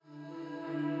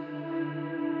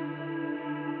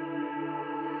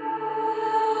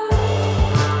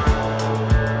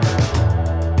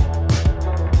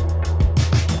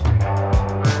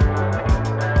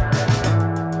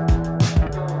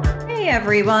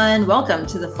everyone. Welcome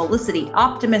to the Felicity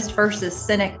Optimist versus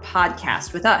Cynic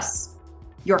podcast with us,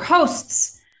 your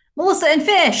hosts, Melissa and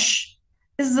Fish.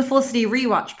 This is a Felicity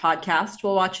rewatch podcast.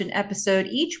 We'll watch an episode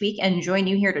each week and join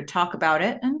you here to talk about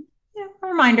it. And a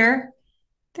reminder,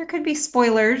 there could be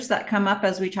spoilers that come up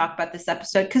as we talk about this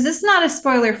episode because it's not a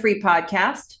spoiler-free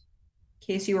podcast.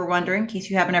 In case you were wondering, in case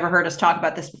you haven't ever heard us talk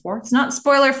about this before, it's not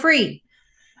spoiler-free.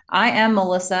 I am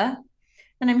Melissa,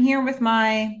 and I'm here with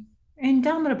my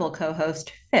indomitable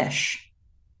co-host, Fish.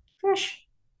 Fish,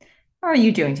 how are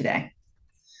you doing today? I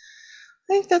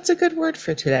think that's a good word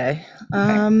for today.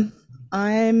 Okay.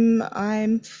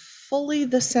 I'm fully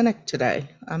the cynic today.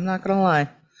 I'm not gonna lie.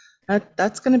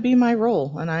 That's gonna be my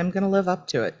role, and I'm gonna live up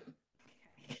to it.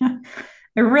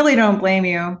 I really don't blame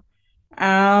you.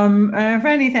 If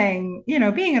anything,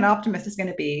 being an optimist is going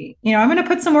to be, I'm going to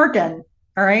put some work in.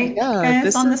 All right, Yeah,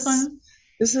 guys, on this one.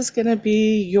 this is gonna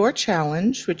be your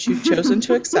challenge, which you've chosen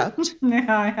to accept.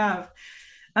 Yeah, I have.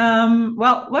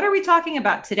 Well, what are we talking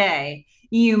about today?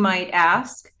 You might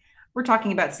ask. We're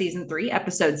talking about season 3,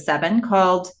 episode 7,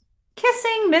 called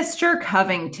Kissing Mr.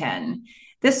 Covington.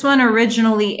 This one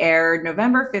originally aired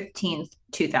November 15th,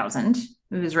 2000.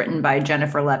 It was written by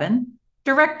Jennifer Levin,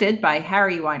 directed by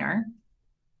Harry Weiner.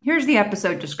 Here's the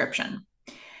episode description.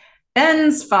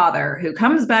 Ben's father, who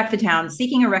comes back to town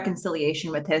seeking a reconciliation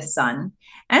with his son,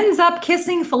 ends up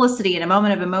kissing Felicity in a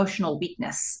moment of emotional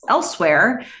weakness.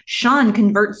 Elsewhere, Sean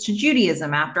converts to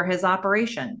Judaism after his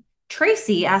operation.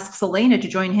 Tracy asks Elena to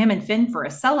join him and Finn for a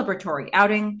celebratory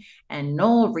outing, and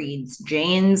Noel reads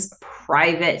Jane's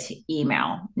private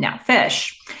email. Now,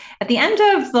 Fish, at the end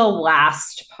of the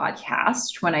last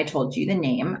podcast, when I told you the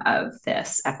name of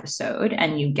this episode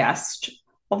and you guessed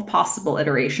all possible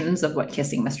iterations of what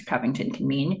kissing Mr. Covington can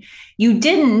mean, you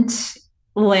didn't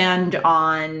land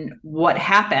on what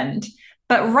happened.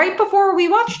 But right before we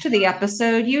watched the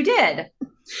episode, you did.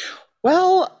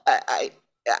 Well, I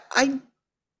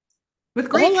with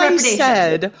great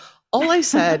trepidation. All I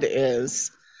said is,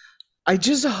 I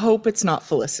just hope it's not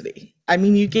Felicity. I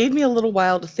mean, you gave me a little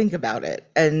while to think about it,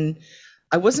 and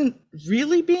I wasn't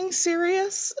really being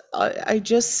serious. I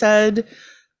just said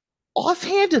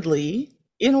offhandedly,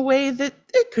 in a way that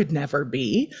it could never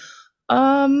be.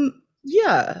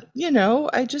 Yeah,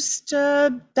 I just,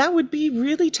 that would be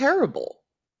really terrible.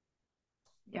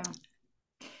 Yeah.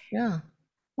 Yeah.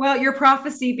 Well, your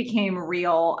prophecy became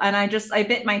real, and I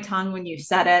bit my tongue when you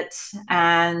said it,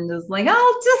 and was like,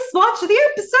 I'll just watch the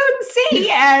episode and see.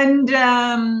 And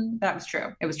that was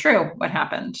true. It was true what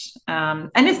happened. And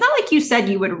it's not like you said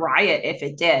you would riot if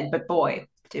it did, but boy,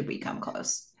 did we come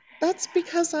close. That's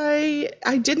because I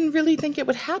didn't really think it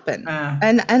would happen.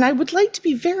 And I would like to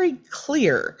be very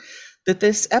clear that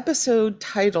this episode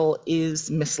title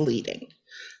is misleading.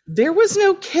 There was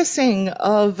no kissing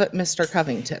of Mr.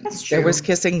 Covington. That's true. There was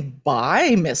kissing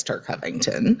by Mr.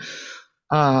 Covington.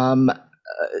 Well,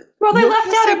 they left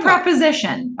out a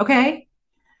preposition, okay?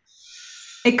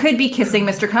 It could be kissing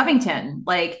Mr. Covington,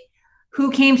 like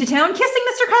who came to town kissing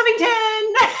Mr. Covington.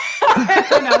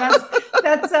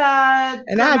 that's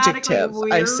an adjective.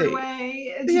 I see.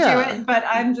 Way to do it, but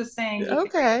I'm just saying.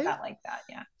 Okay, that like that.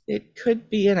 Yeah, it could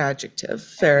be an adjective.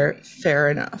 Fair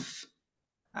enough.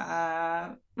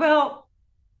 Well,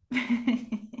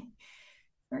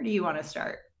 where do you want to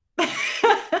start?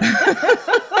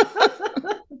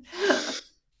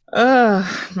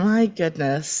 Oh my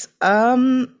goodness. I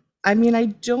mean, I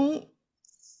don't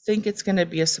think it's going to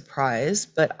be a surprise,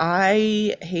 but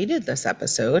I hated this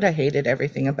episode. I hated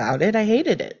everything about it. I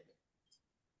hated it.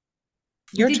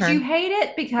 Your turn. Did you hate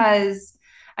it? Because,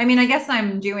 I mean, I guess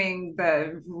I'm doing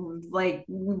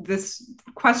this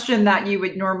question that you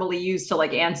would normally use to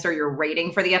answer your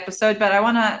rating for the episode, but I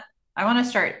want to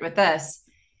start with this.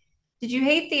 Did you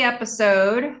hate the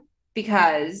episode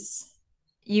because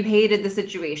you hated the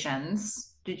situations?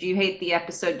 Did you hate the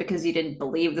episode because you didn't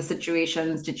believe the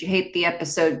situations? Did you hate the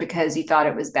episode because you thought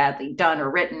it was badly done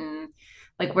or written?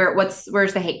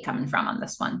 Where's the hate coming from on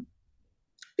this one?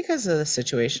 Because of the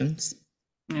situations.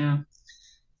 Yeah.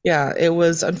 Yeah, it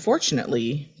was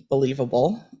unfortunately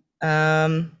believable.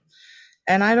 And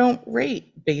I don't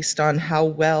rate based on how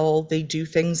well they do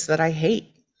things that I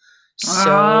hate.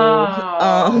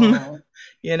 So,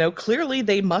 clearly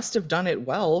they must have done it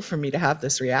well for me to have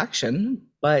this reaction.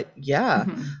 But yeah,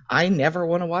 I never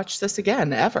want to watch this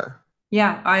again, ever.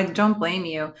 Yeah, I don't blame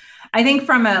you. I think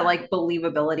from a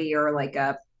believability or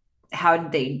a how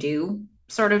did they do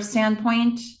sort of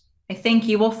standpoint, I think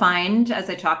you will find as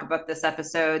I talk about this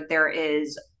episode, there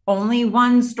is only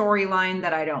one storyline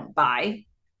that I don't buy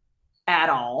at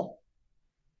all.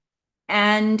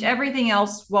 And everything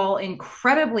else, while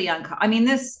incredibly I mean,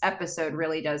 this episode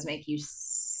really does make you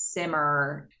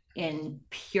simmer in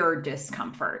pure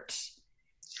discomfort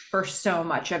for so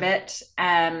much of it.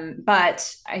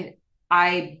 But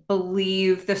I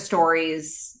believe the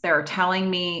stories they're telling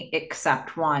me,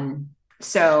 except one.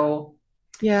 So,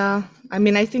 Yeah. I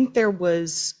mean, I think there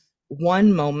was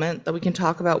one moment that we can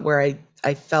talk about where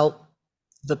I felt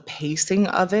the pacing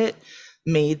of it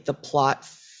made the plot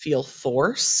feel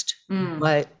forced. mm,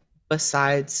 But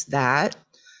besides that,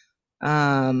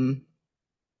 um,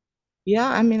 yeah,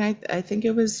 I mean, I think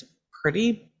it was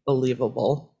pretty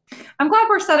believable. I'm glad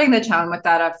we're setting the tone with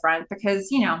that up front because,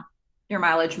 your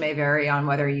mileage may vary on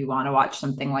whether you want to watch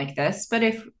something like this. But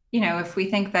if we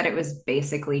think that it was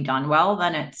basically done well,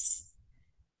 then it's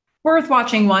worth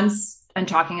watching once and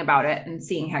talking about it and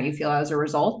seeing how you feel as a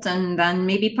result, and then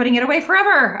maybe putting it away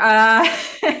forever.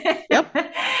 Yep.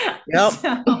 Yep.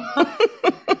 So,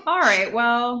 all right.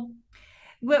 Well,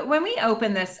 when we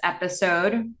open this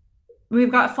episode,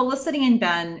 we've got Felicity and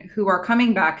Ben who are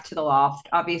coming back to the loft.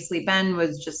 Obviously, Ben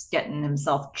was just getting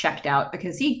himself checked out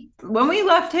because when we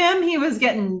left him, he was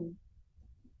getting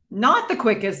not the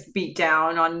quickest beat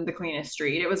down on the cleanest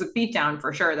street. It was a beat down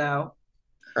for sure, though.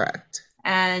 Correct.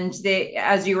 And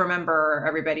as you remember,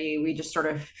 everybody, we just sort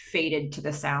of faded to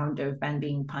the sound of Ben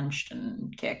being punched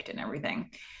and kicked and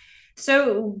everything.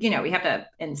 So, we have to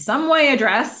in some way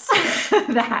address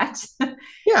that.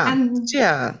 Yeah. And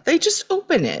Yeah. They just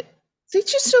open it. They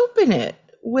just open it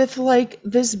with like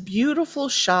this beautiful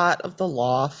shot of the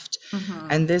loft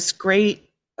and mhm, this great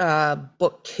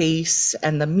bookcase,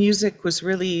 and the music was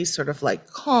really sort of like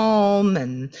calm,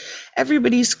 and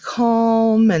everybody's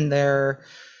calm, and they're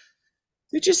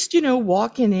just,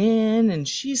 walking in, and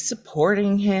she's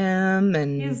supporting him,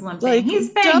 he's and limping. like, He's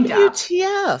banged up.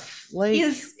 WTF? Like,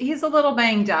 He's a little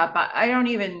banged up. I don't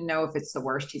even know if it's the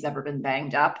worst he's ever been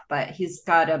banged up, but he's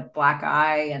got a black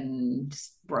eye and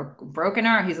broken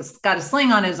arm. Got a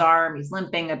sling on his arm. He's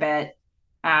limping a bit.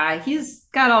 He's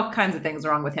got all kinds of things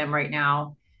wrong with him right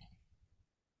now.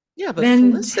 yeah, but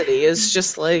Then, Felicity is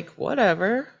just like,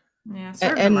 whatever. yeah,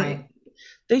 serves him And right.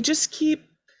 they just keep,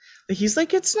 he's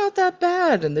like, it's not that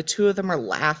bad. And the two of them are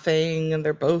laughing, and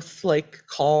they're both like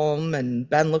calm. And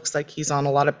Ben looks like he's on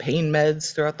a lot of pain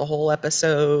meds throughout the whole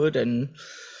episode. And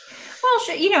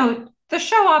Well, the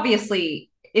show obviously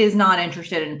is not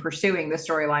interested in pursuing the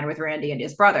storyline with Randy and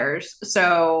his brothers.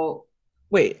 So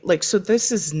wait, like, so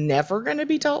this is never going to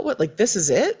be dealt with? Like, this is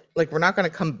it? Like, we're not going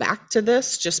to come back to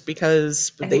this just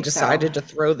because I they think so. decided to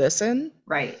throw this in?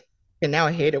 Right. And now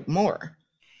I hate it more.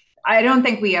 I don't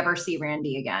think we ever see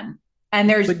Randy again. And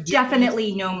there's But do we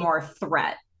definitely no see, more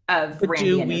threat of but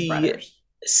do Randy and his we brothers.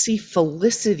 see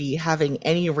Felicity having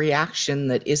any reaction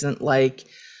that isn't like,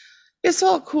 it's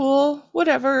all cool,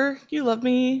 whatever, you love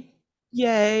me,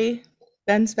 yay,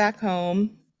 Ben's back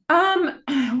home? Um,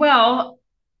 well,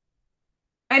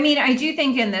 I mean, I do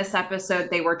think in this episode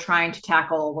they were trying to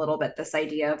tackle a little bit this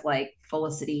idea of like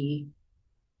Felicity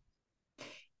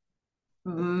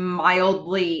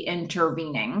mildly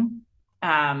intervening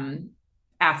um,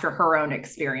 after her own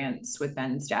experience with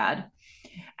Ben's dad.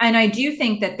 And I do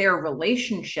think that their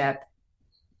relationship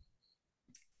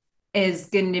is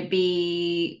going to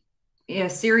be a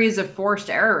series of forced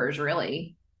errors,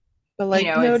 really. But like,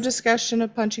 no It's discussion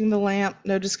of punching the lamp,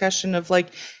 no discussion of like,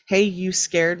 hey, you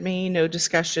scared me, no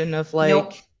discussion of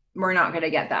nope, like, we're not going to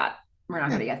get that. We're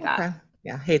not going yeah, to get that. okay,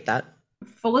 yeah, hate that.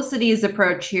 Felicity's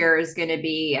approach here is going to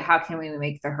be how can we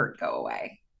make the hurt go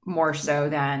away more so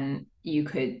than you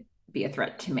could be a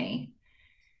threat to me.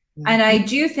 And I Mhm.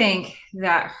 do think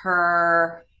that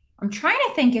I'm trying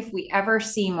to think if we ever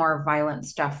see more violent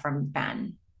stuff from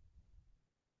Ben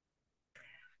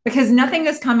because nothing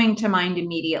is coming to mind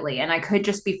immediately. And I could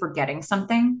just be forgetting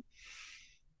something.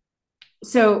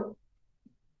 So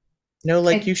No,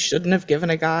 like, you I, shouldn't have given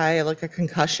a guy like a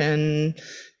concussion,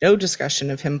 no discussion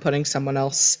of him putting someone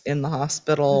else in the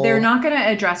they're hospital. not going to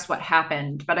address what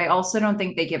happened, but I also don't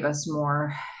think they give us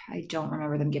more. I don't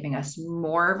remember them giving us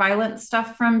more violent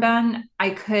stuff from Ben. I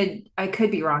could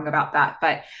be wrong about that,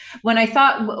 but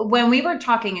when we were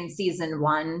talking in season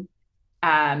 1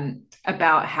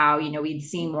 about how we'd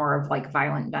see more of like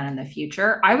violent Ben in the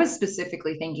future, I was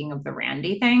specifically thinking of the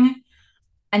Randy thing,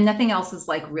 and nothing else is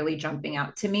like really jumping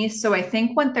out to me. So I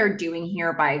think what they're doing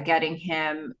here by getting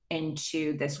him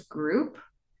into this group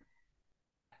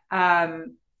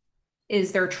um,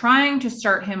 is they're trying to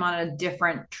start him on a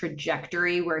different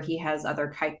trajectory where he has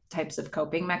other types of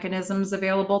coping mechanisms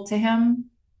available to him.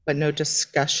 But no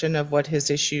discussion of what his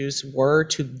issues were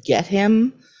to get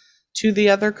him to the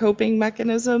other coping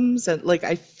mechanisms, and like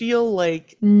I feel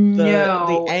like the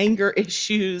No, anger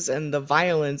issues and the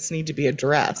violence need to be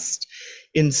addressed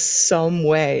in some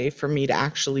way for me to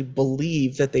actually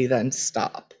believe that they then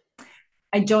stop.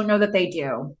 I don't know that they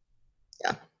do.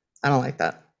 Yeah, I don't like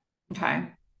that. Okay.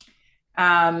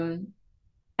 Um,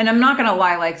 and I'm not gonna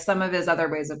lie, like some of his other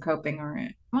ways of coping are,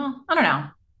 well, I don't know.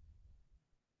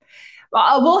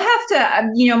 Well, we'll have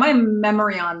to, my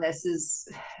memory on this is,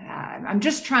 I'm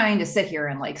just trying to sit here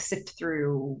and like sift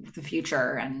through the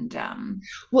future, and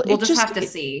Well, we'll just have to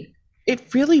see.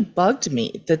 it really bugged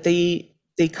me that they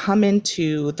come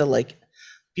into the like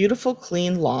beautiful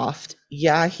clean loft.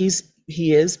 Yeah, he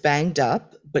is banged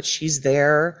up, but she's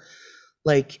there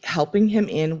like helping him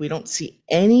in. We don't see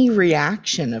any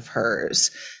reaction of hers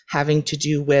having to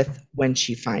do with when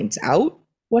she finds out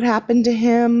what happened to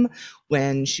him,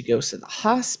 when she goes to the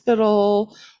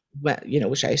hospital, when,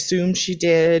 which I assume she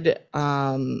did.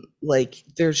 Like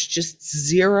there's just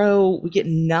zero, we get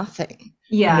nothing,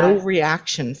 no Yeah,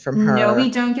 reaction from no, we her.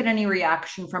 don't get any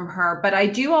reaction from her. But I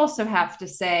do also have to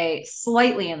say,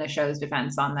 slightly in the show's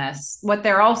defense on this, what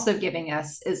they're also giving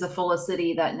us is a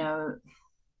Felicity that no,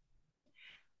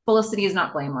 Felicity is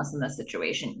not blameless in this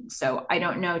situation. So I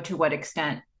don't know to what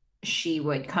extent she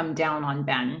would come down on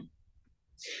Ben.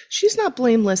 She's not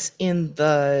blameless in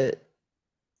the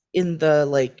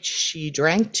like she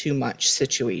drank too much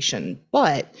situation,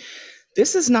 but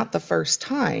this is not the first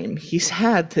time he's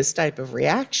had this type of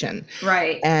reaction.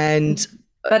 Right. And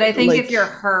But I think if like you're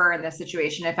her in this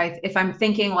situation, if I'm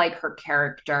thinking like her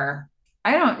character,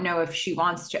 I don't know if she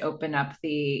wants to open up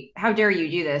the how dare you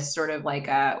do this sort of like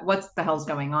what's the hell's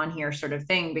going on here sort of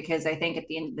thing, because I think at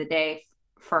the end of the day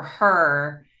for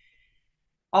her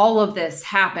all of this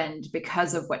happened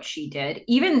because of what she did.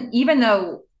 Even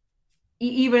though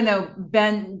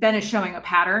Ben is showing a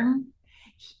pattern,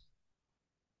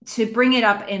 to bring it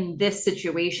up in this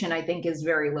situation, I think is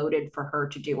very loaded for her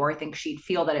to do, or I think she'd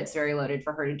feel that it's very loaded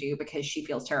for her to do because she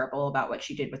feels terrible about what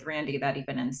she did with Randy that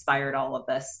even inspired all of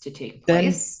this to take then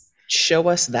place. show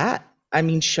us that. I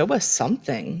mean, show us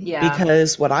something, Yeah.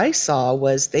 because what I saw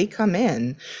was they come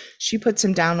in, she puts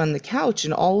him down on the couch,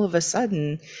 and all of a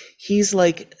sudden he's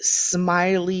like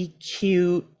smiley,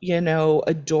 cute,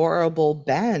 adorable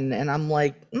Ben. And I'm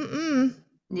like, mm-mm,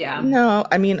 Yeah. no.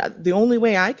 I mean, the only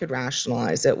way I could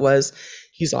rationalize it was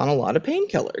he's on a lot of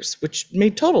painkillers, which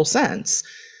made total sense.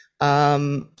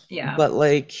 Yeah. But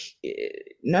like,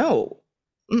 no,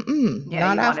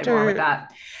 Yeah, not you wanted more with after,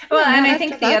 that. Well, yeah, and not I after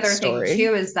think the that other thing too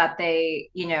story. is that they,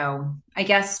 I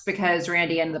guess because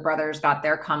Randy and the brothers got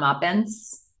their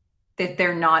comeuppance, that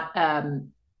they're not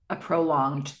a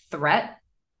prolonged threat.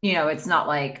 It's not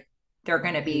like they're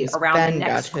going to be Because around the Ben got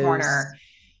next his. corner.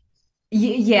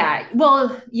 Yeah.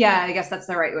 Well, yeah, I guess that's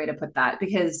the right way to put that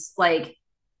because like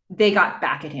they got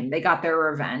back at him. They got their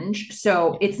revenge.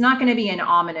 So it's not going to be an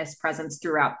ominous presence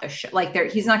throughout the show. Like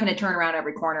he's not going to turn around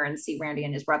every corner and see Randy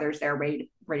and his brothers there ready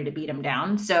to beat him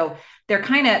down. So they're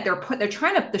trying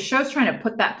to, the show's trying to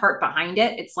put that part behind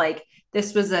it. It's like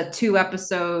this was a 2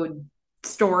 episode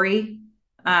story.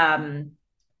 Um,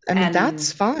 I mean, that's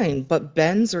and fine, but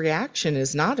Ben's reaction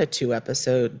is not a 2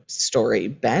 episode story.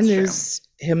 Ben that's true. is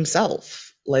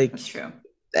himself. Like, That's true.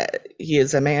 he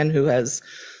is a man who has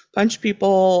punched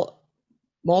people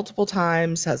multiple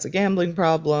times, has a gambling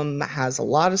problem, has a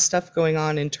lot of stuff going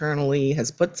on internally, has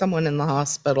put someone in the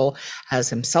hospital, has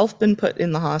himself been put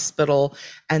in the hospital,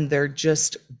 and they're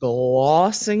just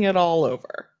glossing it all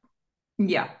over.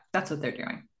 Yeah, that's what they're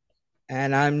doing.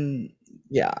 And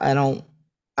yeah, I don't,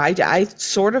 I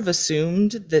sort of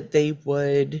assumed that they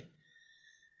would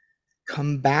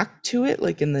come back to it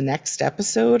like in the next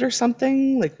episode or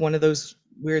something, like one of those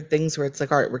weird things where it's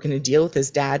like, all right, we're going to deal with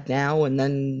his dad now, and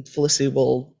then Felicity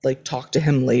will like talk to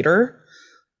him later.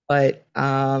 But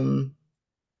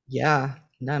yeah,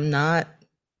 I'm Not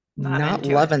not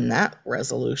into it. loving that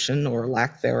resolution or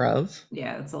lack thereof.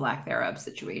 Yeah, it's a lack thereof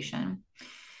situation.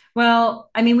 Well,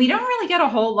 I mean, we don't really get a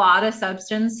whole lot of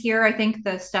substance here. I think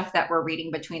the stuff that we're reading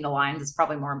between the lines is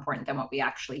probably more important than what we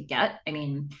actually get. I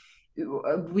mean,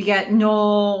 we get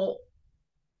Noel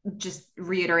just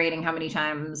reiterating how many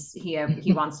times he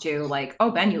wants to like,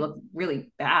 oh Ben, you look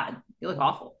really bad. You look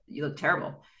awful. You look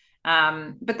terrible.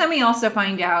 But then we also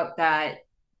find out that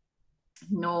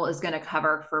Noel is going to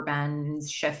cover for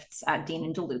Ben's shifts at Dean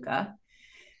and DeLuca,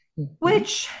 Mhm.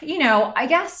 which I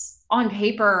guess on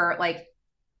paper, like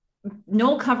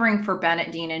Noel covering for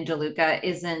Bennett, Dean, and DeLuca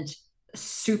isn't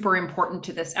super important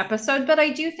to this episode, but I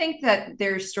do think that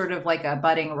there's sort of like a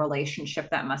budding relationship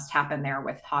that must happen there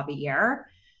with Javier.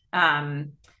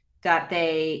 Um, that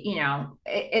they,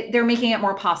 they're making it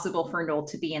more possible for Noel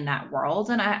to be in that world.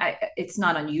 And it's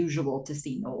not unusual to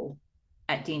see Noel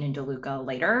at Dean and DeLuca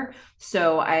later.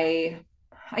 So I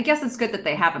guess it's good that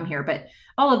they have him here, but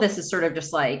all of this is sort of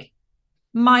just like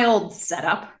mild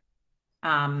setup,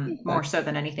 Yeah. more so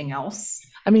than anything else.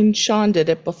 I mean, Sean did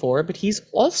it before, but he's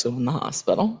also in the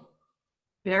hospital.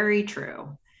 Very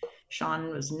true. Sean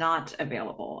was not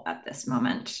available at this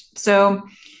moment. So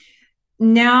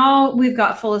now we've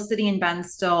got Felicity and Ben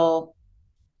still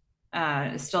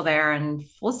there, and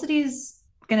Felicity's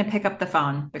gonna pick up the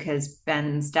phone because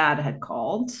Ben's dad had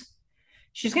called.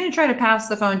 She's gonna try to pass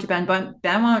the phone to Ben, but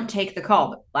Ben won't take the call.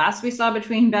 But last we saw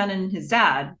between Ben and his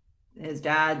dad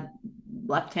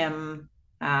left him.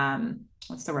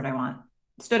 What's the word I want?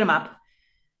 Stood him up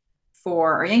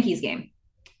for a Yankees game,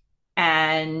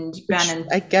 and Ben Which and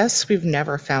I guess we've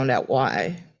never found out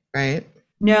why, right?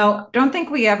 no, don't think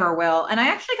we ever will. And I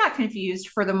actually got confused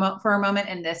for a moment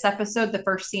in this episode, the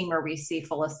first scene where we see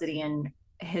Felicity and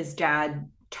his dad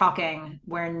talking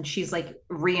when she's like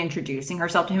reintroducing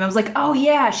herself to him. I was like, "Oh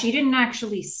yeah, she didn't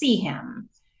actually see him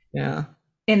Yeah.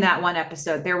 in that one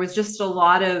episode." There was just a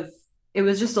lot of it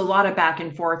was just a lot of back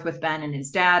and forth with Ben and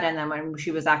his dad, and then when she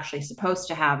was actually supposed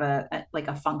to have a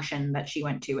function that she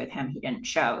went to with him, he didn't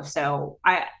show. So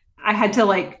I had to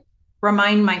like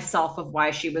remind myself of why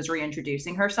she was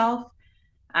reintroducing herself.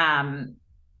 Um,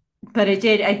 but I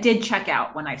did check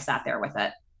out when I sat there with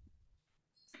it.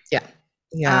 Yeah.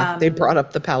 Yeah. They Um, brought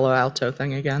up the Palo Alto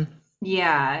thing again.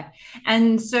 yeah.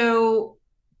 And so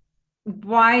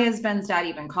why is Ben's dad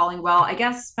even calling? Well, I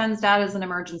guess Ben's dad is an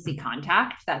emergency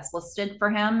contact that's listed for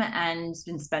him. And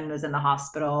since Ben was in the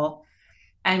hospital,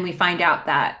 and we find out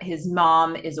that his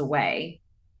mom is away.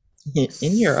 In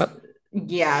Europe.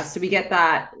 Yeah, so we get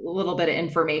that little bit of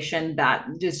information that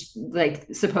just like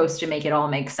supposed to make it all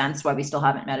make sense why we still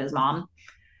haven't met his mom.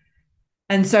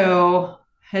 And so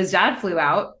his dad flew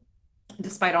out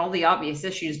despite all the obvious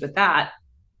issues with that.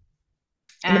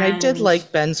 I mean, I did And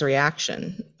like Ben's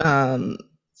reaction.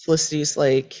 Felicity's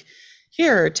like,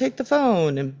 here, take the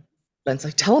phone. And Ben's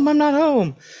like, tell him I'm not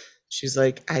home. She's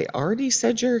like, I already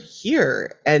said you're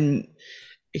here. And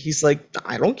he's like,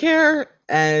 I don't care.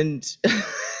 And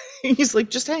he's like,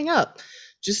 just hang up.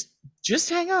 Just just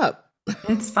hang up.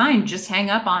 it's fine, just hang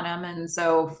up on him. And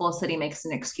so Felicity makes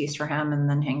an excuse for him and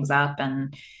then hangs up.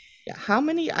 And Yeah, how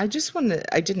many? I just want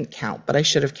to, I didn't count, but I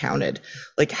should have counted.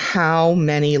 Like how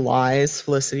many lies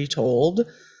Felicity told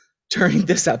during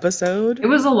this episode? it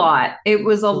was a lot. It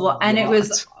was a A lot. And it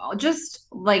was lot. just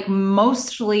like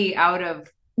mostly out of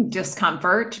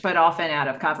discomfort, but often out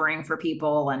of covering for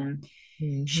people. And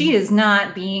she Hmm. is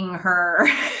not being her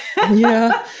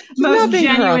Yeah. She's not most being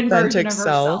her genuine version authentic of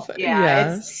self. herself. Yeah,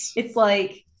 Yes. it's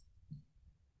like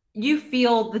you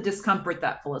feel the discomfort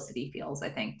that Felicity feels, I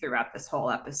think, throughout this whole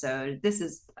episode.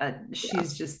 Yeah.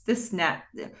 She's just this net.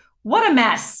 What a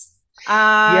mess.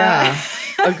 Uh Yeah.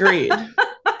 Agreed.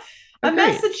 a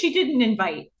mess Agreed. that she didn't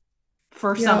invite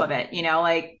for some of Yep. it,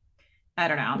 like I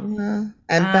don't know. Yeah.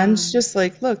 And Ben's Um just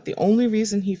like, look, the only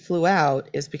reason he flew out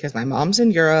is because my mom's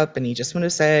in Europe and he just wanted to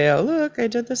say, oh, look, I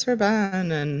did this for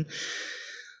Ben. And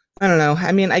I don't know.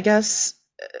 I mean, I guess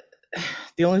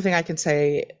the only thing I can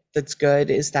say that's good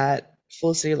is that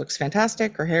Felicity looks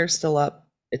fantastic. Her hair's still up.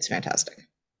 It's fantastic.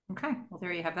 okay, well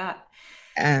there you have that.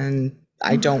 And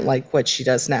I don't like what she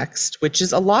does next, which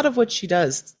is a lot of what she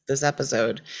does this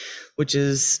episode, which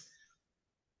is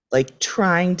like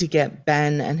trying to get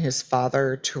Ben and his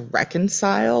father to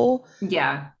reconcile.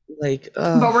 Yeah, Like,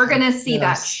 but we're oh, gonna see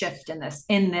that yes. shift in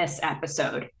this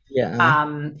episode. Yeah.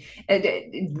 um it,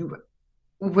 it,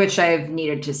 which I've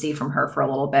needed to see from her for a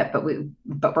little bit, but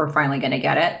we're finally gonna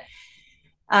get it.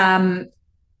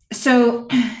 So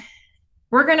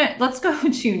let's go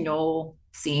to Noel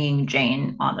seeing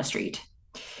Jane on the street.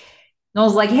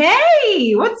 Noel's like,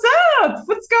 "Hey, what's up?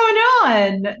 What's going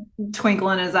on?" Twinkle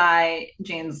in his eye.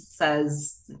 Jane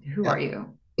says, "Who Yeah. are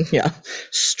you?" Yeah.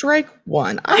 Strike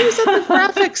one. I was at the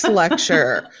graphics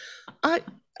lecture. I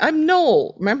I'm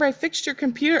Noel. Remember I fixed your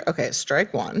computer? Okay,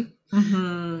 strike one.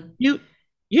 Mm-hmm. You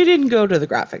you didn't go to the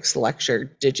graphics lecture,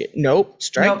 did you? Nope.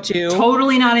 Strike Nope, two.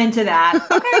 totally not into that.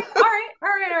 Okay, all right, all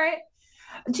right, all right.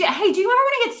 Hey, do you ever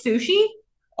want to get sushi?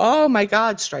 Oh my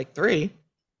God, strike three.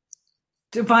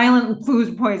 Violent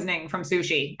food poisoning from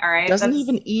sushi. All right, Doesn't that's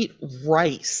even eat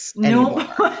rice nope.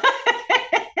 anymore.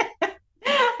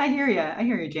 I hear you. I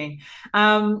hear you, Jane.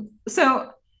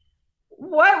 So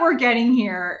what we're getting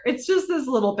here, it's just this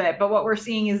little bit, but what we're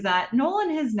seeing is that Nolan,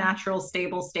 his natural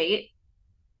stable state,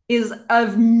 is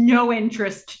of no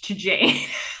interest to Jane.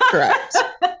 Correct.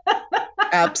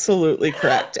 Absolutely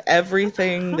correct.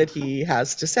 Everything that he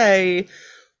has to say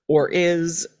or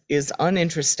is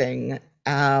uninteresting.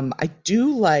 I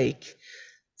do like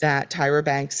that Tyra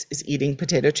Banks is eating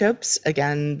potato chips.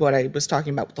 Again, what I was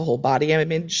talking about with the whole body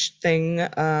image thing,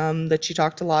 that she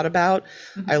talked a lot about.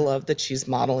 I Hmm. love that she's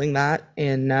modeling that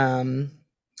in,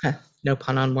 no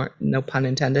pun no pun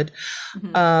intended.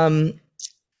 Hmm. Um,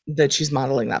 that she's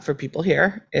modeling that for people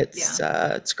here.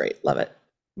 Yeah. It's great. Love it.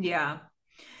 Yeah.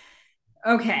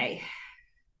 Okay.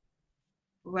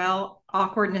 Well,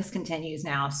 awkwardness continues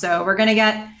now. So we're gonna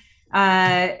get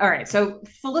all right. So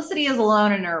Felicity is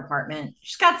alone in her apartment.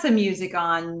 She's got some music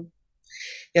on.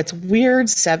 It's weird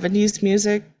 70s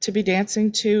music to be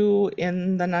dancing to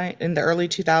in the early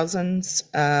 2000s.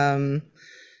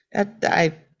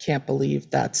 I can't believe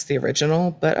that's the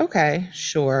original, but okay,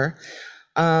 sure.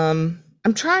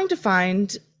 I'm trying to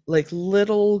find like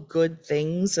little good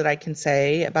things that I can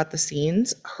say about the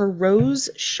scenes. Her rose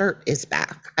shirt is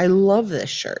back. I love this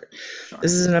shirt. This Sure.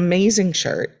 is an amazing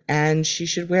shirt, and she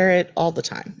should wear it all the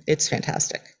time. It's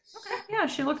fantastic. Okay. Yeah,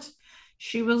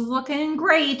 she was looking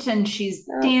great and she's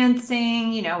Yep.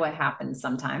 dancing. You know what happens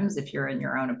sometimes if you're in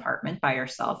your own apartment by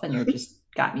yourself and you're just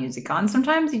got music on,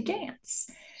 sometimes you dance.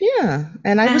 Yeah,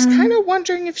 and I was kind And of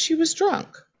wondering if she was drunk.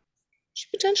 She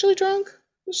potentially drunk?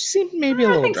 She seemed maybe a I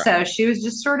little think drunk. so. She was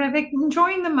just sort of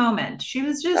enjoying the moment. She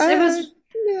was just, it Uh, was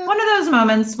yeah. one of those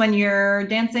moments when you're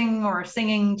dancing or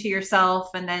singing to yourself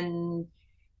and then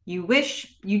you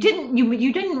wish you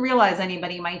didn't realize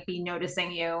anybody might be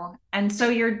noticing you. And so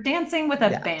you're dancing with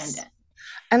Yes. abandon.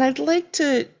 And I'd like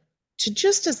to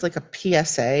just as like a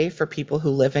PSA for people who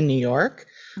live in New York,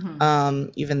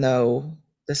 Mhm. even though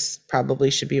this probably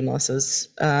should be Melissa's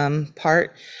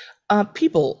part,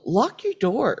 people lock your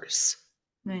doors.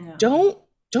 I know. Don't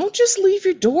don't just leave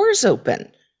your doors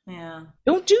open. Yeah.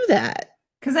 Don't do that.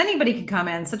 Because anybody can come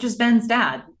in, such as Ben's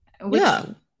dad, which Yeah,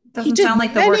 he doesn't sound did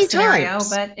like the many worst scenario, times.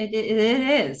 but it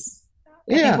is. I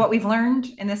think Yeah, what we've learned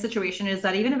in this situation is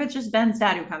that even if it's just Ben's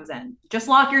dad who comes in, just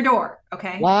lock your door,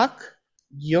 okay? lock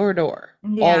your door, all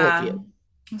of Yeah. you.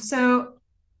 So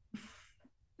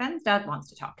Ben's dad wants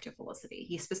to talk to Felicity.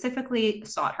 He specifically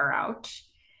sought her out.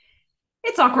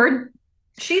 It's awkward.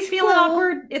 She's feeling Well,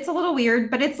 awkward. It's a little weird,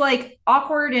 but it's like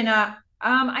awkward in a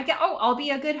I get, oh, I'll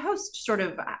be a good host, sort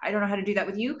of. I don't know how to do that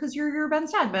with you because you're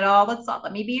Ben's dad, but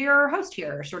let me be your host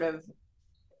here, sort of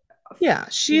yeah,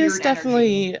 she is weird energy.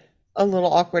 definitely a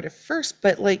little awkward at first,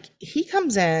 but like he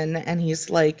comes in and he's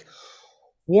like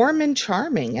warm and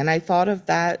charming. And I thought of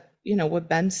that, what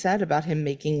Ben said about him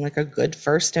making like a good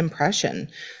first impression,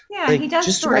 Yeah, he like does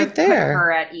just sort right of put there.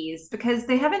 her at ease because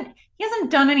he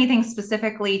hasn't done anything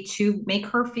specifically to make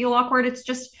her feel awkward. It's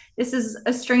just, this is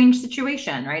a strange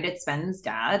situation, right? It's Ben's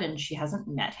dad and she hasn't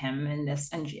met him in this,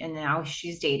 and now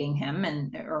she's dating him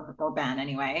or Ben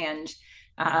anyway. And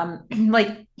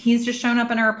like he's just shown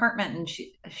up in her apartment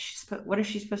and what is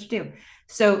she supposed to do?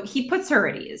 So he puts her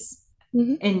at ease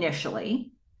Hmm.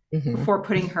 initially Hmm. before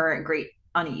putting her at great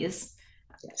unease.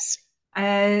 Yes.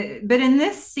 But in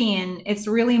this scene, it's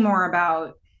really more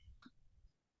about,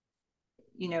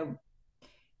 you know,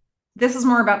 this is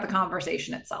more about the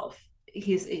conversation itself.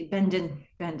 Ben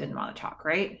didn't want to talk,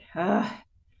 right? I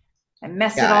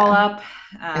messed it all Yeah. up.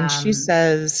 And she Um,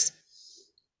 says,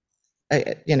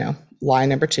 line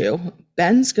number two,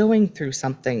 Ben's going through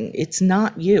something. It's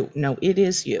not you. No, it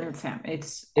is you. it's him.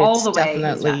 It's all It's the way his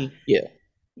dad. definitely you.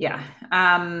 Yeah.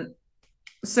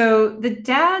 So the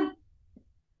dad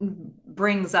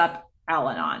brings up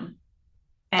Al-Anon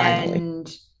Finally.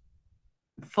 and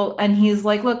and he's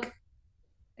like, look,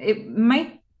 it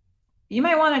might you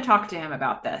might want to talk to him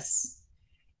about this.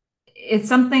 It's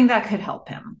something that could help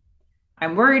him.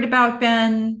 I'm worried about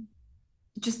Ben.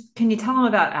 Just can you tell him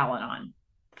about Al Anon?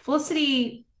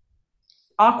 Felicity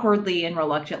awkwardly and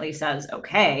reluctantly says,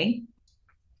 okay.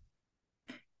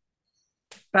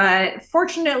 But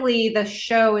fortunately, the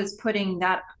show is putting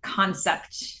that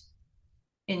concept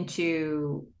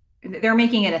into, they're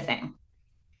making it a thing.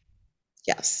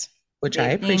 Yes, which I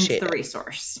They've named the appreciated.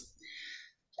 resource.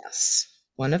 Yes,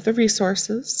 one of the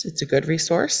resources. It's a good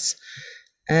resource.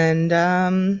 And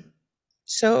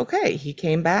so, okay, he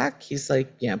came back. He's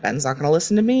like, Ben's not going to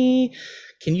listen to me.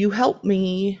 Can you help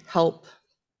me help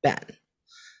Ben?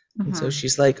 And so Mm-hmm.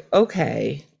 she's like,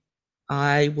 okay,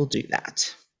 I will do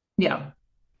that. Yeah.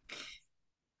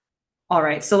 All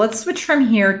right. So let's switch from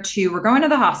here to, we're going to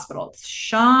the hospital. It's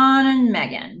Sean and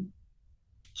Megan.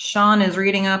 Sean is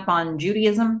reading up on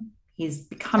Judaism. He's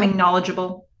becoming Yep.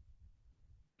 knowledgeable.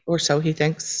 Or so he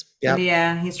thinks. Yep.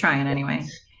 Yeah, he's trying Yep. anyway.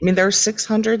 I mean, there are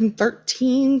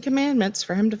 613 commandments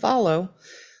for him to follow.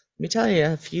 Let me tell you,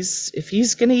 if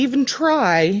he's going to even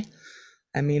try,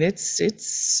 I mean, it's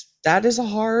that is a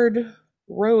hard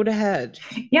road ahead.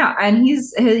 Yeah, and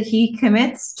he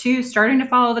commits to starting to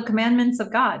follow the commandments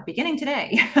of God beginning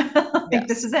today. Like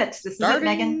this Yes. is it. This is it,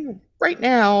 Megan. Starting right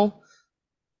now,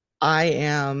 I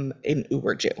am an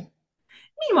Uber Jew.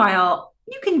 Meanwhile,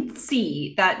 you can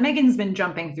see that Megan's been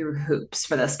jumping through hoops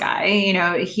for this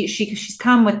guy. She's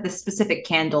come with the specific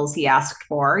candles he asked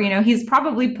for. He's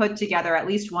probably put together at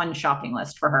least one shopping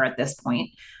list for her at this point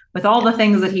with all the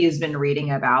things that he has been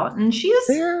reading about. And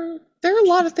There are a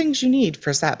lot of things you need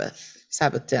for Sabbath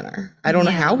dinner. I don't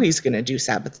know how yeah, he's going to do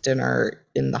Sabbath dinner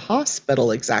in the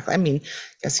hospital exactly. I mean,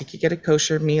 I guess he could get a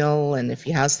kosher meal, and if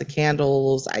he has the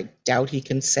candles, I doubt he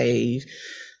can say,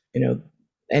 you know,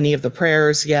 any of the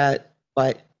prayers yet.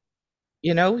 But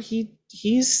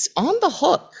he's on the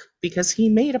hook because he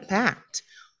made a pact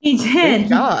he with did.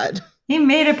 God. He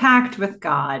made a pact with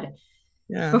God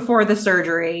Yeah, before the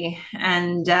surgery.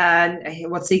 And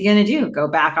what's he going to do? Go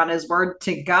back on his word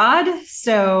to God?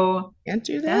 So can't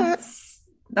do that.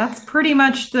 that's pretty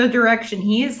much the direction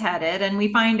he is headed. And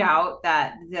we find out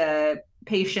that the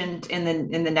patient in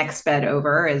the next bed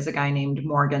over is a guy named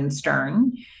Morgan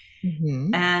Stern.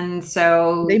 Hmm. And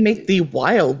so, They make the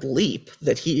wild leap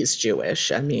that he is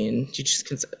Jewish. I mean, you just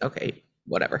can say, okay,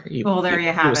 whatever. well, there you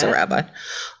He have was a it. rabbi.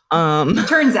 Um, It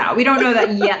turns out we don't know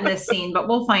that yet in this scene, but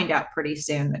we'll find out pretty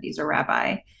soon that he's a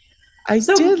rabbi. I did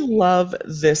So, love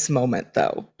this moment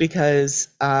though, because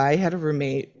I had a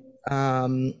roommate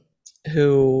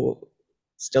who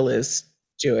still is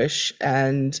Jewish,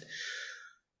 and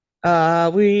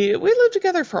we lived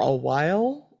together for a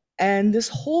while. And this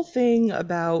whole thing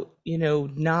about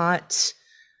not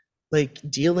like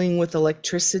dealing with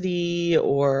electricity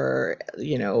or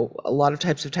a lot of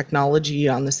types of technology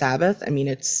on the Sabbath. I mean,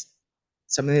 it's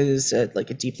something that is like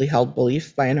a deeply held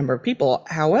belief by a number of people.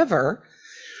 However,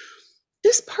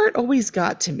 this part always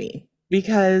got to me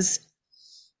because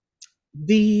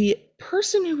the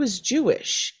person who is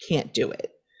Jewish can't do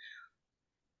it.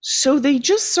 So they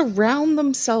just surround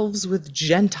themselves with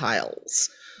Gentiles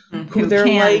who who they're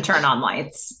can like, turn on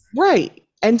lights? right.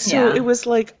 And so it Yeah. was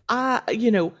like,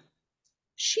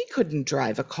 she couldn't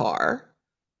drive a car,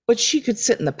 but she could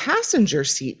sit in the passenger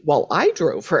seat while I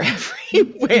drove her Yeah,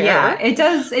 everywhere. it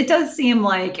does seem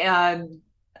like a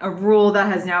rule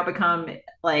that has now become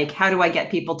like, how do I get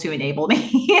people to enable me?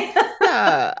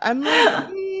 Yeah,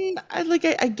 I'm like,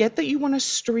 I get that you want to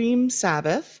stream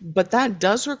Sabbath, but that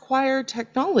does require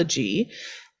technology.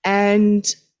 And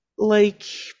like,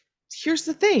 here's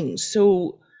the thing.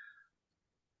 So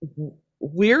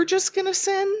we're just gonna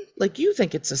sin? Like you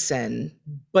think it's a sin,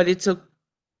 but it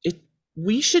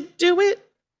we should do it?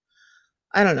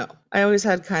 I don't know. I always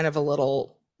had kind of a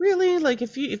little, really, like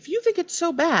if you think it's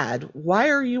so bad, why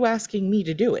are you asking me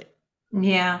to do it?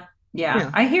 Yeah, yeah,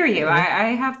 Yeah. I hear you. Anyway, I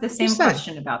have the just same saying.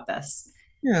 question about this.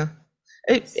 Yeah.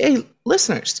 Hey,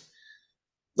 listeners,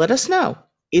 let us know.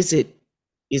 Is it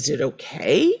is it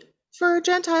okay for a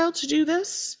Gentile to do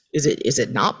this? Is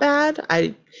it not bad?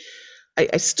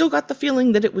 I still got the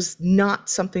feeling that it was not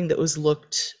something that was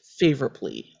looked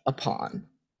favorably upon.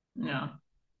 Yeah.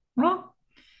 Well,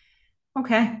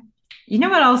 okay. You know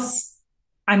what else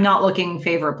I'm not looking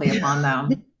favorably upon,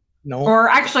 though? No. Or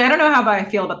actually, I don't know how I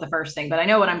feel about the first thing, but I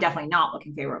know what I'm definitely not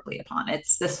looking favorably upon.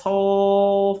 It's this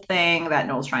whole thing that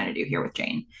Noel's trying to do here with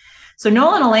Jane. So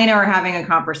Noel and Elena are having a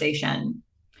conversation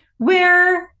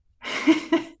where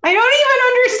I don't even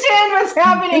understand what's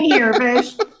happening here,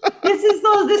 Fish. This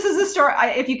is the story.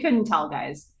 If you couldn't tell,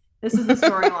 guys, this is the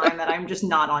storyline that I'm just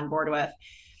not on board with.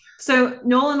 So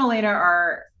Noel and Elena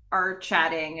are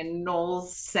chatting, and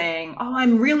Noel's saying, "Oh,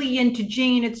 I'm really into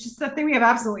Jane. It's just that thing we have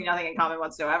absolutely nothing in common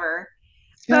whatsoever.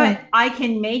 Yeah. But I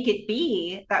can make it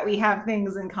be that we have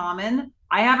things in common.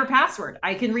 I have her password.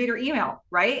 I can read her email.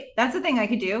 Right? That's the thing I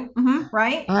could do.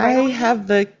 Right? I Right, Elena? have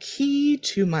the key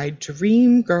to my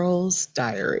dream girl's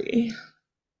diary.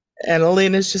 And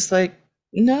Elena's just like,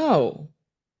 no,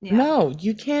 Yeah. no,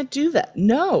 you can't do that.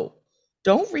 No,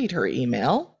 don't read her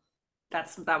email.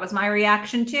 That was my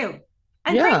reaction too.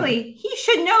 And Yeah. frankly, he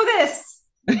should know this.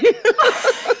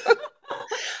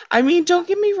 I mean, don't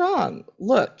get me wrong.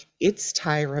 Look, it's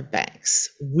Tyra Banks.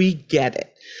 We get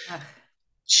it. Ugh.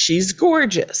 She's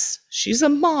gorgeous. She's a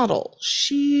model.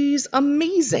 She's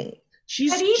amazing. But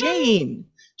She's even Jane.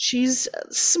 She's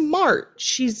smart.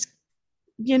 She's,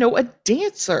 a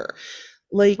dancer.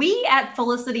 Like, we at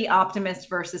Felicity Optimist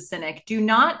versus Cynic do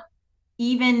not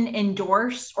even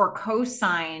endorse or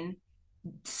co-sign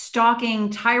stalking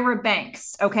Tyra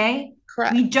Banks, okay? We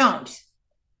correct. don't.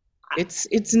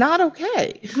 It's not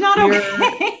okay. It's not We're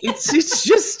okay.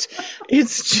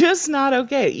 it's just not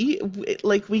okay.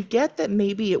 Like we get that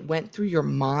maybe it went through your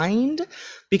mind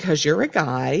because you're a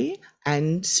guy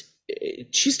and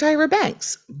she's Tyra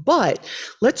Banks. But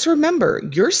let's remember,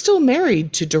 you're still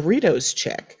married to Doritos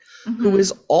chick, who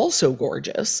is Mm-hmm. also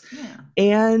gorgeous. Yeah.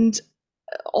 And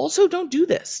also, don't do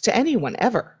this to anyone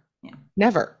ever. Yeah.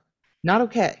 Never. Not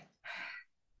okay.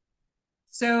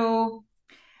 So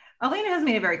Elena has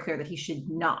made it very clear that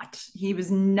he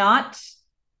was not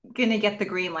going to get the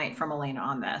green light from Elena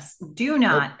on this. Do Nope.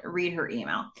 not read her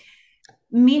email.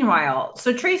 Meanwhile,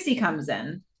 so Tracy comes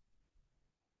in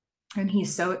and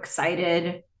he's so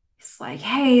excited. He's like,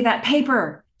 hey, the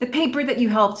paper that you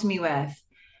helped me with.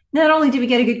 Not only did we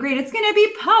get a good grade, it's going to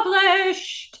be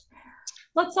published.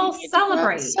 Let's We all need to go out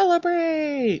and celebrate.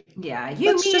 celebrate. Yeah, you,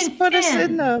 Let's me, just and put us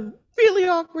in Finn. a really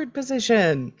awkward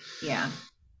position. Yeah.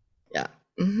 Yeah.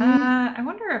 Hmm. I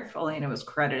wonder if Elena was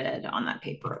credited on that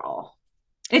paper at all.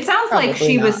 It sounds like Probably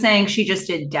she was not. saying she just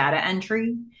did data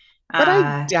entry. But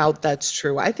I Uh, doubt that's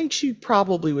true. I think she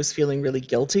probably was feeling really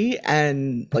guilty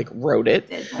and like wrote it.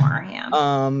 did more, yeah.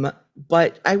 Um,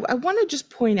 but I want to just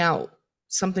point out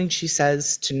something she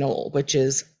says to Noel, which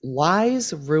is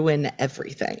lies ruin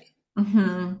everything.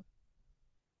 Mm-hmm.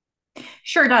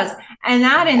 Sure does. And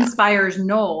that Yeah, inspires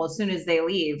Noel as soon as they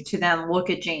leave to then look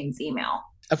at Jane's email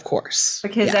of course.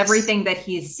 because Yes. everything that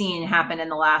he's seen happen in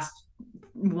the last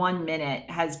 1 minute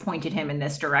has pointed him in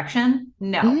this direction.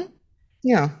 No, Hmm.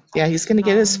 Yeah. Yeah. He's that's going to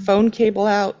get his no. phone cable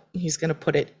out. He's going to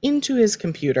put it into his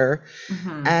computer.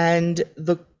 Mm-hmm. And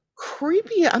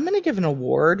I'm going to give an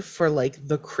award for like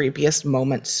the creepiest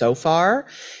moment so far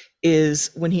is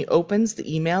when he opens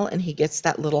the email and he gets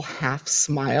that little half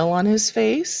smile on his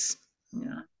face.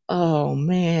 Yeah. Oh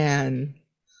man.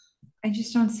 I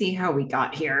just don't see how we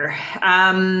got here.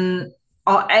 And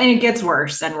it gets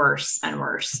worse and worse and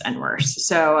worse and worse.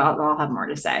 So I'll have more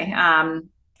to say.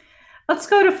 Let's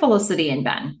go to Felicity and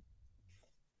Ben.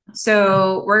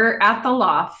 So we're at the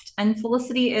loft, and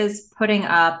Felicity is putting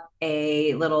up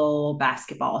a little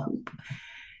basketball hoop.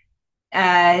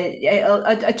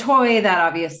 A toy that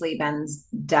obviously Ben's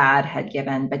dad had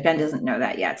given, but Ben doesn't know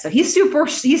that yet. So he's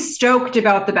stoked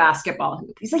about the basketball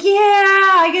hoop. He's like, yeah,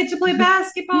 I get to play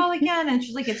basketball again. And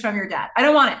she's like, it's from your dad. I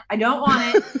don't want it. I don't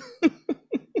want it.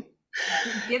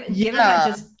 Give it back. Yeah,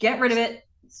 Just get rid of it.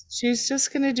 she's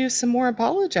just going to do some more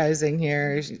apologizing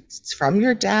here. It's from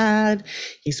your dad.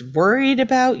 He's worried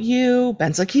about you.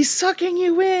 Ben's like, he's sucking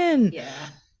you in. Yeah.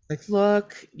 Like,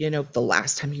 look, the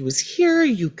last time he was here,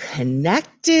 you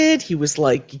connected. He was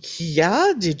like,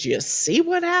 yeah, did you see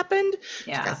what happened? She's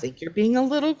like, I Yeah. think you're being a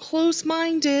little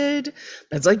close-minded.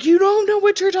 Ben's like, you don't know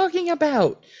what you're talking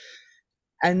about.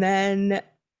 And then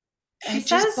She it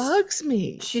just says, bugs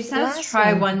me. she The says, last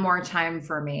try one. one more time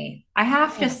for me. I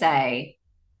have to Yeah. say,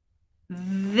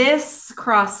 this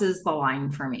crosses the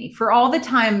line for me. For all the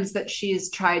times that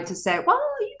she's tried to say, well,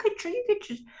 you could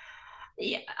just.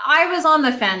 Yeah, I was on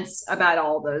the fence about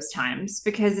all those times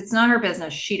because it's not her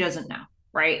business. She doesn't know,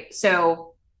 right?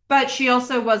 So, but she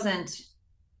also wasn't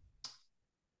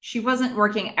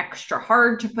working extra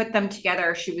hard to put them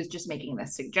together. She was just making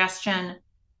this suggestion.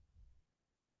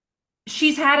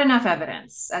 She's had enough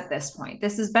evidence at this point.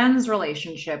 This is Ben's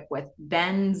relationship with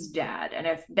Ben's dad. And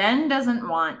if Ben doesn't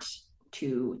want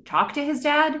to talk to his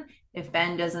dad, if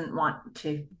Ben doesn't want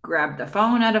to grab the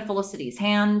phone out of Felicity's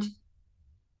hand,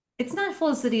 it's not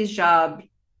Felicity's job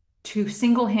to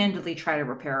single-handedly try to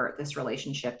repair this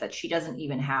relationship that she doesn't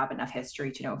even have enough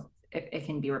history to know if it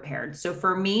can be repaired. So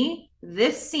for me,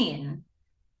 this scene,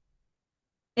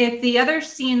 if the other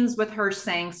scenes with her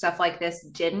saying stuff like this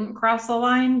didn't cross the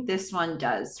line, this one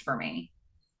does for me.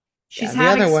 She's Yeah, the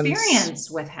had other ones,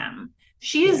 experience with him.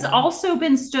 She's yeah. also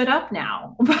been stood up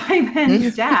now by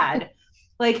Ben's dad.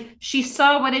 Like she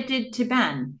saw what it did to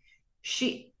Ben.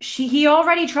 He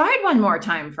already tried one more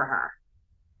time for her.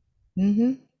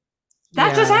 Hmm.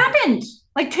 That just Yeah. happened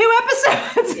like 2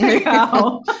 episodes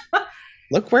ago.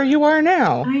 Look where you are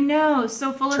now. I know.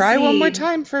 So Try one more Felicity,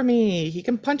 time for me. He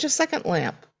can punch a second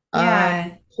lamp.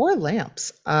 yeah, Poor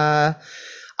lamps. I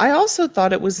also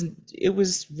thought it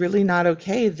was really not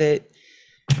okay that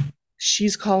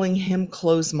she's calling him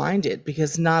close-minded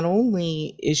because not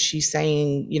only is she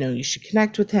saying, you should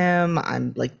connect with him,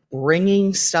 I'm like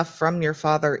bringing stuff from your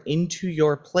father into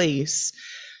your place.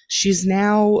 She's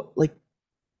now like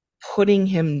putting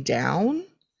him down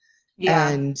yeah.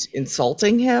 and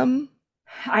insulting him.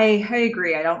 I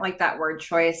agree. I don't like that word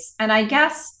choice. And I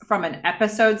guess from an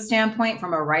episode standpoint,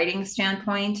 from a writing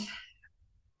standpoint,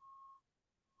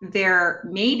 they're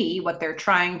maybe what they're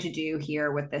trying to do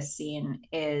here with this scene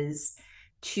is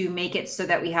to make it so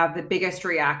that we have the biggest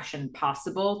reaction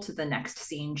possible to the next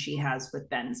scene she has with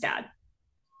Ben's dad.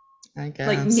 I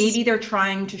Like guess. maybe they're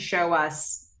trying to show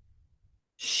us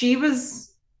she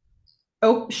was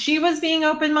Oh, she was being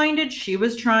open-minded. She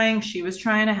was trying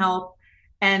to help.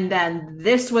 And then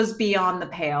this was beyond the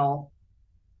pale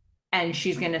and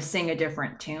she's going to sing a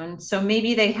different tune. So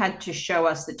maybe they had to show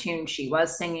us the tune she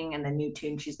was singing and the new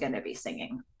tune she's going to be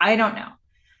singing. I don't know.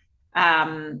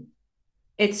 Um,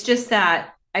 it's just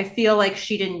that I feel like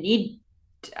she didn't need.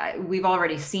 We've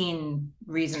already seen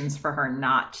reasons for her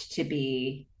not to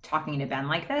be talking to Ben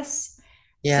like this.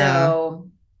 Yeah. So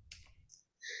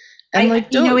And like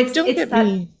don't it's get that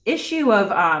me. issue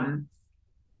of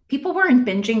people weren't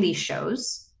binging these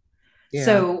shows. Yeah.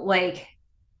 So like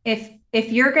if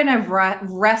you're going to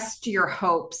rest your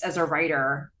hopes as a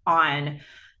writer on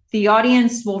the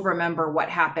audience will remember what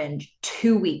happened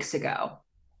 2 weeks ago,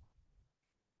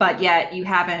 but yet you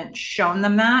haven't shown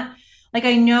them that. Like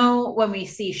I know when we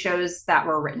see shows that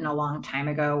were written a long time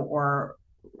ago or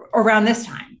around this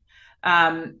time,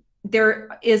 there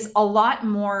is a lot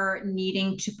more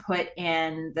needing to put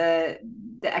in the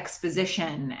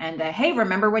exposition and the hey,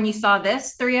 remember when you saw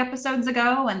this 3 episodes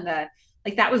ago, and the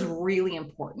like that was really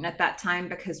important at that time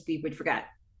because we would forget,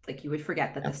 like you would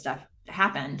forget that Yeah. this stuff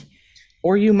happened.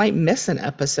 Or you might miss an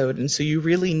episode, and so you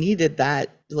really needed that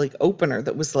like opener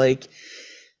that was like,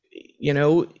 you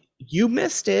know, you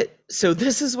missed it, so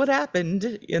this is what happened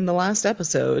in the last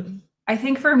episode. I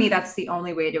think for me, that's the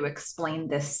only way to explain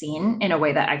this scene in a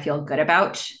way that I feel good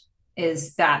about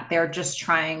is that they're just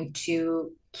trying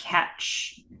to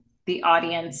catch the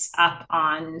audience up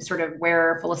on sort of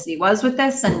where Felicity was with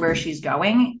this and where she's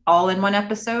going all in one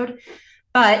episode.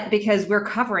 But because we're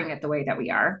covering it the way that we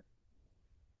are,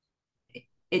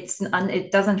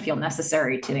 it doesn't feel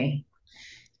necessary to me.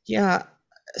 Yeah.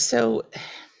 So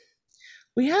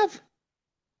we have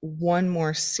one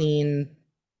more scene.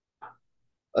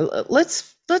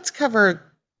 Let's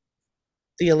cover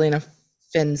the Elena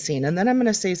Finn scene, and then I'm going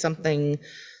to say something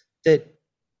that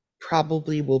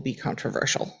probably will be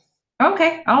controversial.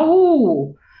 Okay.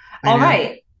 Oh, I all know,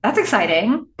 right. That's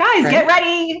exciting. Guys, get right?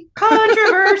 ready.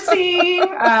 Controversy.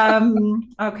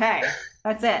 Okay.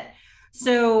 That's it.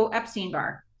 So, Epstein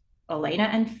bar. Elena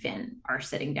and Finn are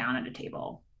sitting down at a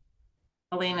table.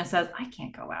 Elena says, I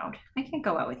can't go out. I can't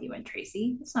go out with you and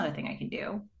Tracy. It's not a thing I can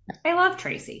do. I love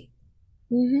Tracy.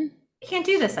 Hmm. I can't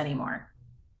do this anymore.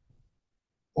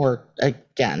 Or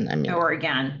again, I mean, Or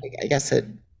again. I guess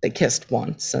they kissed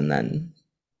once and then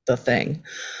the thing.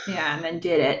 Yeah, and then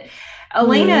did it. Yeah,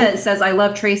 Elena says, I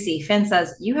love Tracy. Finn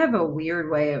says, you have a weird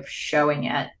way of showing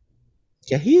it.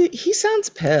 yeah. He sounds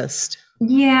pissed.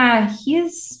 Yeah,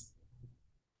 he's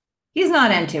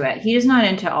not into it. He is not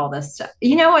into all this stuff.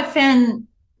 You know what, Finn?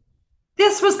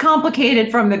 This was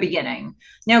complicated from the beginning.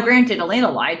 Now, granted, Elena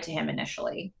lied to him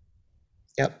initially,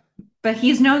 Yep. but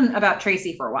he's known about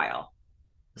Tracy for a while.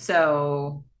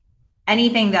 So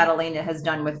anything that Elena has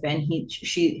done with Finn,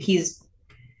 he's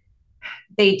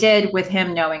they did with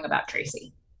him knowing about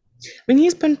Tracy. I mean,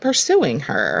 he's been pursuing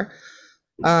her.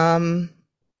 Um,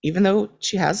 Even though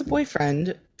she has a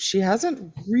boyfriend, she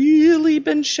hasn't really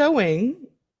been showing.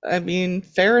 I mean,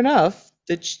 fair enough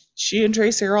that she and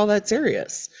Tracy are all that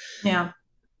serious. Yeah,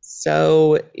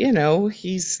 So,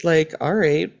 he's like, all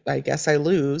right, I guess I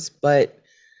lose, but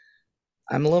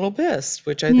I'm a little pissed,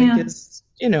 which I think yeah, is,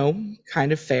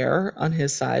 kind of fair on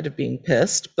his side of being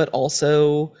pissed, but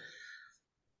also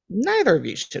neither of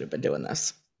you should have been doing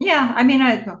this. yeah. I mean,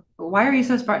 why are you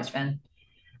so surprised, Finn?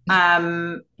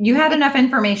 You had enough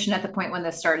information at the point when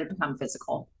this started to become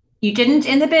physical. You didn't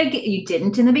in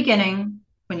the beginning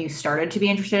when you started to be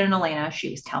interested in Elena. She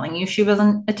was telling you she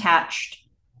wasn't attached.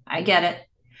 I get it.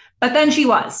 But then she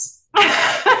was.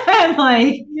 and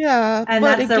like Yeah, and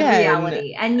but that's the again,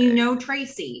 reality. And you know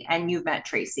Tracy and you've met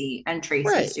Tracy and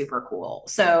Tracy's right. super cool.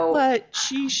 So But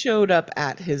she showed up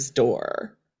at his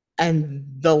door, and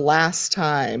the last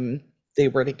time they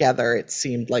were together, it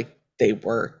seemed like they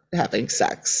were having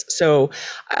sex. So,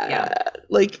 uh, yeah.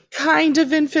 like, kind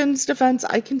of in Finn's defense,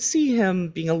 I can see him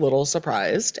being a little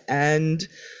surprised, and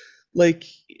like,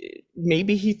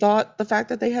 maybe he thought the fact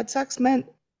that they had sex meant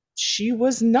she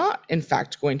was not, in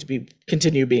fact, going to be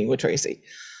continue being with Tracy.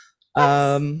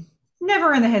 That's Um,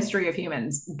 never in the history of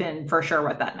humans been for sure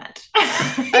what that meant.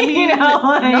 I you mean, know,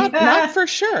 like not for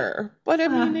sure, but I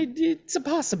mean, uh, it's a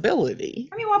possibility.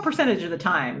 I mean, what percentage of the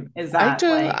time is I that do.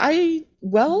 like,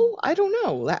 Well, I don't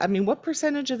know. I mean, what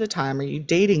percentage of the time are you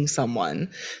dating someone?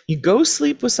 You go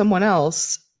sleep with someone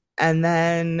else, and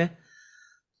then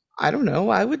I don't know.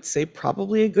 I would say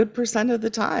probably a good percent of the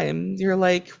time you're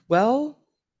like, well,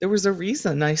 there was a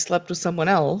reason I slept with someone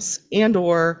else, and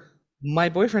or my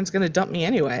boyfriend's gonna dump me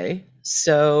anyway.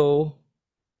 So,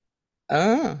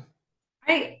 uh,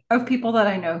 of people that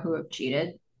I know who have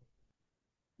cheated,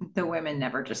 the women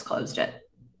never disclosed it.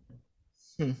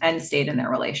 Hmm. and stayed in their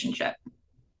relationship.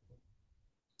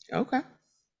 Okay.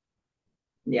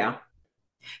 Yeah.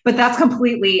 But that's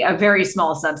completely a very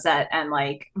small subset and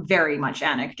like very much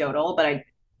anecdotal. But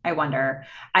I wonder,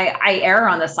 I err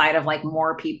on the side of like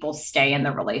more people stay in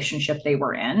the relationship they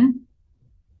were in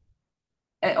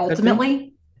Could be.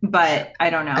 ultimately, but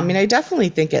I don't I know. mean, I definitely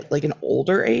think at like an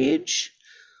older age,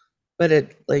 but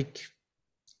at like,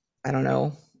 I don't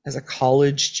know, as a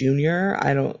college junior,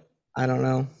 I don't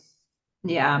know.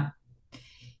 Yeah.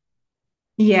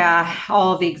 Yeah.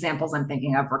 All of the examples I'm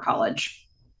thinking of were college.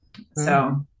 Huh.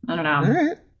 So I don't All know.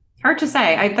 right. Hard to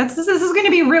say. This is going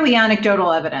to be really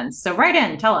anecdotal evidence. So write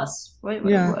in, tell us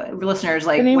Yeah. what listeners If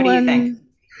like. What do you think? anyone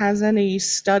has any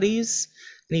studies,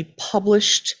 any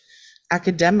published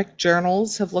academic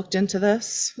journals have looked into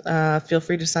this, feel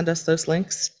free to send us those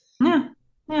links. Yeah,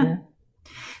 yeah. Yeah.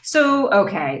 So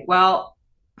okay, well,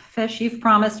 Fish, you've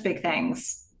promised big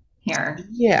things here.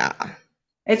 Yeah.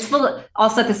 It's full. I'll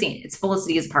set the scene. It's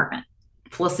Felicity's apartment.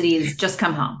 Felicity's just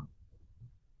come home.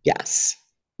 Yes.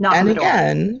 Knock on And the door.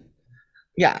 again,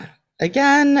 yeah.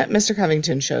 Again, Mr.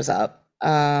 Covington shows up.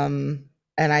 And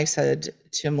I said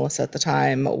to Melissa at the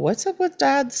time, "What's up with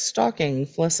Dad stalking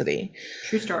Felicity?"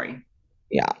 True story.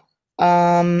 Yeah.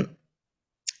 Um,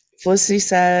 Felicity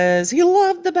says he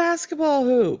loved the basketball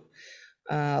hoop.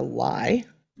 Lie.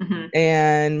 Hmm.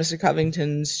 And Mr.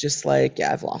 Covington's just like,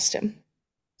 "Yeah, I've lost him."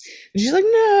 And she's like,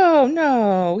 "No,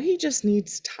 no, he just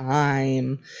needs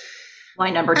time."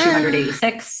 Line number Ah,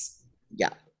 286. yeah.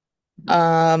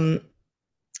 Um,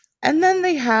 and then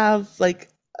they have like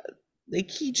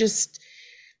he just,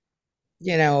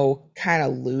 kind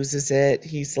of loses it.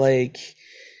 He's like,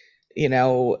 you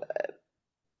know,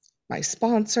 my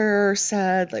sponsor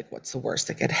said, like, what's the worst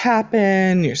that could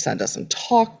happen? Your son doesn't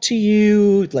talk to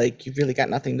you. Like, you really got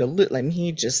nothing to lose. Like,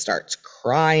 he just starts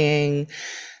crying.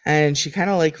 And she kind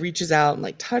of like reaches out and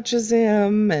like touches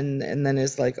him and then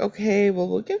is like, okay, well,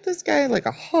 we'll give this guy like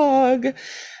a hug.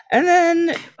 And then,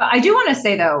 But I do want to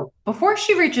say though, before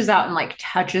she reaches out and like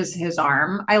touches his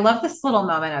arm, I love this little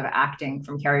moment of acting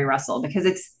from Carrie Russell because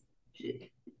it's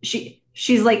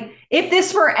she's like, if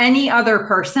this were any other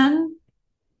person,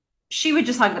 she would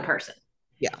just hug the person.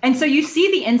 yeah. And so you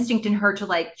see the instinct in her to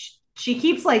like she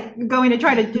keeps like going to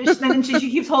try to then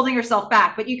she keeps holding herself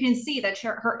back, but you can see that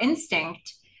her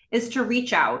instinct is to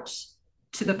reach out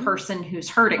to the Mhm. person who's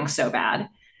hurting so bad.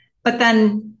 But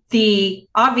then the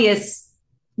obvious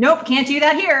nope, can't do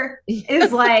that here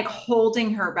is like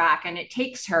holding her back, and it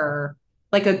takes her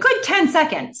like a good 10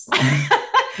 seconds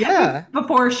Yeah.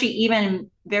 before she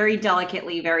even very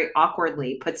delicately, very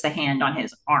awkwardly puts a hand on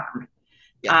his arm.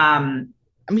 Yeah. um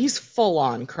I mean, he's full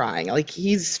on crying. Like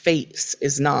his face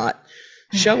is not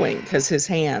showing because his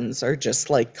hands are just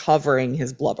like covering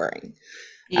his blubbering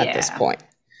at this yeah, point.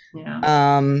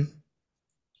 yeah. Um,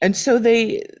 and so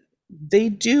they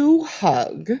do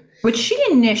hug. Which she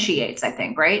initiates, I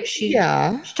think, right?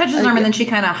 Yeah. She touches his arm and Yeah, then she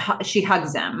kind of she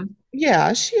hugs him.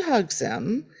 yeah, she hugs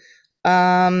him.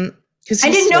 Because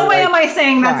And he's in no still way like am I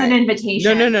saying that's an crying. No, no,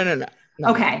 invitation. no, no, no. No,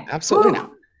 Okay. absolutely not.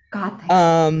 Whew. God, thanks.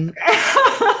 Um,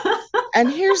 and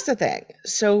here's the thing.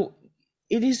 So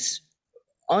it is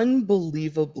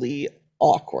unbelievably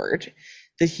awkward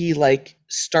that he like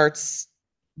starts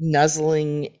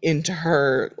nuzzling into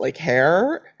her like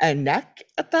hair and neck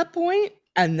at that point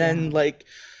and Yeah. then like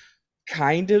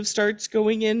kind of starts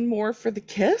going in more for the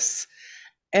kiss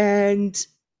and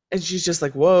she's just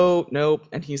like, "Whoa, nope."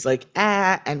 And he's like,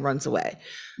 "Ah," and runs away.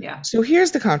 Yeah. So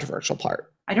here's the controversial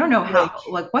part. I don't know Like, how,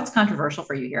 like, what's controversial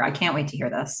for you here? I can't wait to hear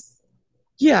this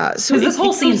yeah, so because this it,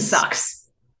 whole it scene goes, sucks.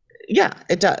 yeah,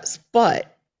 it does.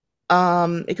 But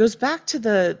it goes back to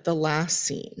the last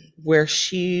scene where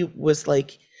she was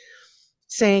like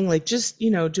saying like, just,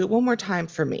 do it one more time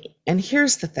for me. And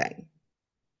here's the thing.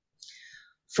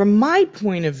 From my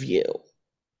point of view,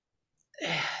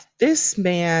 this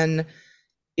man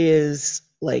is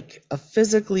like a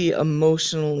physically,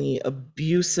 emotionally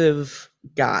abusive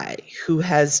guy who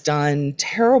has done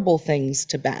terrible things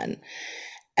to Ben.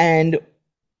 And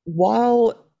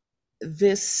while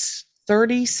this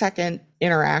 30-second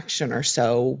interaction or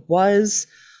so was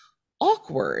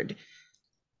awkward,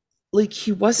 like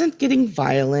he wasn't getting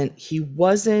violent, he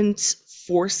wasn't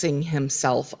forcing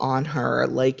himself on her.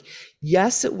 Like,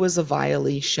 yes, it was a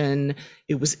violation,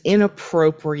 it was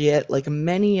inappropriate, like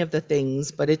many of the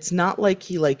things, but it's not like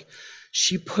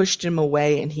she pushed him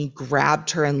away and he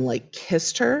grabbed her and like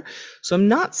kissed her. So I'm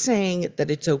not saying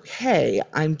that it's okay,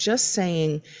 I'm just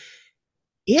saying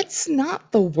it's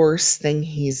not the worst thing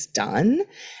he's done.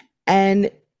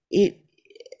 And it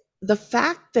the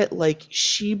fact that like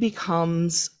she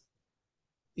becomes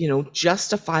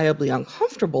justifiably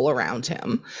uncomfortable around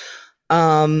him.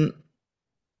 Um,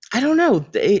 I don't know.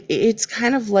 It's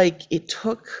kind of like it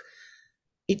took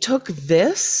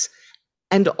this,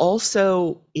 and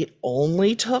also it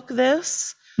only took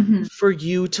this Mhm. for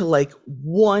you to like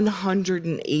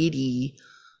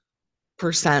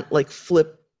 180% like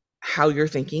flip how you're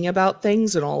thinking about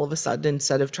things, and all of a sudden,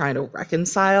 instead of trying to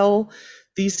reconcile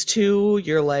these two,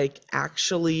 you're like,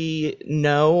 actually,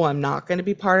 no, I'm not going to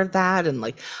be part of that. And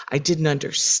like, I didn't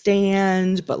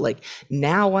understand, but like,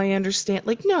 now I understand.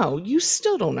 Like, no, you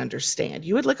still don't understand.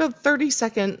 You had like a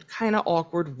 30-second kind of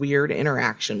awkward, weird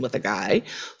interaction with a guy.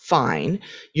 Fine.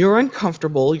 You're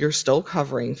uncomfortable. You're still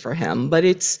covering for him, but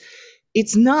it's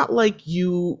not like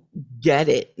you get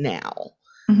it now.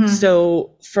 Mhm.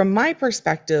 So, from my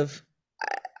perspective,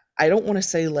 I don't want to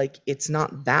say like it's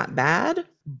not that bad,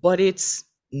 but it's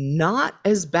not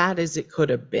as bad as it could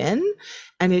have been.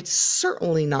 And it's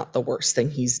certainly not the worst thing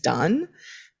he's done.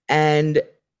 And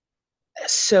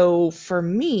so for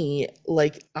me,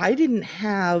 like, I didn't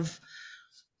have,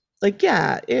 like,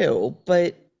 yeah, ew,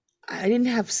 but I didn't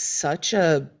have such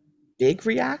a big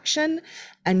reaction.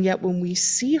 And yet, when we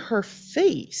see her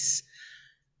face,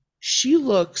 she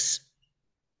looks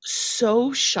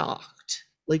so shocked.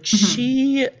 Like, Mhm.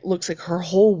 she looks like her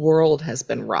whole world has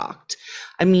been rocked.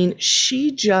 I mean,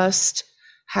 she just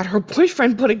had her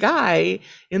boyfriend put a guy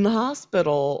in the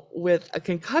hospital with a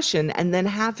concussion and then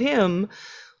have him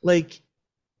like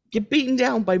get beaten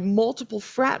down by multiple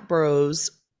frat bros,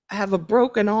 have a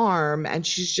broken arm, and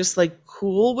she's just like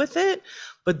cool with it.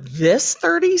 But this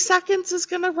 30 seconds is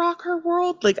gonna rock her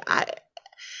world. Like, I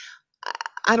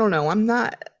don't know. I'm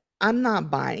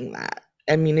not buying that.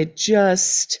 I mean, it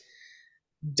just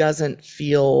doesn't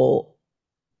feel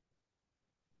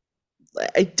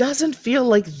it doesn't feel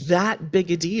like that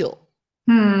big a deal.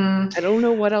 Hmm. I don't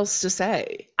know what else to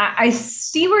say. I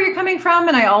see where you're coming from,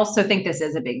 and I also think this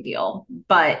is a big deal.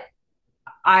 But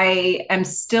I am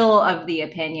still of the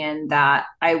opinion that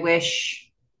I wish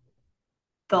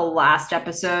the last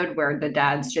episode where the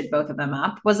dad stood both of them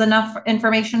up was enough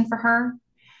information for her.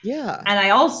 Yeah, And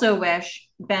I also wish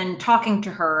Ben talking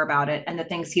to her about it and the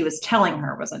things he was telling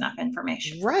her was enough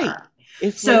information for right. her. If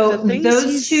like the So things he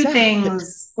those two said,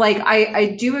 things, like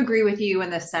I do agree with you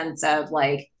in the sense of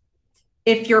like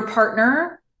if your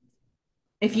partner,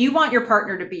 if you want your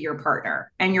partner to be your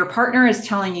partner and your partner is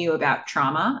telling you about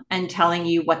trauma and telling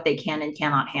you what they can and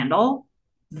cannot handle,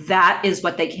 that is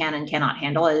what they can and cannot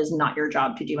handle. It is not your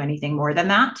job to do anything more than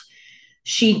that.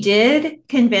 She did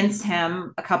convince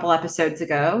him a couple episodes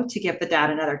ago to give the dad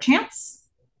another chance.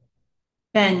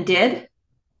 Ben did.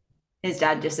 His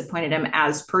dad disappointed him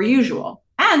as per usual,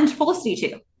 and Felicity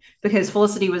too, because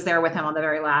Felicity was there with him on the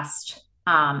very last,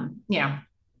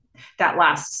 that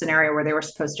last scenario where they were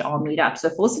supposed to all meet up. So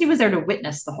Felicity was there to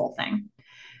witness the whole thing.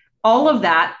 All of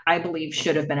that, I believe,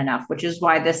 should have been enough, which is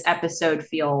why this episode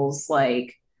feels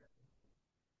like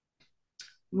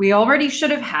we already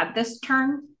should have had this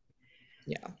turn.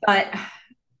 yeah, But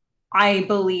I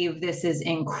believe this is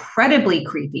incredibly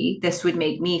creepy. This would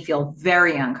make me feel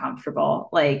very uncomfortable.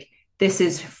 Like, this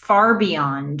is far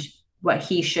beyond what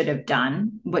he should have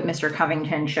done, what Mr.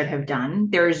 Covington should have done.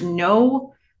 There's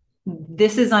no,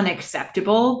 this is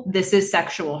unacceptable. This is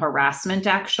sexual harassment,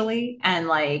 actually. And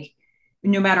like,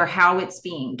 no matter how it's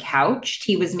being couched,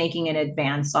 he was making an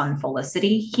advance on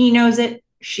Felicity. He knows it.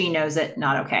 She knows it.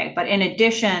 Not okay. But in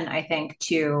addition, I think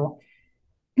to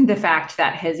the fact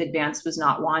that his advance was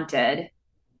not wanted,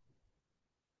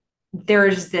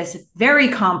 there's this very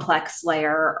complex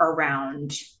layer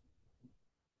around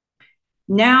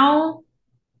now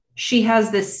she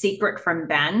has this secret from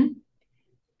Ben.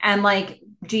 And like,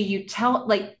 do you tell,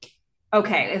 like,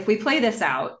 okay, if we play this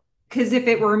out, because if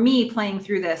it were me playing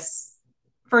through this,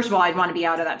 first of all, I'd want to be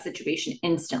out of that situation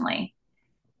instantly.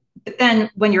 But then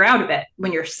when you're out of it,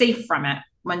 when you're safe from it,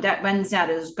 when dad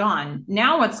is gone,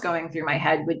 now what's going through my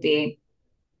head would be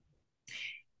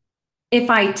if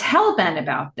I tell Ben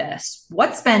about this,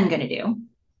 what's Ben going to do?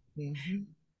 hmm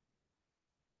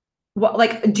What,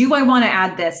 like, do I want to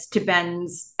add this to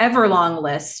Ben's ever long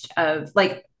list of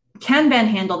like, can Ben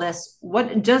handle this?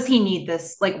 What does he need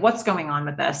this? Like, what's going on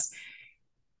with this?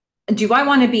 Do I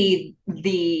want to be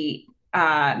the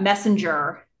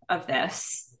messenger of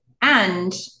this?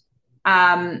 And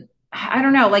I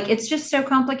don't know, like, it's just so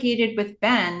complicated with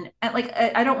Ben. And like,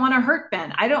 I don't want to hurt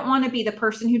Ben. I don't want to be the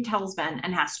person who tells Ben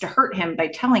and has to hurt him by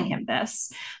telling him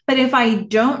this. But if I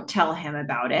don't tell him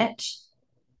about it,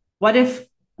 what if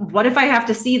I have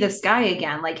to see this guy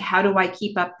again? Like, how do I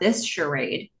keep up this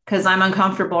charade? Because I'm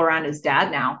uncomfortable around his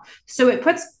dad now. So it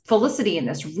puts Felicity in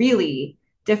this really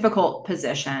difficult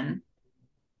position.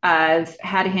 of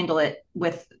how to handle it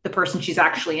with the person she's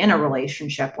actually in a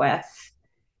relationship with.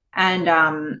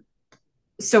 And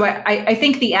so I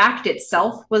think the act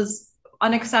itself was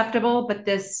unacceptable, but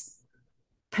this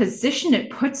position it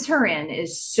puts her in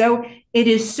it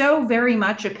is so very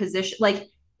much a position like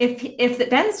if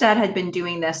Ben's dad had been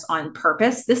doing this on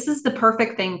purpose, this is the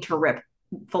perfect thing to rip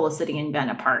Felicity and Ben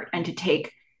apart and to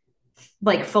take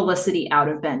like Felicity out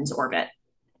of Ben's orbit.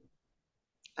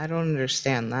 I don't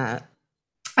understand that.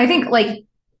 I think like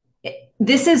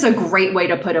this is a great way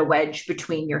to put a wedge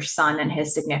between your son and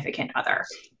his significant other.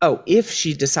 Oh, if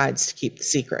she decides to keep the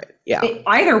secret. Yeah.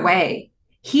 Either way,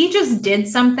 he just did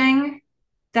something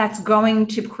that's going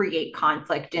to create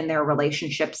conflict in their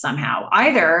relationship somehow,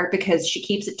 either because she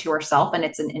keeps it to herself and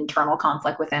it's an internal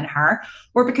conflict within her,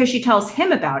 or because she tells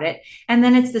him about it. And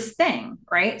then it's this thing,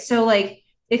 right? So, like,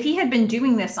 if he had been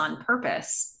doing this on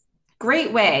purpose,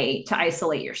 great way to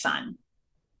isolate your son,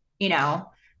 you know?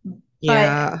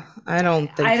 But Yeah, I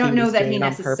don't think I he don't know was that doing he it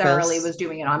on necessarily purpose. was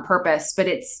doing it on purpose, but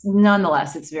it's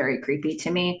nonetheless, it's very creepy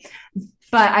to me.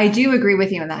 But I do agree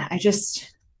with you in that.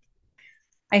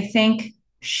 I think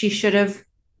she should have,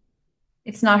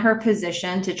 it's not her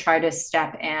position to try to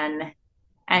step in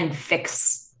and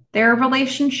fix their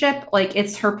relationship. Like,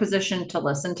 it's her position to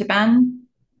listen to Ben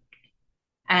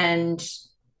and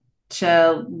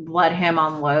to let him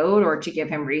unload or to give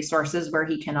him resources where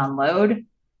he can unload.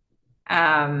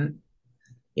 Um,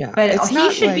 Yeah, but it's he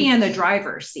not should be like, in the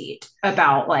driver's seat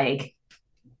about, like,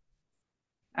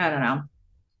 I don't know.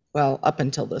 well, up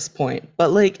until this point.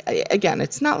 But like again,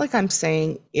 it's not like I'm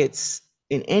saying it's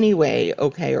in any way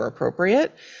okay or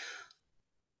appropriate.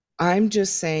 I'm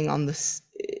just saying on this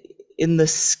in the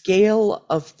scale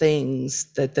of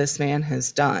things that this man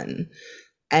has done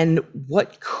and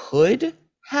what could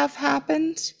have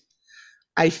happened,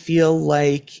 I feel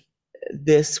like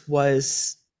this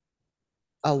was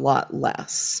a lot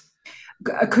less.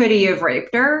 Could he have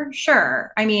raped her?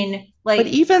 Sure. I mean, But like,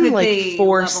 even could like the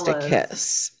forced level a of,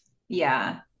 kiss,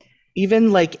 yeah,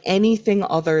 even like anything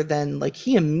other than like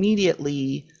he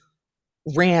immediately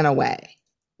ran away.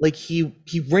 Like he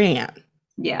ran.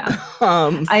 yeah.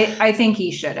 Um I think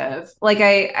he should have. Like,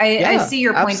 I yeah, see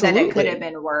your point that it could have absolutely.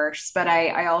 been worse, but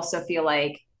I also feel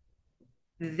like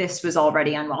this was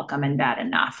already unwelcome and bad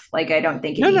enough. Like, I don't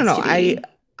think it No, no, needs no. to I be.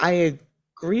 I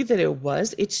agree that it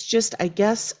was. It's just I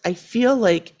guess I feel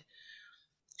like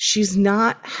she's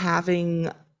not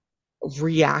having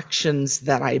reactions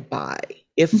that I buy.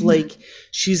 If like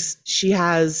Mm-hmm, she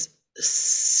has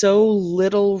so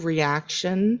little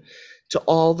reaction to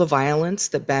all the violence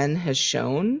that Ben has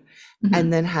shown and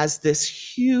mm-hmm, then has this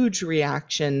huge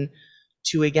reaction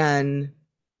to again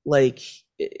like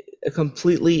a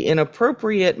completely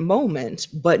inappropriate moment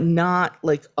but not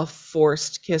like a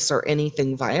forced kiss or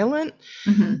anything violent,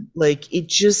 mm-hmm, like it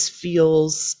just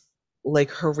feels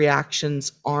like her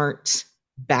reactions aren't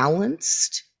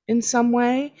balanced in some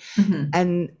way. mm-hmm.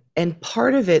 And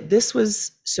part of it, this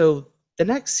was so the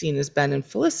next scene is Ben and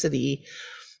Felicity,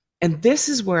 and this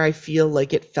is where I feel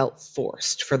like it felt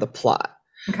forced for the plot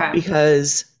Okay.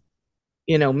 because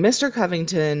Mr.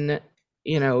 Covington,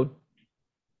 you know,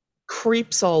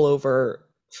 creeps all over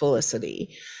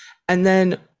Felicity. And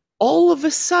then all of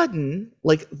a sudden,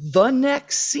 like the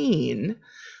next scene,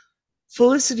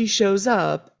 Felicity shows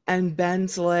up and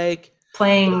Ben's like, "Oh,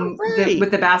 Playing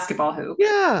with right. the basketball hoop.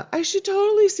 Yeah, I should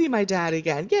totally see my dad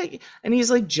again." Yeah. And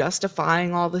he's like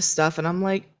justifying all this stuff. And I'm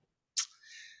like,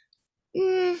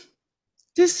 mm,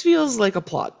 this feels like a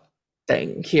plot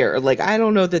thing here. Like, I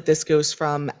don't know that this goes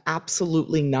from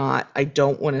absolutely not, I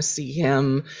don't want to see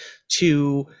him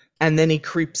to, and then he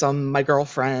creeps on my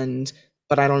girlfriend,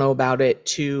 but I don't know about it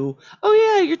to, oh,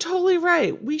 yeah, you're totally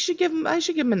right. I should give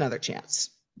him another chance.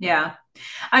 Yeah.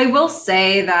 I will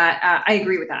say that I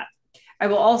agree with that. I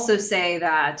will also say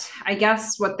that I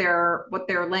guess what they're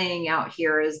laying out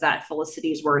here is that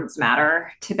Felicity's words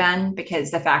matter to Ben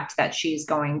because the fact that she's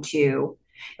going to,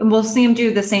 and we'll see him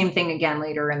do the same thing again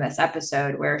later in this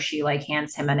episode where she like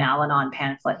hands him an Al-Anon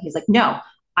pamphlet. He's like, "No,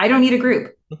 I don't need a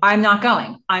group. I'm not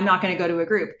going. I'm not going to go to a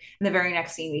group." And the very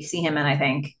next scene we see him and I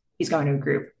think he's going to a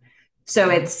group. So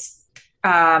it's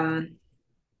um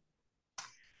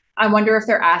I wonder if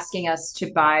they're asking us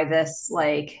to buy this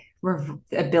like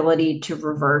ability to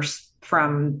reverse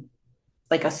from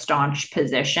like a staunch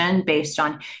position based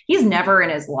on he's never in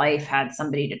his life had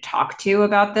somebody to talk to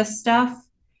about this stuff.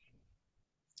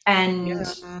 And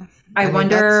Yeah. I I mean,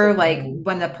 that's the wonder like thing.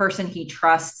 when the person he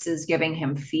trusts is giving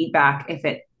him feedback, if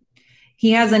it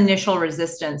he has initial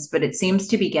resistance, but it seems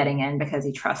to be getting in because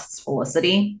he trusts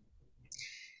Felicity.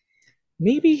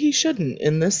 maybe he shouldn't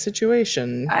in this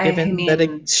situation, I given that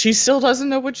mean, she still doesn't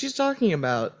know what she's talking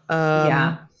about.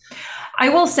 yeah. I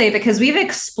will say because we've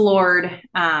explored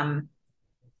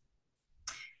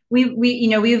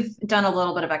we've done a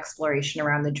little bit of exploration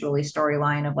around the Julie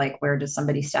storyline of like where does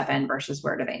somebody step in versus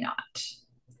where do they not.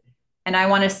 And I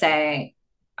want to say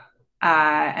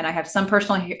and I have some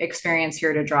personal experience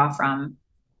here to draw from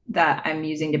that I'm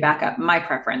using to back up my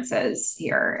preferences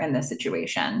here in this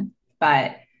situation.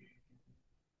 But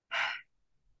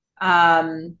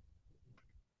um,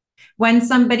 when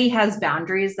somebody has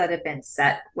boundaries that have been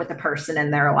set with a person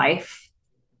in their life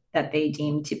that they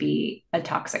deem to be a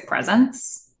toxic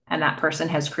presence, and that person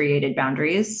has created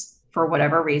boundaries for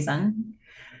whatever reason,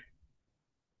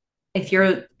 if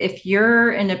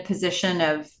you're in a position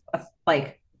of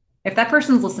like if that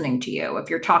person's listening to you, if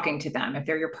you're talking to them, if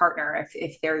they're your partner,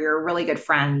 if they're your really good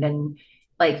friend, and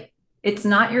like it's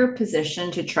not your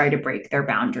position to try to break their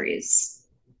boundaries.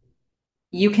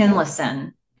 You can Yeah,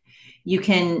 listen. You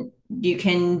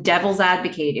can devil's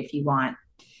advocate if you want.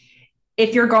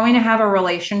 If you're going to have a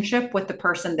relationship with the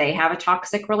person they have a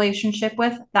toxic relationship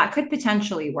with, that could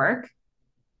potentially work,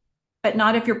 but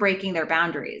not if you're breaking their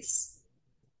boundaries.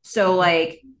 So yeah,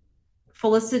 like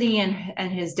Felicity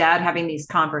and his dad having these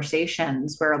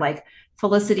conversations where like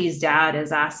Felicity's dad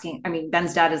is asking, I mean,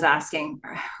 Ben's dad is asking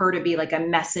her to be like a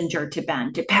messenger to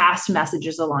Ben, to pass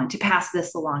messages along, to pass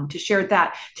this along, to share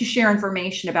that, to share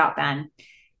information about Ben.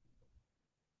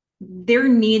 There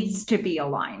needs to be a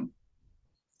line,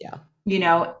 yeah. you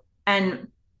know, and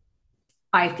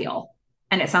I feel,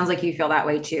 and it sounds like you feel that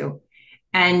way too.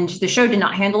 And the show did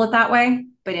not handle it that way.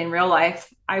 But in real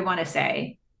life, I want to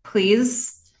say,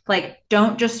 please, like,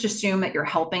 don't just assume that you're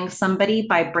helping somebody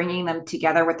by bringing them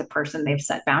together with the person they've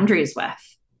set boundaries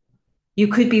with. You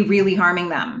could be really harming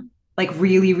them, like,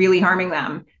 really, really harming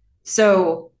them.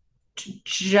 So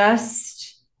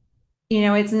just,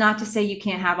 it's not to say you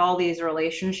can't have all these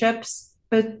relationships,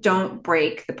 but don't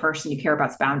break the person you care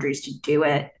about's boundaries to do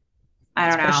it. I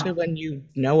don't Especially know. when you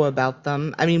know about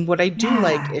them. I mean, what I do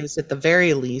like Yeah. is at the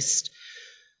very least,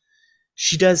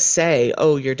 she does say,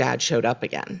 "Oh, your dad showed up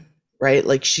again." Right?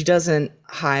 Like she doesn't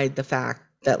hide the fact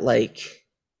that like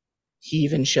he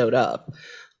even showed up.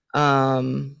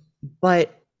 Um,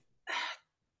 but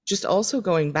just also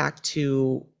going back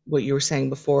to what you were saying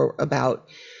before about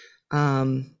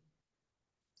um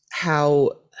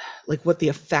how like what the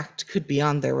effect could be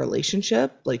on their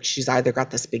relationship. Like she's either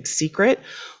got this big secret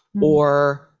Mm.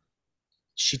 or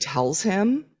she tells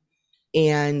him.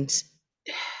 And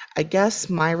I guess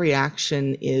my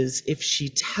reaction is if she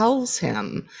tells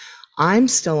him, I'm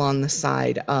still on the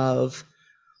side of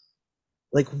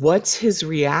like, what's his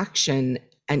reaction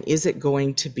and is it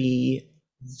going to be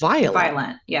violent?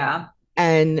 Violent. Yeah.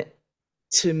 And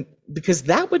to because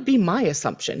that would be my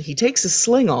assumption. He takes his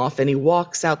sling off and he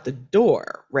walks out the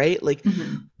door, right? Like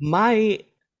Mm-hmm. my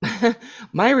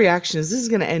my reaction is this is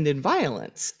going to end in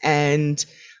violence. And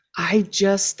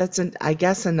that's an I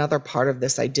guess another part of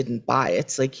this I didn't buy.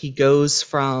 It's like he goes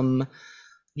from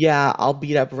yeah, I'll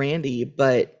beat up Randy,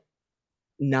 but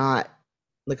not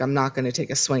like I'm not going to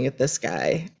take a swing at this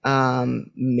guy.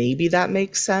 Maybe that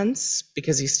makes sense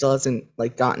because he still hasn't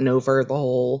like gotten over the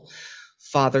whole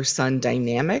father son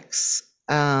dynamics.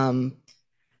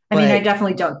 I mean, I But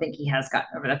definitely don't think he has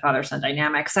gotten over the father son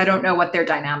dynamics. I don't know what their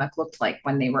dynamic looked like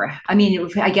when they were. I mean,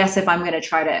 I guess if I'm going to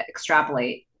try to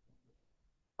extrapolate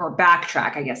or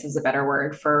backtrack, I guess is a better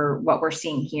word for what we're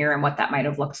seeing here and what that might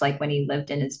have looked like when he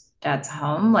lived in his dad's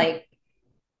home. Like,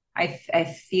 I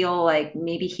feel like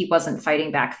maybe he wasn't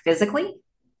fighting back physically.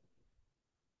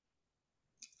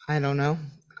 I don't know.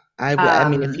 I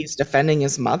mean, if Um, he's defending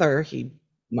his mother, he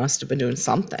must have been doing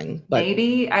something, but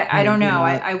Maybe I don't maybe know.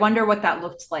 not. I wonder what that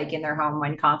looked like in their home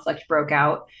when conflict broke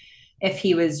out. If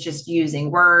he was just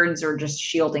using words or just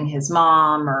shielding his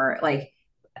mom, or like,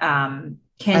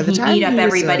 By can the he time beat up he was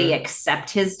everybody a,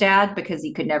 except his dad because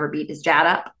he could never beat his dad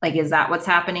up? Like, is that what's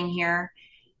happening here?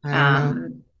 I don't know.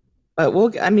 Um, But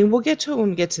I mean, we'll get to it when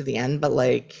we get to the end, but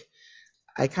like,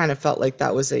 I kind of felt like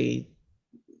that was a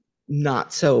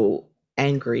not so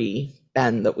angry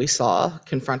Ben that we saw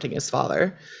confronting his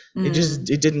father. mm.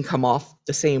 It didn't come off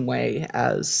the same way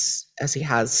as he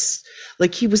has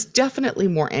like he was definitely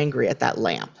more angry at that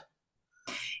lamp.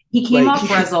 He came Like off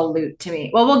resolute to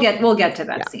me. Well, we'll get to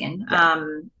that yeah, scene. yeah.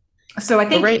 So I But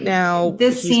think right now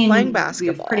this he's playing scene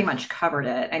we've pretty basketball. much covered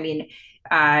it. I mean,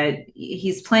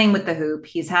 he's playing with the hoop.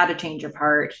 He's had a change of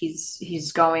heart.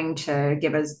 He's going to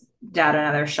give his dad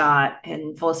another shot,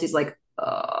 and Felicity's like,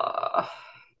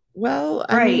 Well,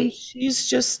 I mean, right.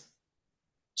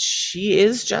 she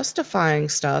is justifying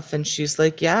stuff and she's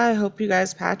like, "Yeah, I hope you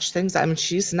guys patch things." I mean,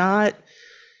 she's not.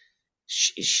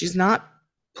 she's not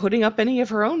putting up any of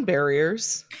her own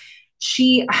barriers.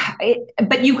 she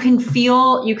but you can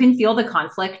feel the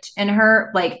conflict in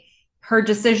her, like her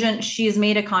decision. She's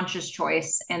made a conscious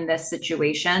choice in this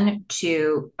situation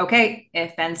to, okay,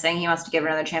 if Ben's saying he wants to give it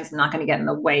another chance, I'm not going to get in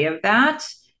the way of that.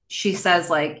 She says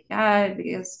like, yeah,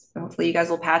 because hopefully you guys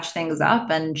will patch things up.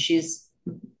 And she's,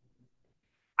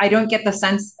 I don't get the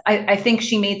sense, I think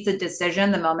she makes the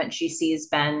decision the moment she sees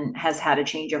Ben has had a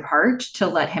change of heart to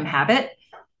let him have it,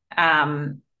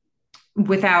 um,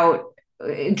 without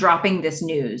dropping this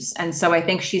news. And so I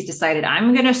think she's decided,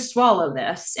 I'm going to swallow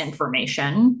this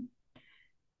information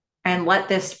and let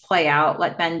this play out,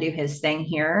 let Ben do his thing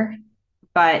here.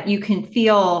 But you can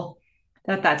feel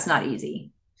that that's not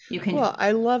easy. You can, Well,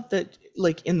 I love that,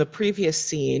 like in the previous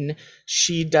scene,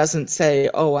 she doesn't say,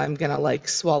 "Oh, I'm gonna like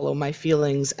swallow my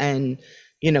feelings and,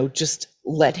 just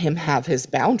let him have his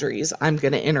boundaries. I'm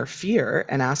gonna interfere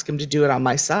and ask him to do it on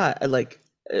my side, like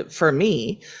for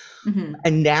me." mm-hmm.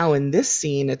 And now in this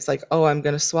scene, it's like, "Oh, I'm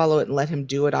gonna swallow it and let him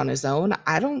do it on his own."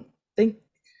 Think,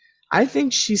 I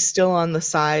think she's still on the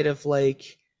side of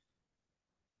like,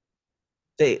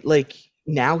 like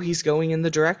now he's going in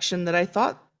the direction that I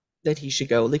thought that he should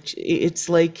go. Like it's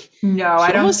like No, I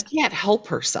she don't. almost can't help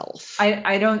herself.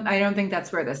 I don't think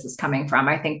that's where this is coming from.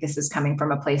 I think this is coming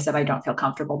from a place of, I don't feel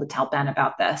comfortable to tell Ben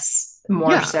about this,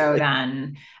 more Yeah, so like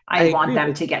than I I want agree them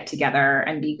with to get together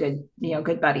and be good,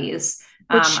 good buddies.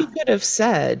 but she could have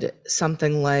said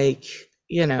something like,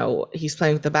 he's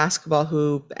playing with the basketball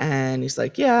hoop and he's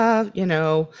like, "Yeah,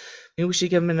 maybe we should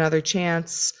give him another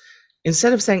chance."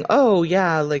 Instead of saying, "Oh,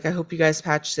 yeah, like I hope you guys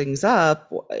patch things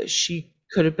up," she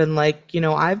could have been like,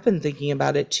 "I've been thinking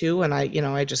about it too, and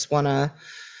I just want to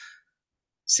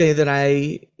say that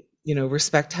I,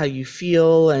 respect how you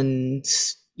feel." And,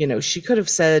 she could have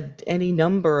said any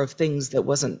number of things that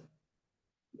wasn't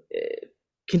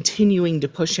continuing to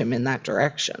push him in that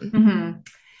direction. Mm-hmm.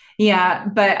 Yeah,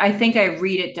 but I think I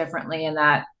read it differently in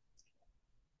that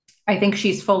I think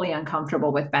she's fully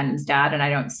uncomfortable with Ben's dad, and I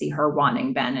don't see her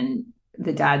wanting Ben and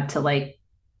the dad to like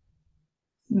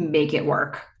make it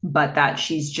work, but that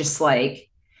she's just like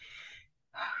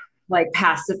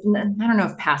passive. I don't know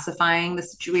if pacifying the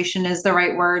situation is the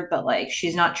right word, but like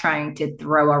she's not trying to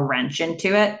throw a wrench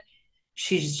into it.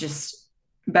 She's just,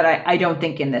 but I don't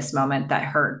think in this moment that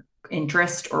her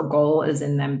interest or goal is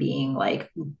in them being like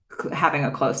having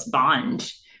a close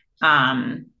bond.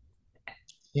 Um,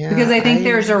 because Yeah, I think I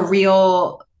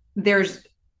there's,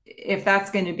 if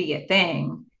that's going to be a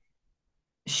thing,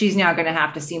 she's now going to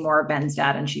have to see more of Ben's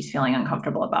dad, and she's feeling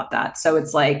uncomfortable about that. So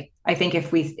it's like, I think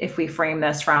if we frame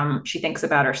this from, she thinks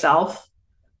about herself,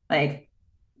 like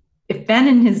if Ben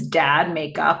and his dad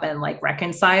make up and like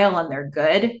reconcile and they're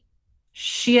good,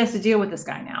 she has to deal with this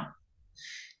guy now.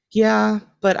 yeah,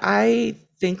 but I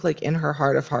think like in her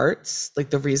heart of hearts, like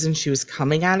the reason she was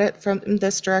coming at it from in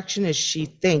this direction is she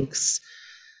thinks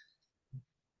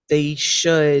they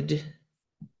should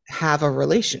have a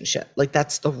relationship. Like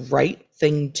that's the right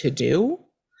thing to do.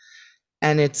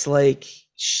 And it's like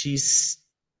she's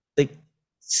like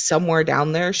somewhere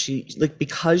down there, she like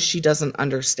because she doesn't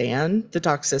understand the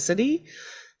toxicity,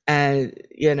 and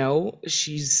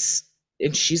she's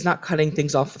not cutting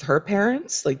things off with her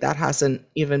parents. Like that hasn't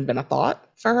even been a thought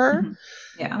for her. Mm-hmm.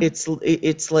 Yeah.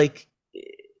 It's like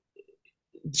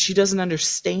she doesn't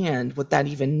understand what that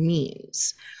even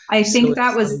means. I So think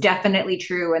that it's was like, definitely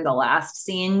true in the last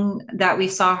scene that we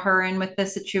saw her in with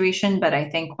this situation. But I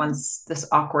think once this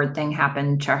awkward thing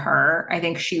happened to her, I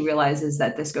think she realizes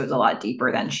that this goes a lot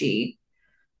deeper than she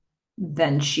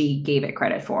gave it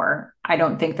credit for. I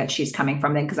don't think that she's coming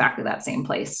from exactly that same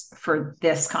place for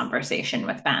this conversation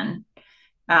with Ben.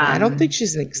 yeah, I don't think Um,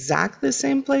 she's in exactly the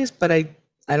same place, but I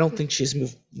don't think she's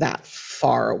moved that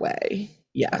far away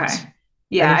yet. okay.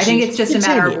 I Yeah, think I think she it's just a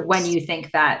matter of continues. when you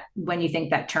think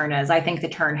that turn is. I think the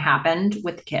turn happened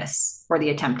with the kiss, or the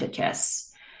attempted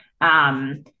kiss.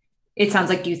 Um, it sounds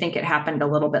like you think it happened a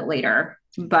little bit later,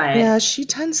 but Yeah, she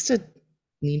tends to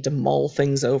need to mull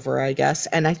things over, I guess.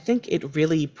 And I think it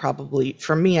really probably,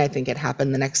 for me, I think it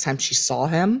happened the next time she saw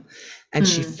him and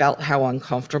she mm, felt how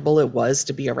uncomfortable it was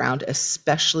to be around,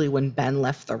 especially when Ben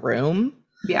left the room.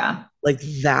 yeah. Like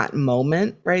that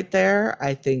moment right there,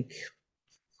 I think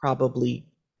probably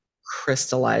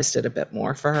crystallized it a bit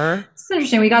more for her. It's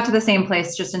interesting. We got to the same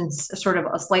place, just in sort of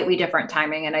a slightly different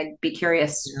timing. And I'd be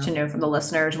curious Yeah. to know from the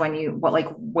listeners like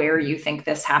where you think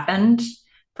this happened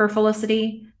for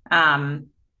Felicity.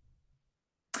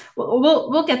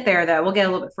 We'll get there though. We'll get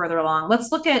a little bit further along.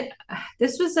 Let's look at,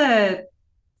 this was a,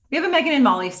 we have a Megan and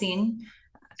Molly scene.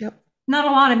 Yep. Not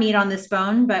a lot of meat on this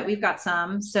bone, but we've got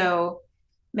some. So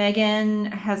Megan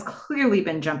has clearly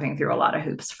been jumping through a lot of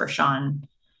hoops for Sean,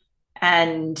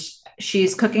 and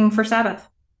she's cooking for Sabbath.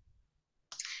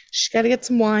 She's got to get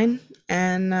some wine,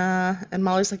 and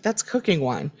Molly's like, "That's cooking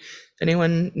wine." If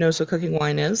anyone knows what cooking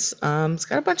wine is, it's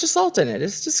got a bunch of salt in it.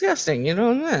 It's disgusting. You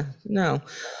know, no.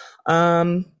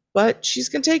 But she's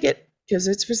gonna take it because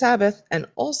it's for Sabbath, and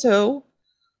also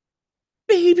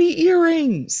baby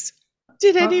earrings.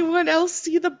 Did Oh, anyone else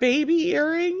see the baby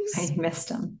earrings? I missed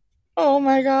him. Oh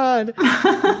my God.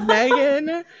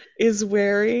 Megan is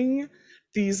wearing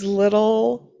these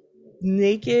little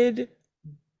naked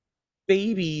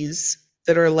babies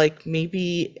that are like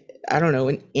maybe, I don't know,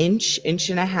 an inch, inch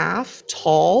and a half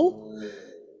tall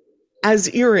as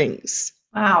earrings.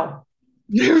 Wow,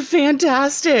 They're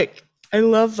fantastic. I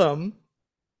love them.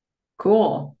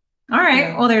 cool. All right,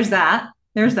 Yeah. well, there's that.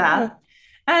 There's Yeah. that.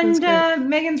 That's And great.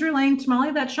 Megan's relaying to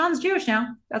Molly that Sean's Jewish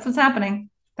now. That's what's happening.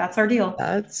 That's our deal.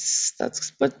 That's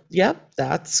what, yep,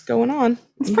 that's going on.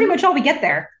 It's pretty much all we get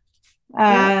there.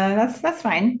 Yep. That's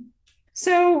fine.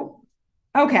 So,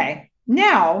 okay,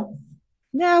 now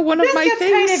Yeah, one of this my gets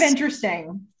kind of things.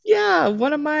 interesting. Yeah,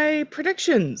 one of my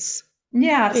predictions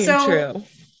Yeah, came so true.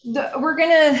 we're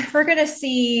gonna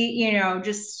see,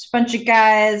 just a bunch of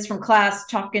guys from class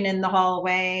talking in the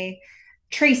hallway.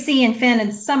 Tracy and Finn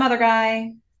and some other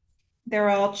guy. They're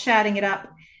all chatting it up.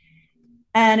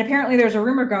 And apparently, there's a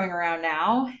rumor going around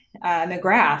now.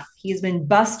 McGrath, he's been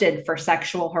busted for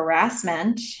sexual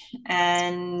harassment.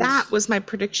 And That was my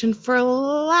prediction for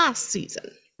last season.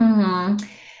 mhm.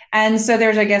 And so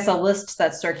there's, I guess, a list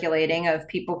that's circulating of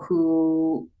people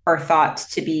who are thought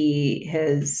to be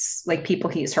his, like people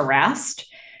he's harassed.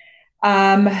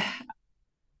 Um,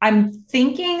 I'm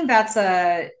thinking that's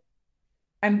a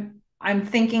I'm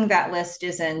thinking that list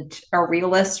isn't a real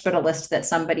list, but a list that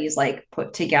somebody's like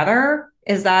put together.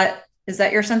 Is that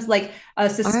your sense? Like a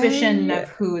suspicion I of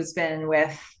who's been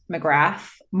with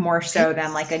McGrath more so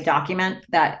than like a it's document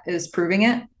that is proving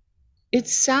it? it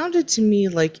sounded to me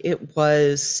like it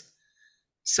was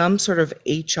some sort of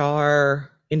HR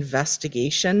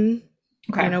investigation,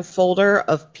 Okay. folder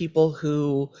of people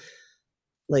who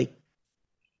like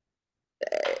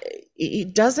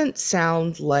it doesn't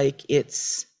sound like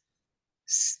it's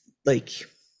like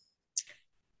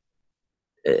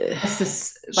uh,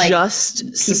 Like just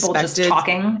people just suspected.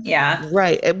 talking. Yeah.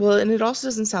 Right. Well, and it also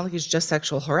doesn't sound like it's just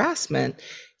sexual harassment.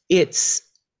 It's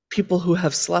people who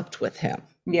have slept with him,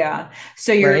 Yeah.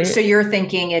 So you're right? so you're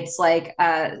thinking it's like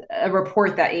a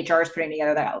report that HR is putting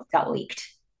together that got leaked.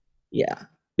 Yeah.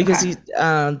 Because Okay.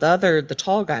 the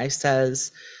tall guy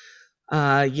says,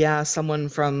 yeah, someone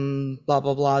from blah,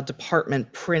 blah, blah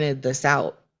department printed this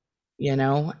out,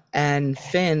 and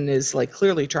Finn is like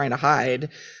clearly trying to hide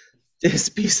this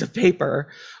piece of paper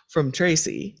from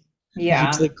Tracy. He keeps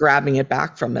Yeah. like grabbing it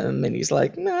back from him and he's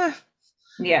like, nah.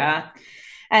 Yeah.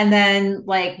 And then,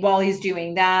 like, while he's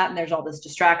doing that, and there's all this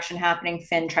distraction happening,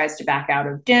 Finn tries to back out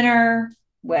of dinner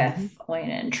with Mhm.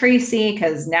 Elena and Tracy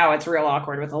because now it's real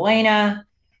awkward with Elena.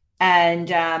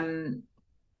 And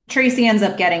Tracy ends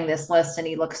up getting this list and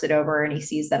he looks it over and he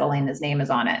sees that Elena's name is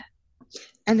on it.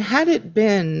 And had it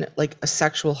been like a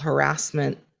sexual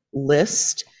harassment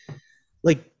list,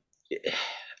 like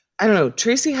I don't know,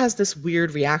 Tracy has this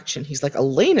weird reaction. He's like,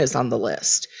 Elena's on the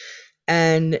list.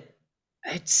 And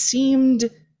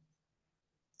it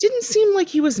didn't seem like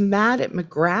he was mad at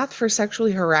McGrath for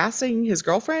sexually harassing his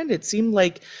girlfriend. It seemed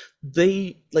like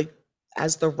they, like,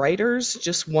 as the writers,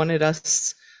 just wanted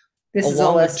us, This is a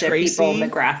along with list of people Tracy,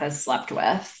 McGrath has slept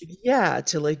with. yeah,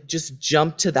 to like just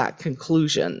jump to that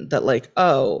conclusion that, like,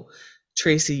 oh,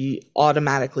 Tracy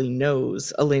automatically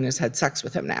knows Elena's had sex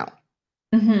with him now.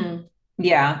 Mm-hmm.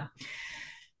 Yeah.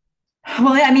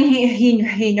 Well, I mean,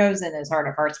 he knows in his heart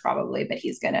of hearts probably, but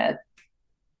he's gonna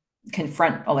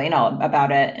confront Elena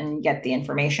about it and get the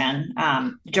information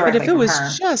But directly if it from was her.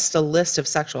 just a list of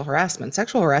sexual harassment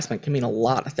can mean a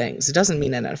lot of things. It doesn't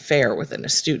mean an affair within a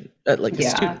student, like a Yeah.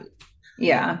 student.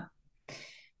 Yeah.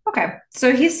 Okay.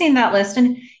 So he's seen that list.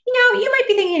 And, you might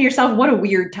be thinking to yourself, what a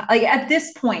weird time. Like at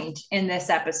this point in this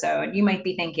episode, you might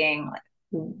be thinking,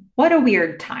 like, what a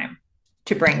weird time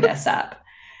to bring this up.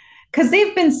 Because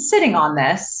they've been sitting on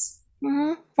this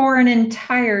Mhm. for an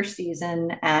entire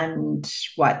season and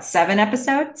what, 7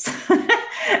 episodes?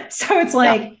 So it's Yeah.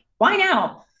 like, why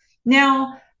now?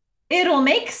 Now, it'll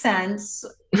make sense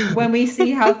when we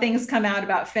see how things come out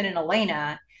about Finn and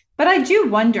Elena. But I do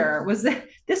wonder,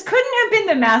 this couldn't have been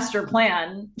the master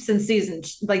plan since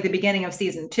like the beginning of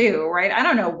season 2, right? I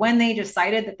don't know when they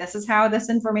decided that this is how this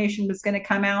information was going to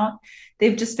come out.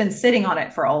 They've just been sitting on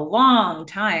it for a long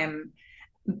time.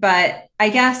 But I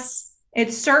guess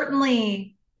it's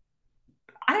certainly,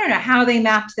 I don't know how they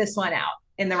mapped this one out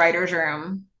in the writer's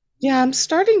room. Yeah, I'm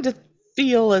starting to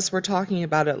feel as we're talking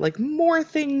about it, like more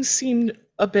things seemed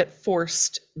a bit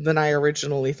forced than I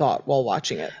originally thought while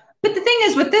watching it. But the thing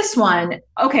is with this one,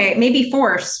 okay, maybe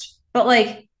forced, but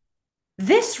like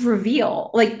this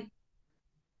reveal, like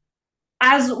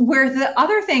as where the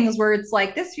other things where it's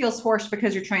like this feels forced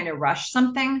because you're trying to rush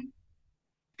something.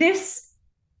 This,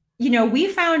 we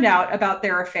found out about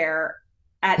their affair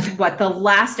at what the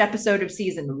last episode of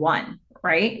season one,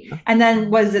 right? And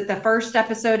then was it the first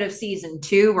episode of season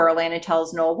two where Elena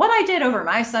tells Noel what I did over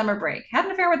my summer break? Had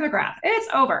an affair with McGrath. It's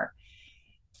over.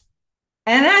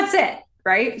 And that's it,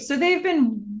 right? So they've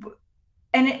been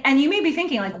and you may be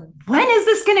thinking like, when is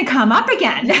this going to come up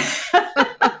again?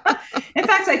 In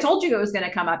fact, I told you it was going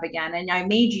to come up again, and I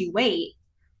made you wait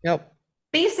Yep.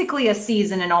 basically a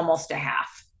season and almost a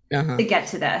half Uh-huh. to get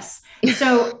to this.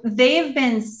 So they've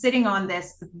been sitting on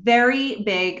this very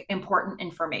big, important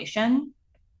information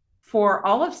for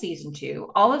all of season two.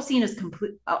 All of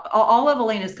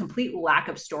Elena's complete lack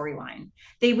of storyline.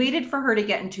 They waited for her to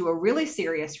get into a really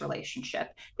serious relationship.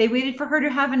 They waited for her to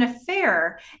have an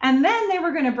affair, and then they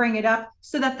were going to bring it up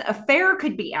so that the affair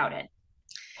could be outed.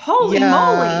 Holy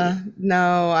Yeah, moly.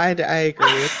 no, I agree.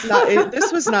 It's not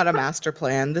this was not a master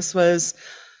plan. This was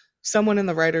someone in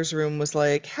the writer's room was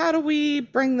like, "How do we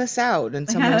bring this out?" And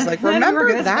someone was like, How do we work "Remember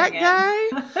this thing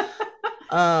that in?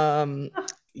 guy?" Um,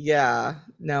 yeah,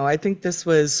 no, I think this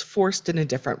was forced in a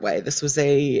different way. This was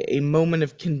a moment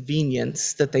of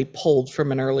convenience that they pulled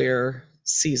from an earlier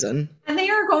season. And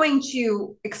they are going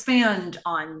to expand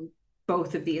on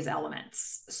both of these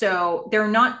elements. So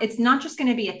it's not just going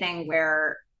to be a thing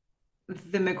where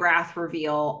the McGrath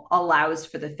reveal allows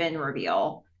for the Finn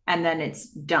reveal and then it's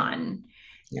done.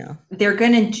 Yeah. They're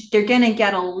gonna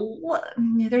get there's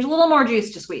a little more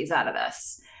juice to squeeze out of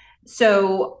this.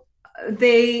 So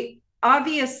they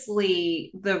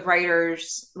obviously the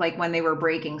writers, like when they were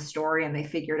breaking story and they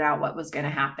figured out what was going to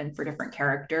happen for different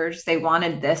characters, they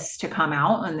wanted this to come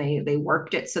out and they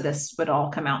worked it so this would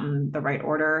all come out in the right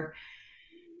order.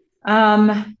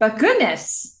 But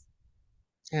goodness,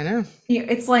 I know.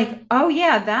 it's like, oh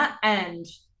yeah, that end,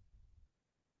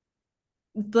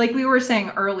 like we were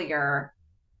saying earlier,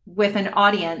 with an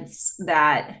audience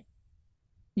that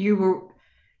you were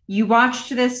you watched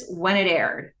this when it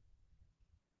aired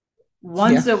Yeah.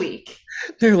 once a week.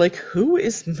 They're like, "Who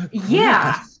is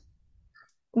Yeah, McGrath?"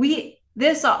 we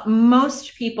this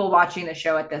most people watching the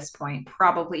show at this point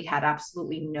probably had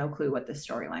absolutely no clue what the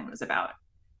storyline was about.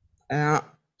 Uh,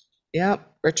 yep.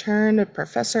 Return to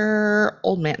Professor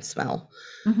Old Man Smell.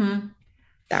 Mm-hmm.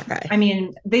 That guy. I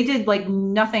mean, they did like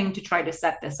nothing to try to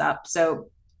set this up. So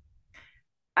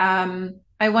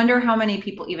I wonder how many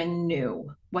people even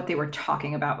knew what they were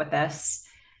talking about with this.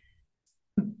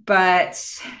 But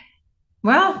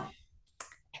well,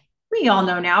 we all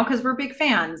know now because we're big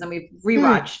fans and we've Hmm.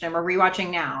 rewatched and we're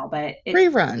rewatching now. But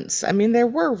Reruns. I mean, there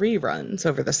were reruns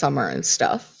over the summer and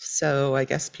stuff, so I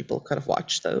guess people could have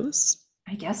watched those.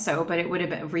 I guess so. But it would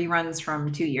have been reruns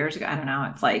from 2 years ago. I don't know.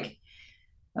 It's like,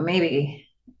 well, maybe.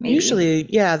 Usually,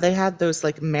 yeah, they had those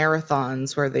like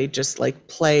marathons where they just like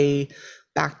play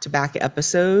back-to-back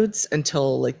episodes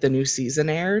until like the new season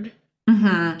aired.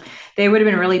 Hmm. They would have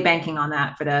been really banking on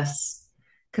that for this,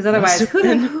 because Must otherwise, have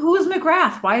been. who's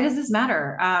McGrath? Why does this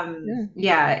matter? Yeah.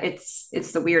 Yeah,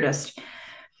 it's the weirdest.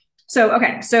 So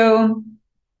okay, so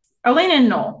Elena and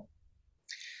Noel.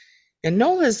 And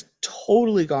Noah has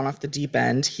totally gone off the deep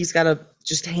end. He's got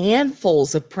just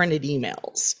handfuls of printed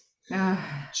emails.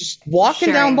 Just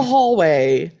walking down the Sharing,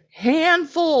 hallway,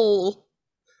 handful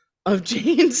of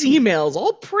Jane's emails,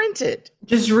 all printed.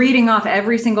 just reading off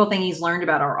every single thing he's learned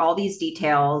about are all these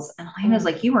details, and Elena's Uh,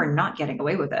 like, "You are not getting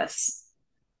away with this.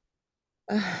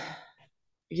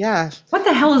 yeah, What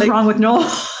the hell is like wrong with Noel?"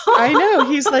 I know.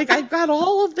 He's like, I've got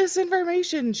all of this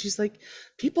information. She's like,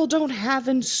 people don't have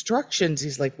instructions.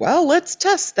 He's like, well, let's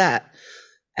test that.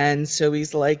 And so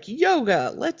he's like,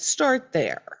 yoga, let's start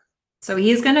there. So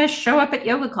he's going to show up at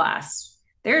yoga class.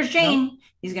 There's Yep. Jane.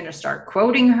 He's going to start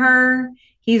quoting her.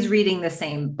 He's reading the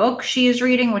same book she is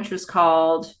reading, which was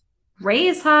called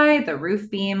Raise High the Roof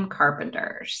Beam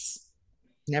Carpenters.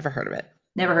 Never heard of it.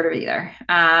 Never heard of it either.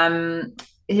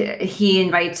 He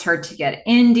invites her to get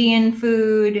Indian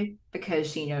food because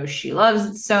she knows she loves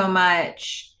it so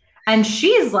much. And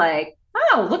she's like,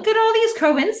 oh, look at all these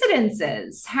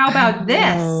coincidences. How I about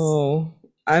this? know.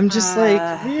 I'm just like,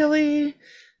 Uh, really?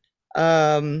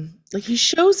 Like he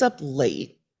shows up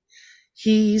late.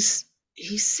 He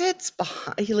sits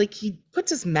behind he puts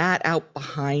his mat out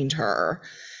behind her.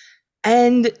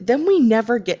 And then we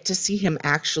never get to see him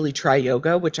actually try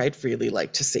yoga, which I'd really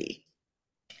like to see.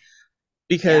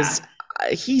 because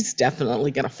Yeah. he's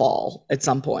definitely going to fall at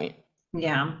some point.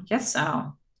 Yeah. Guess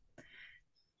so.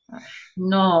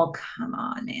 No, come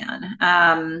on,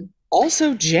 man.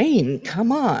 Also, Jane,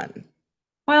 come on.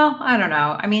 Well, I don't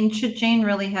know. I mean, should Jane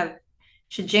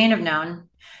have known?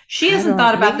 She I hasn't don't,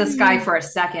 thought about this guy maybe. for a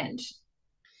second.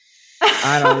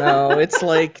 I don't know. It's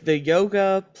like the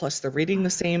yoga plus the reading the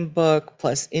same book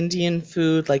plus Indian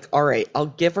food. Like, all right, I'll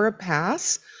give her a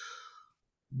pass.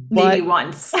 Maybe But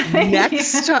once.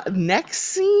 next Yeah. next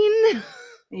scene,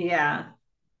 Yeah.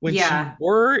 when Yeah.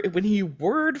 he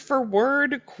word for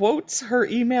word quotes her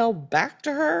email back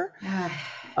to her,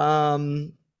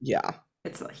 yeah,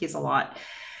 He's a lot.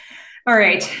 All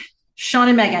right. Sean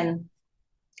and Megan.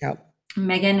 yeah,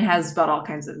 Megan has bought all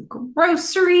kinds of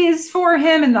groceries for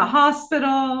him in the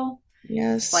hospital. It's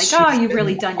yes, like, oh, she's you've been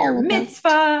really done your all about,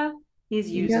 mitzvah. He's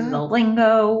using yeah. the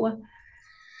lingo.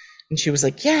 And she was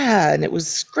like, yeah, and it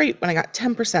was great when I got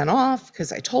 10% off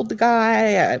because I told the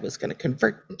guy I was going to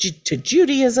convert to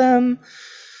Judaism.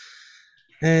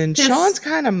 And Sean's This,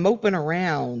 kind of moping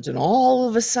around, and all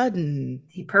of a sudden,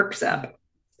 he perks he up.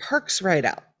 perks right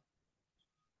up.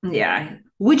 Yeah.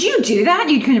 Would you do that?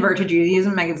 You'd convert to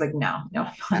Judaism? Megan's like, no, no, I'm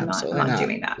not. I'm Absolutely not not.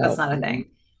 doing that. That's No, not a thing.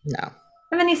 no.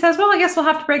 And then he says, well, I guess we'll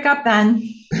have to break up then.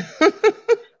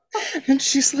 And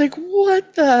she's like,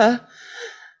 what the?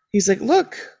 He's like,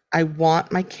 look, I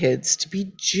want my kids to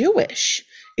be Jewish.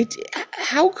 It,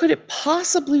 how could it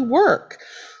possibly work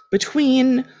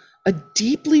between a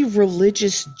deeply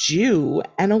religious Jew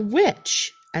and a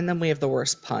witch? And then we have the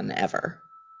worst pun ever.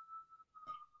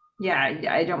 Yeah,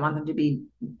 I don't want them to be.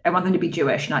 I want them to be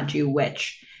Jewish, not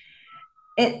Jew-witch.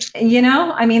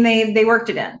 I mean, they worked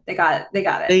it in. They got it.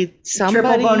 They Triple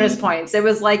bonus somebody, points. It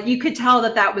was like you could tell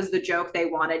that that was the joke they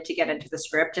wanted to get into the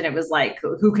script, and it was like,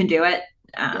 who can do it?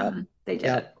 yep, They did it.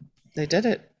 yep, they did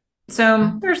it.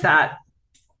 So there's that.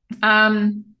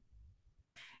 Um,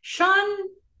 Sean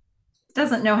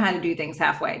doesn't know how to do things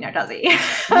halfway now, does he?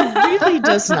 He really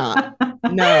does not.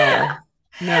 No,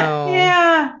 no.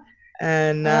 Yeah.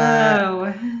 And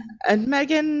Oh. and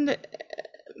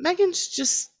Megan's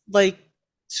just like,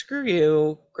 screw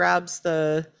you, grabs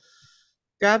her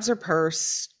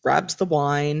purse, grabs the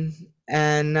wine,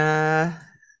 and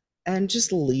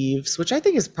just leaves, which I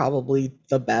think is probably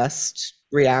the best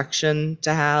reaction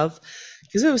to have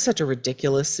because it was such a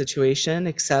ridiculous situation,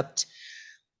 except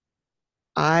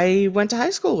I went to high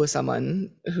school with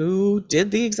someone who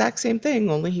did the exact same thing,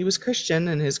 only he was Christian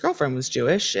and his girlfriend was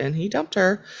Jewish, and he dumped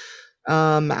her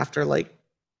after like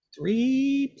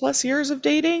 3+ years of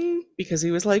dating because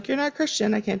he was like, "You're not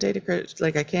Christian. I can't date a Christian.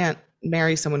 Like, I can't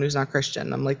marry someone who's not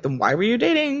Christian." I'm like, "Then why were you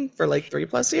dating for like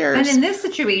 3+ years?" And in this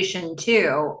situation,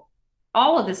 too,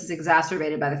 all of this is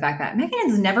exacerbated by the fact that Megan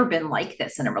has never been like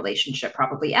this in a relationship,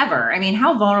 probably ever. I mean,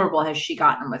 how vulnerable has she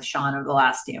gotten with Sean over the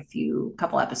last, few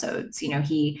couple episodes?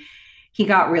 He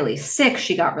got really sick.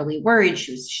 She got really worried.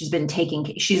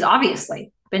 She's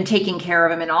obviously been taking care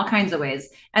of him in all kinds of ways.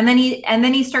 And then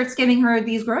he starts giving her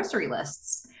these grocery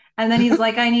lists. And then he's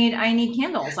like, I need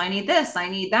candles. I need this. I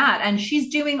need that. And she's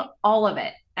doing all of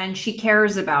it. And she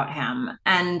cares about him.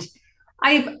 And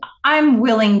I I'm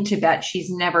willing to bet she's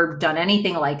never done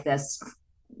anything like this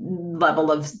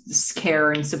level of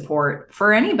care and support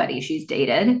for anybody she's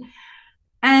dated.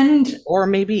 And Or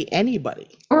maybe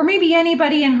anybody. or maybe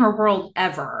anybody in her world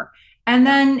ever. And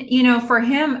then, for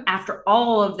him, after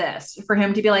all of this, for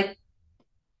him to be like,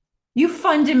 you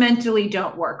fundamentally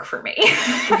don't work for me.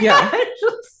 Yeah.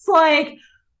 Just like,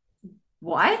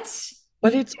 what?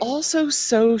 But it's also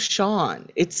so Sean.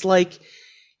 He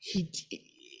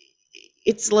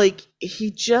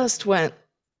he just went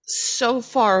so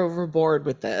far overboard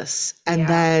with this. And Yeah.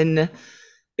 then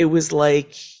it was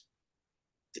like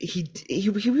he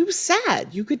was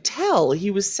sad. You could tell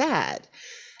he was sad.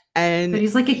 But And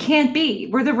he's like, it can't be.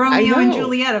 We're the I Romeo and know,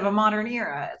 Juliet of a modern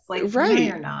era. It's like, no, right.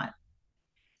 you're not.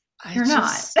 I You're not.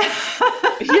 just,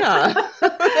 yeah.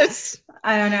 It's,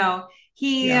 I don't know.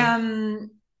 He yeah.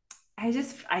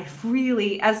 I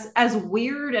really, as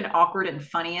weird and awkward and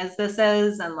funny as this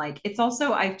is, and like it's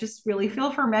also, I just really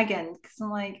feel for Megan because I'm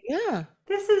like, Yeah.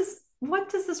 this is, what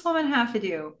does this woman have to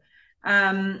do?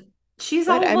 Um,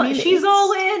 But I mean, she's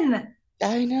all it's, in.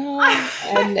 I know.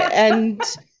 And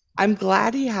I'm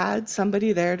glad he had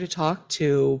somebody there to talk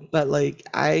to, but like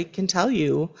I can tell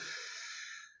you,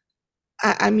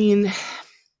 I mean,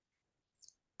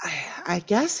 I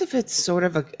guess if it's sort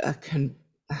of I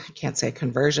can't say a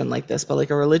conversion like this, but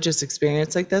like a religious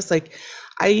experience like this, like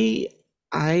I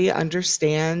I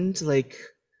understand like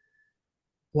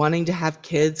wanting to have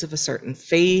kids of a certain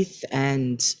faith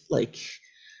and like,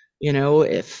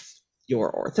 if you're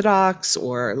Orthodox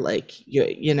or like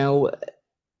you know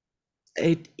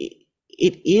it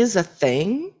is a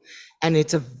thing, and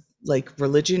it's a like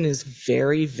religion is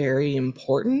very, very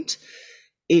important.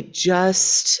 It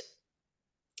just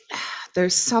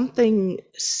there's something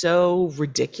so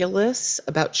ridiculous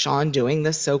about Sean doing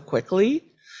this so quickly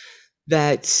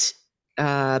that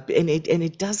and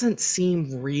it doesn't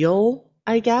seem real,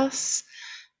 I guess,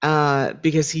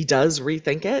 because he does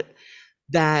rethink it.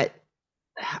 That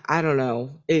I don't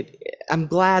know. I'm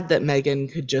glad that Megan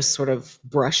could just sort of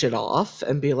brush it off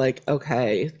and be like,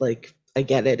 okay, like I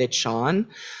get it, it's Sean.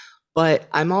 But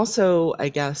I'm also, I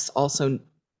guess, also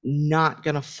not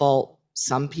gonna fault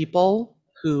some people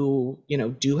who,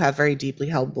 do have very deeply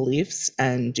held beliefs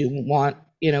and do want,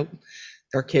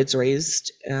 their kids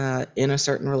raised in a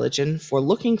certain religion for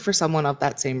looking for someone of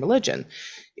that same religion.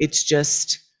 It's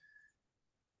just,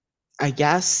 I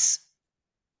guess,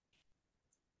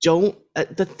 don't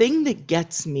the thing that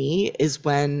gets me is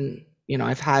when,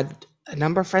 I've had a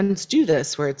number of friends do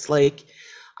this where it's like,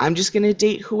 I'm just going to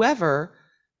date whoever,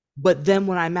 but then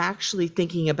when I'm actually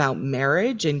thinking about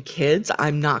marriage and kids,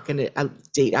 I'm not going to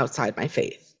date outside my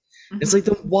faith. It's like,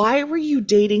 Mm-hmm. then why were you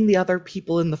dating the other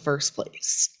people in the first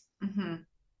place? Mm-hmm.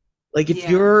 Like,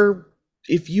 Yeah.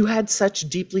 if you had such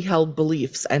deeply held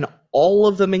beliefs and all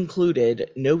of them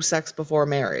included no sex before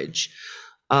marriage,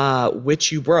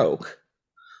 which you broke,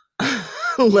 Yeah.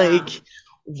 like,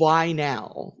 why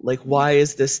now? Like, why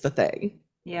is this the thing?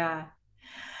 Yeah.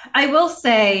 I will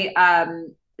say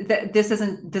that this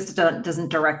doesn't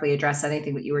directly address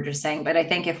anything that you were just saying, but I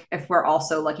think if we're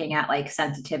also looking at like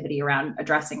sensitivity around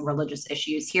addressing religious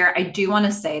issues here, I do want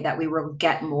to say that we will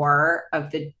get more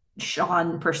of the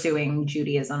Sean pursuing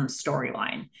Judaism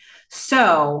storyline.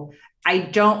 So I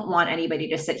don't want anybody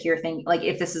to sit here think like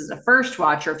if this is a first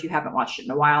watch or if you haven't watched it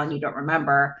in a while and you don't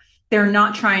remember, they're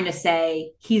not trying to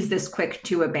say he's this quick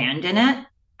to abandon it.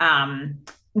 Um,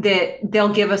 that they'll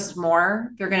give us more.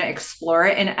 They're going to explore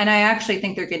it. And I actually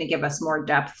think they're going to give us more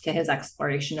depth to his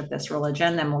exploration of this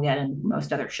religion than we'll get in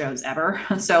most other shows ever.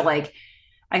 So, like,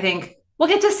 I think we'll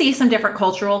get to see some different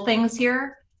cultural things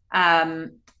here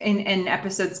in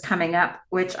episodes coming up,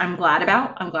 which I'm glad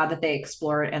about. I'm glad that they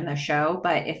explore it in the show.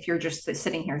 But if you're just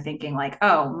sitting here thinking, like,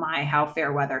 oh my, how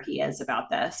fair weather he is about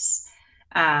this,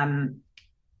 um,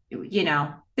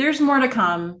 there's more to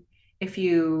come. If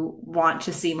you want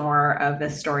to see more of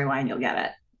this storyline, you'll get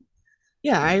it.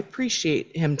 Yeah, I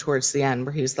appreciate him towards the end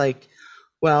where he's like,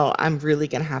 well, I'm really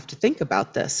going to have to think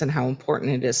about this and how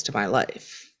important it is to my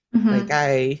life. Like,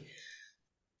 Mm-hmm.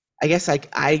 I guess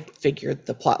I figured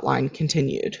the plot line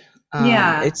continued.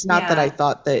 Yeah, It's not that I yeah,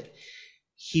 thought that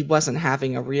he wasn't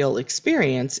having a real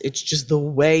experience. It's just the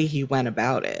way he went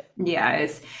about it. yeah.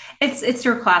 It's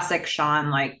your classic Sean,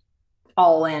 like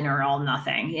all in or all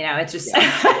nothing. It's just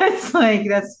Yeah. it's like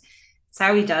that's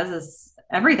how he does this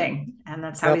everything, and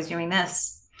that's how Yep. he's doing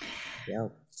this.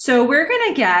 Yep. So we're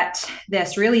gonna get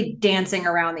this really dancing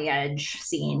around the edge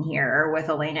scene here with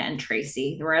Elena and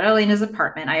Tracy. We're at Elena's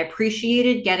apartment. I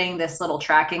appreciated getting this little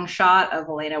tracking shot of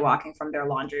Elena walking from their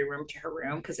laundry room to her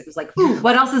room because it was like, ooh,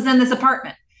 what else is in this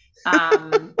apartment?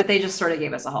 But they just sort of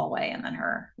gave us a hallway and then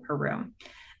her room.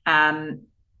 Um,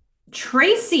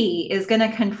 Tracy is going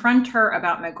to confront her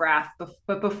about McGrath,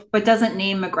 but doesn't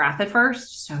name McGrath at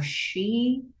first. So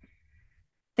she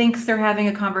thinks they're having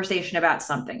a conversation about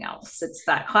something else. It's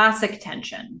that classic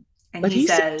tension. And But he he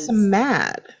seems says,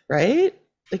 mad, right?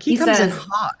 Like he he comes in says,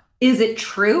 hot. is it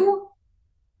true?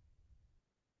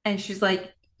 And she's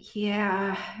like,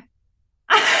 yeah.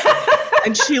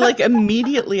 And she like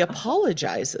immediately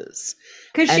apologizes.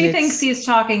 Because And she thinks it's he's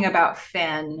talking about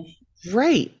Finn.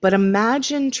 right. But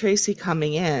imagine Tracy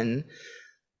coming in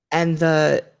and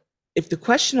if the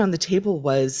question on the table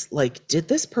was like, did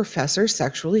this professor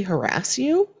sexually harass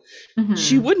you?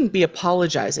 She Mm-hmm. wouldn't be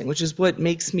apologizing, which is what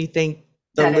makes me think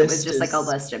the That it was list just like a is,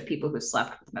 list of people who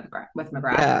slept with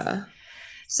McGrath. yeah.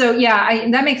 So yeah,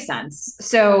 that makes sense.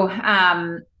 So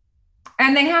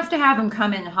and they have to have him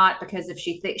come in hot because if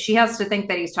she has to think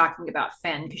that he's talking about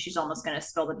Finn because she's almost going to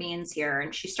spill the beans here,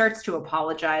 and she starts to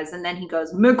apologize, and then he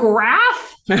goes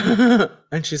McGrath.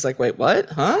 And she's like, wait, what?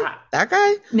 Huh? That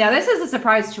guy? Now this is a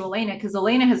surprise to Elena because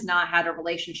Elena has not had a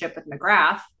relationship with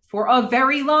McGrath for a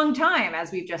very long time,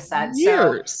 as we've just said. So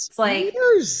Years. it's like,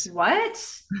 Years.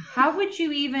 what? How would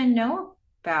you even know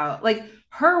about? Like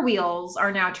her wheels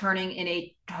are now turning in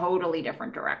a totally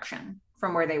different direction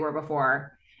from where they were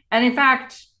before. And in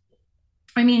fact,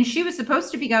 I mean, she was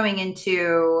supposed to be going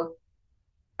into,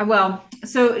 well,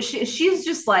 so she's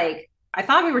just like, I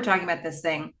thought we were talking about this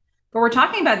thing, but we're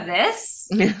talking about this?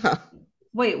 Yeah.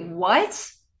 Wait, what?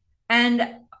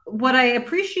 And what I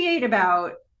appreciate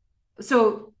about,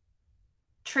 so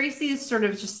Tracy is sort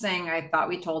of just saying, I thought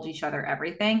we told each other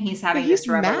everything. He's Yeah, having he's this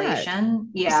mad. revelation.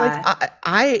 He's like, Yeah.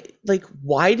 I like,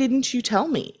 why didn't you tell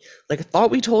me? Like, I thought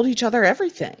we told each other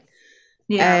everything.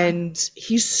 Yeah. And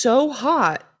he's so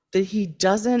hot that he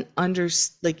doesn't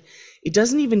like, it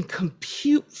doesn't even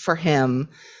compute for him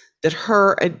that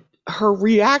her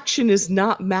reaction is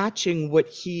not matching what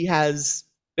he has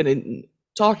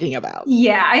talking about.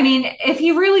 Yeah, I mean, if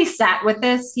he really sat with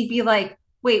this, he'd be like,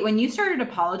 "Wait, when you started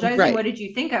apologizing, what Right. did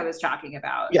you think I was talking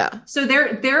about?" Yeah. So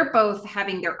they're both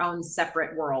having their own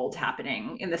separate world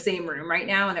happening in the same room right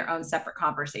now, and their own separate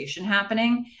conversation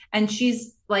happening. And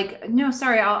she's like, "No,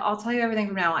 sorry, I'll tell you everything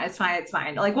from now on. It's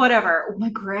fine. Like whatever."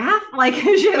 McGrath, like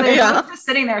they're Yeah. both just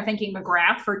sitting there thinking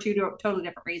McGrath for two totally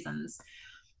different reasons.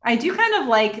 I do kind of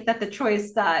like that the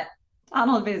choice that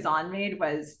Donald Faison made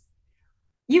was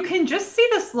you can just see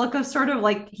this look of sort of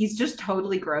like he's just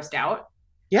totally grossed out.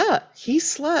 Yeah. He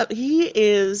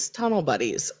is tunnel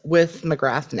buddies with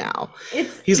McGrath now.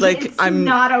 He's like, It's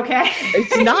not okay.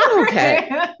 it's not okay.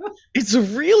 It's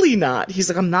really not. He's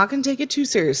like, I'm not going to take it too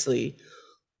seriously,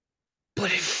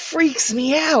 but it freaks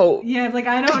me out. Yeah, like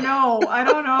I don't know,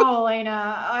 Elena.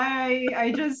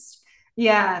 I just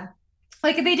yeah.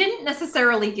 Like they didn't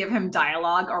necessarily give him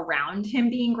dialogue around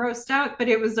him being grossed out, but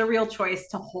it was a real choice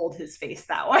to hold his face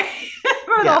that way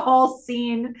for the Yeah. whole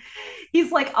scene.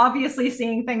 He's like obviously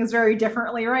seeing things very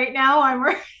differently right now. I'm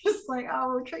just like,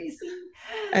 oh, Tracy.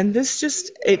 And this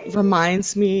just, it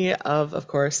reminds me of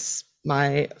course,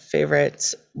 my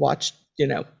favorite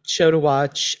show to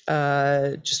watch,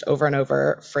 just over and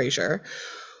over, Frasier,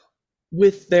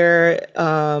 with their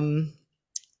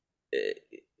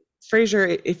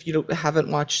Frasier, if you haven't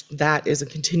watched that, is a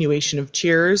continuation of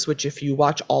Cheers, which if you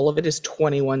watch all of it is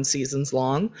 21 seasons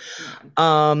long.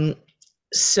 Yeah. Um,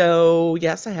 so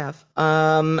yes, I have.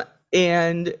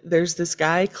 And there's this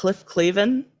guy, Cliff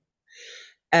Clavin,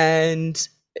 and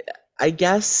I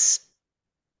guess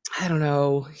I don't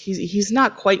know. He's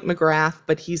not quite McGrath,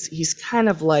 but he's kind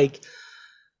of like,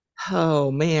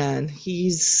 oh man,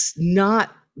 he's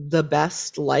not the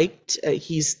best liked.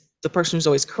 He's the person who's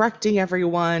always correcting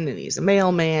everyone, and he's a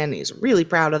mailman. And he's really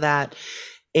proud of that.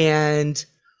 And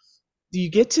you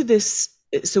get to this.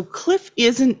 So Cliff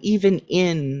isn't even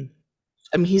in.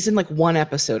 I mean, he's in like one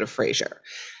episode of Frasier,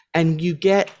 and you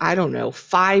get, I don't know,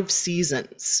 5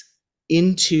 seasons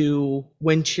into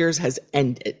when Cheers has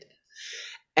ended,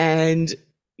 and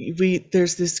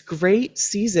there's this great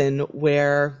season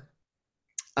where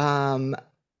um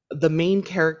the main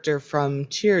character from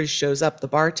Cheers shows up, the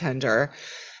bartender,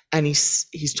 and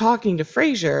he's talking to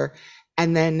Frasier,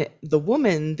 and then the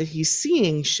woman that he's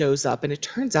seeing shows up, and it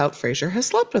turns out Frasier has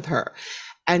slept with her.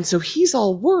 And so he's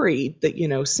all worried that,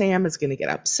 Sam is going to get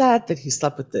upset that he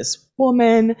slept with this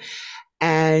woman.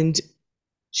 And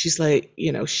she's like,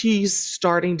 she's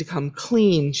starting to come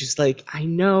clean. She's like, I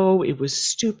know it was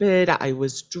stupid. I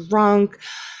was drunk.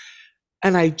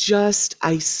 And I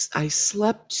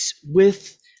slept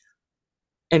with,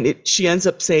 and she ends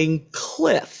up saying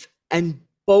Cliff. And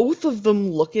both of them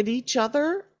look at each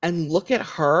other and look at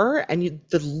her, and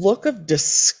the look of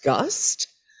disgust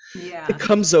that Yeah.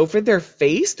 comes over their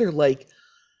face, they're like,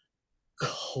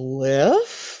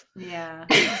 Cliff? Yeah.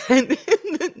 And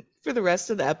then for the rest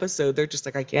of the episode, they're just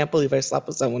like, I can't believe I slept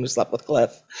with someone who slept with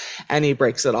Cliff. And he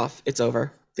breaks it off. It's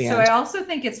over. The So I end. also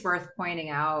think it's worth pointing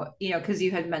out, because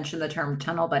you had mentioned the term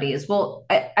tunnel buddies. Well,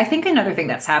 I think another thing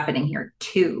that's happening here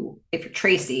too, if you're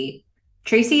Tracy,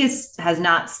 Tracy has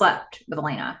not slept with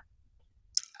Elena.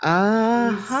 She's still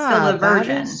Uh-huh. a That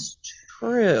virgin. is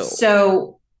true.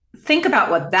 So think about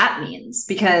what that means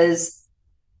because,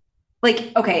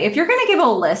 like, okay, if you're going to give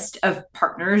a list of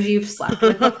partners you've slept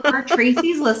with before,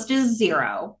 Tracy's list is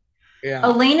zero. Yeah.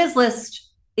 Elena's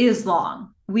list is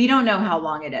long. We don't know how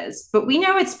long it is, but we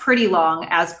know it's pretty long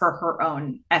as per her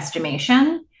own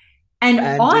estimation. And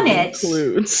And on it it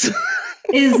includes.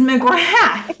 is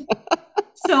McGrath.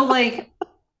 So, like,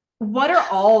 what are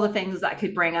all the things that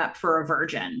could bring up for a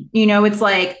virgin? It's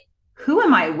like, who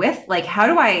am I with? Like, how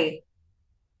do I,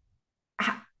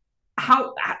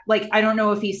 how, like, I don't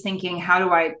know if he's thinking, how do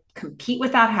I compete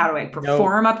with that? How do I Nope.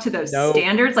 perform up to those Nope.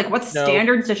 standards? Like, what Nope.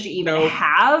 standards does she even Nope.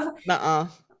 have? Nuh-uh.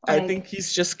 I think Like,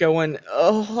 he's just going,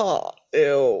 oh,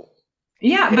 ew.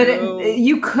 yeah, but Ew.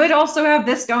 you could also have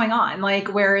this going on,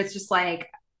 like where it's just like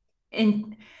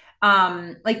in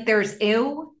like there's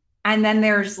ew, and then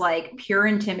there's like pure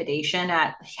intimidation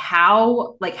at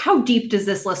how deep does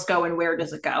this list go and where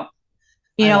does it go?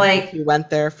 I don't think Like he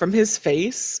went there. From his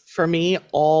face, for me,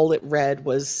 all it read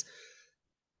was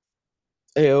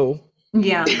ew.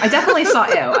 yeah, I definitely saw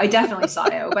ew. I definitely saw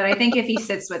ew, but I think if he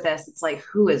sits with this, it's like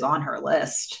who is on her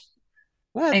list?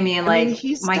 I What? mean, I mean, like,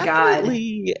 my God.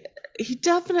 he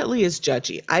definitely is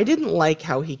judgy. I didn't like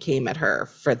how he came at her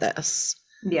for this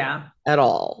Yeah. at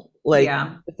all. Like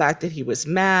Yeah. the fact that he was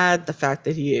mad, the fact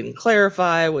that he didn't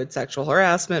clarify what sexual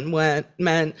harassment meant,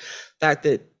 the fact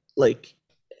that like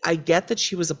I get that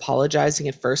she was apologizing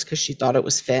at first because she thought it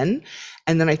was Finn,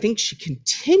 and then I think she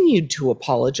continued to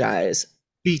apologize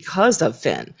because of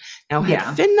Finn. Now, had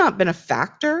Yeah. Finn not been a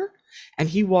factor and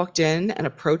he walked in and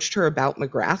approached her about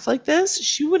McGrath like this,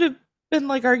 she would have been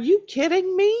like, "Are you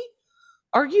kidding me?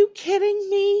 Are you kidding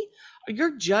me?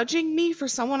 You're judging me for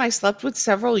someone I slept with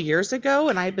several years ago,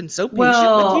 and I've been so patient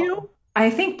with you." Well, I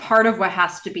think part of what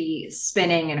has to be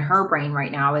spinning in her brain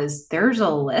right now is there's a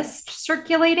list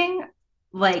circulating.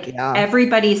 Like Yeah,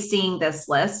 everybody's seeing this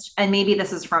list, and maybe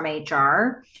this is from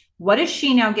HR. What is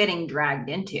she now getting dragged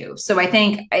into? So I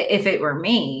think if it were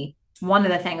me, one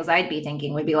of the things I'd be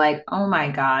thinking would be like, oh my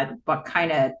God, what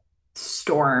kind of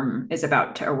storm is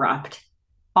about to erupt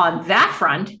on that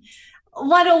front?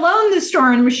 Let alone the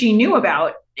storm she knew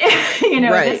about.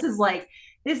 right. This is like,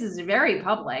 this is very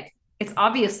public. It's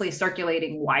obviously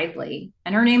circulating widely,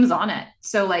 and her name's on it.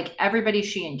 So, like, everybody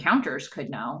she encounters could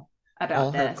know All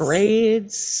about her this.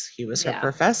 grades, he was her Yeah.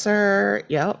 professor.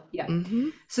 Yep. Yeah. Hmm.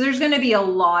 So there's going to be a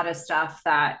lot of stuff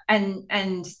that,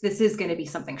 and this is going to be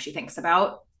something she thinks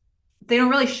about. They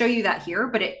don't really show you that here,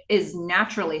 but it is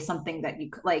naturally something that you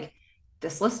like.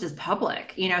 This list is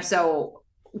public, so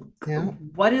Yeah.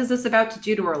 what is this about to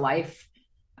do to her life?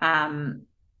 Um,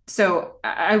 so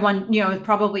I want,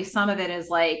 probably some of it is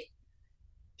like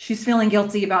she's feeling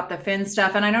guilty about the Finn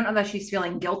stuff. And I don't know that she's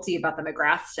feeling guilty about the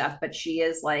McGrath stuff, but she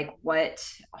is like, what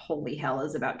holy hell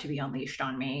is about to be unleashed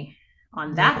on me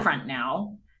on that Yeah. front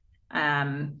now?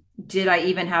 Did I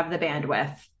even have the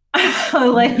bandwidth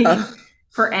like Yeah.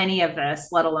 for any of this,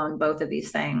 let alone both of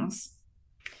these things?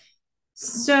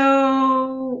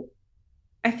 So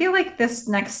I feel like this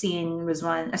next scene was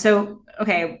one. So,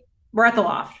 okay, we're at the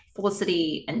loft.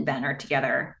 Felicity and Ben are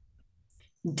together.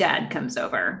 Dad comes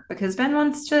over because Ben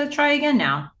wants to try again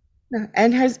now.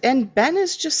 And Ben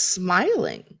is just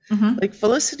smiling. Mm-hmm. Like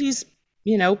Felicity's,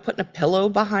 putting a pillow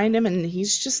behind him and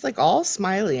he's just like all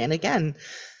smiley. And again,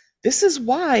 this is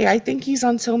why I think he's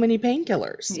on so many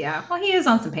painkillers. Yeah. Well, he is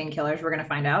on some painkillers. We're going to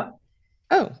find out.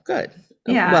 Oh, good.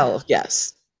 Yeah. Well,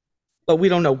 yes, but we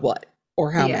don't know what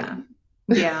or how Yeah.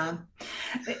 many. Yeah.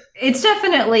 It's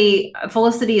definitely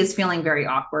Felicity is feeling very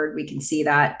awkward. We can see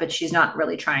that, but she's not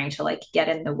really trying to like get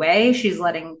in the way. She's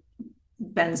letting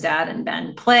Ben's dad and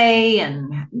Ben play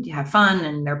and have fun,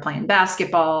 and they're playing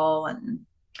basketball. And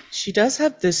She does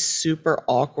have this super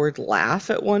awkward laugh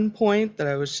at one point that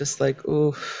I was just like,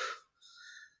 ooh,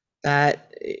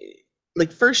 that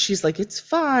like first she's like, it's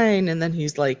fine, and then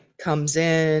he's like comes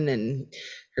in and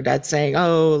her dad's saying,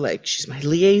 oh, like she's my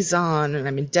liaison and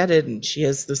I'm indebted, and she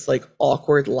has this like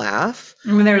awkward laugh.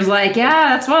 when there's like, yeah,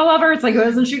 that's why I love her. It's like,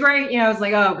 wasn't she great? It's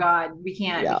like, oh God, we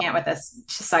Yeah. can't with this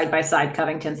side by side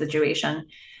Covington situation.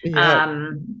 Yep.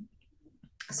 Um,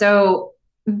 so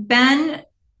Ben,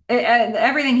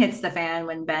 everything hits the fan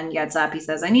when Ben gets up. He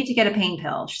says, "I need to get a pain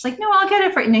pill." She's like, "No, I'll get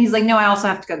it for you." And he's like, "No, I also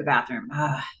have to go to the bathroom."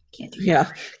 Can't do that. Yeah.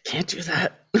 Can't do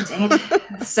that. Dang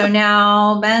it. So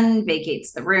now Ben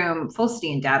vacates the room.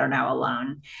 Felicity and Dad are now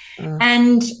alone, uh,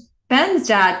 and Ben's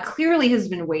dad clearly has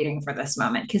been waiting for this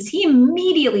moment because he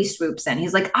immediately swoops in.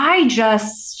 He's like, "I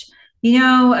just,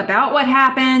 about what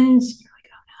happened."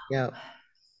 yeah.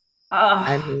 Oh,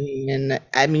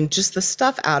 I mean, just the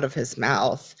stuff out of his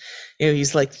mouth.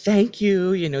 He's like, "Thank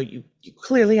you. You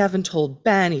clearly haven't told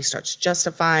Ben." He starts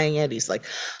justifying it. He's like,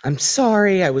 "I'm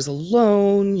sorry. I was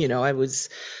alone.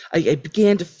 I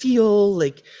began to feel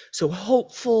like so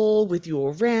hopeful with you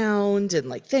around, and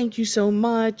like, thank you so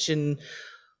much." And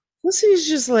Lucy's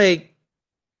just like,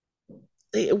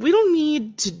 we don't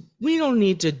need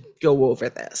to go over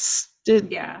this.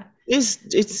 yeah,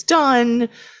 It's done."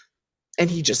 And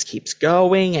he just keeps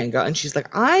going and going. And she's like,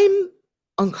 I'm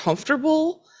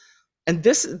uncomfortable. And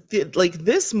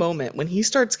this moment when he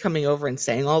starts coming over and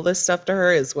saying all this stuff to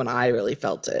her is when I really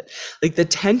felt it. Like the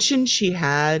tension she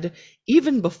had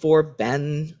even before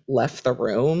Ben left the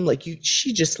room,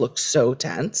 she just looked so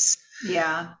tense.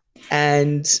 yeah,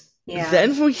 And yeah,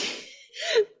 then we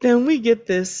then we get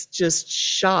this just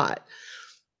shot.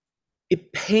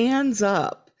 It pans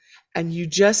up and you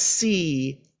just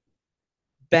see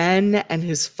Ben and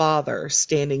his father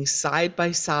standing side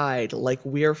by side, like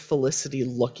we're Felicity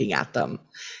looking at them.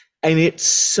 And it's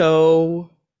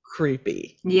so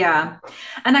creepy. yeah.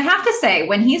 And I have to say,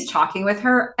 when he's talking with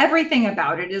her, everything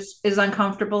about it is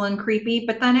uncomfortable and creepy.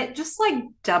 But then it just like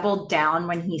doubled down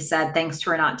when he said, "Thanks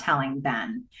for not telling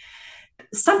Ben."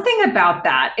 something about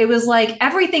that. It was like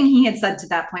everything he had said to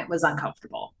that point was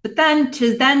uncomfortable. But then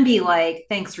to then be like,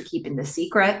 thanks for keeping the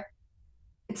secret,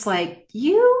 it's like,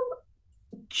 you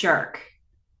jerk.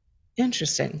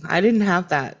 Interesting. I didn't have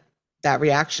that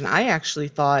reaction. I actually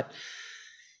thought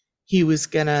he was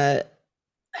gonna,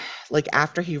 like,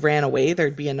 after he ran away,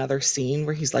 there'd be another scene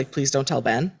where he's like, please don't tell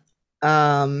Ben.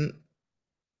 Um,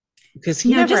 because he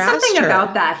No, never just something asked about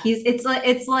her. that.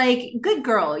 It's like, good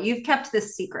girl, you've kept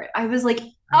this secret. I was like, I know.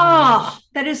 oh,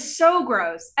 that is so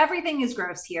gross. Everything is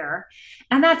gross here.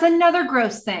 And that's another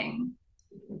gross thing.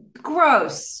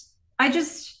 Gross. I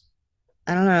just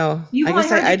I don't know. You I want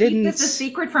guess her to I keep this a didn't.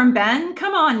 secret from Ben?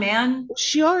 Come on, man.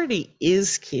 She already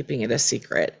is keeping it a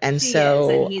secret. And She is, and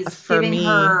so he's for giving me,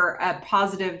 her a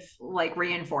positive like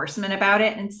reinforcement about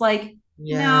it. And it's like,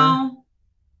 yeah, no,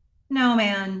 no,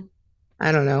 man.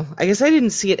 I don't know. I guess I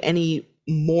didn't see it any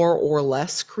more or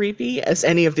less creepy as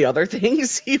any of the other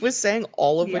things he was saying,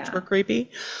 all of which were Yeah. creepy.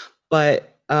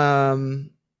 But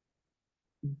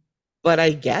but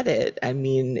I get it. I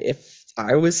mean, if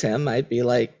I was him, I'd be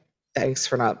like, thanks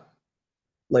for not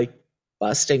like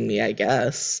busting me, I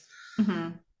guess. hmm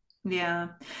Yeah.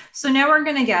 So now we're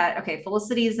gonna get okay.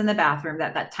 Felicity's in the bathroom,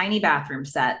 that tiny bathroom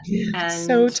set, Yeah.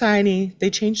 So and tiny. They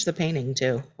changed the painting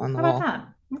too on the how about wall. that?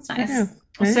 That's I know, nice.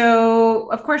 right? So,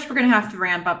 of course, we're going to have to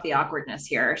ramp up the awkwardness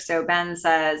here. So, Ben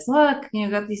says, look,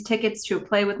 got these tickets to a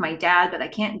play with my dad, but I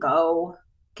can't go.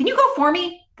 Can you go for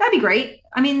me? That'd be great.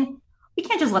 I mean, we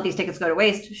can't just let these tickets go to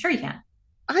waste. Sure, you can.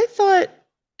 I thought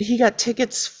he got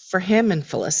tickets for him and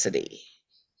Felicity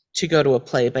to go to a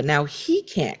play, but now he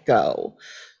can't go.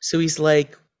 So he's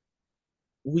like,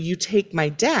 will you take my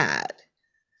dad?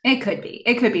 It could be.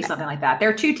 It could be something like that. There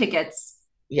are two tickets.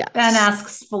 Ben Yes.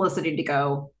 asks Felicity to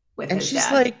go with And his she's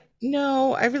dad. like,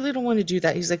 no, I really don't want to do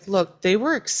that. He's like, look, they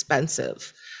were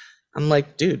expensive. I'm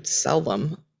like, dude, sell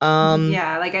them.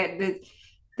 Yeah,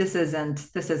 this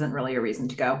isn't really a reason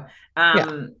to go. Yeah.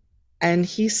 Um, And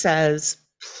he says,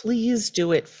 please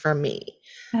do it for me.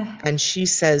 And she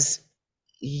says,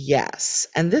 yes.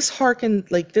 And this harkened,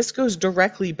 like, this goes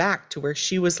directly back to where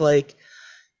she was like,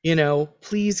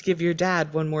 please give your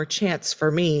dad one more chance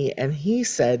for me. And he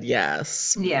said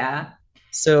yes. yeah,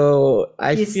 So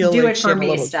I this feel do like it she for had a me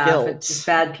little stuff. It's just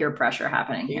guilt. bad peer pressure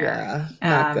happening here. Yeah,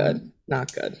 not good. Um,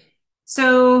 Not good.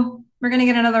 so we're gonna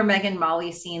get another Megan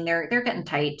Molly scene. They're getting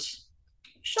tight.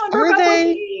 Sean broke Are up with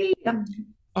they? me.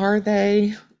 Are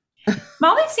they?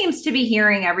 Molly seems to be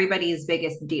hearing everybody's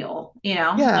biggest deal.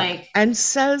 Yeah. Like And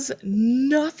says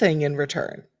nothing in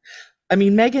return. I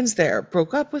mean, Megan's there,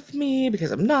 broke up with me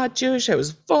because I'm not Jewish. I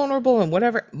was vulnerable and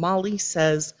whatever. Molly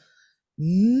says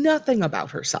nothing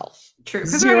about herself. true,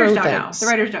 because the writers Zero don't know. The things.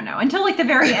 writers don't know until like the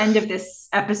very end of this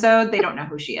episode. They don't know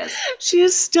who she is. She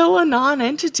is still a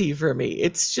non-entity for me.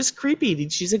 It's just creepy.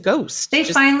 She's a ghost, They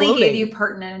just finally gave you floating.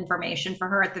 pertinent information for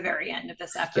her at the very end of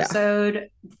this Yeah. episode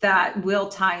that will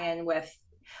tie in with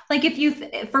like if you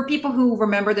for people who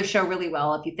remember the show really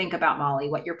well, if you think about Molly,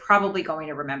 what you're probably going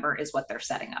to remember is what they're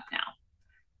setting up now.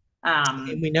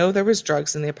 And we know there was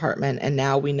drugs in the apartment, and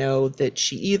now we know that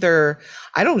she either,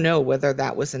 I don't know whether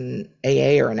that was an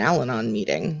AA or an Al-Anon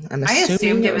meeting. I'm I assuming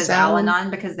assumed it it was was Al.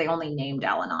 Al-Anon because they only named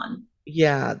Al-Anon.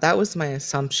 Yeah, that was my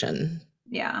assumption.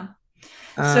 Yeah.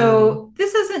 Um, So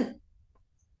this isn't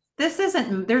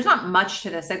there's not much to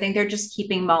this. I think they're just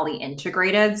keeping Molly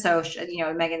integrated. So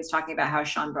Megan's talking about how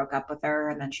Sean broke up with her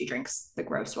and then she drinks the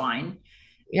gross wine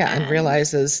yeah, and and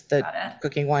realizes that got it.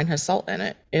 cooking wine has salt in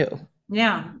it. Ew.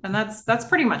 Yeah, and that's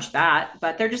pretty much that.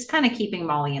 But they're just kind of keeping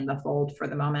Molly in the fold for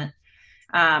the moment.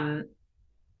 Um,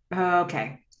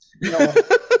 okay. Noel.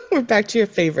 We're back to your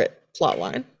favorite plot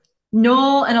line.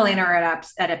 Noel and Elena are at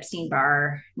Epstein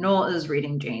Bar. Noel is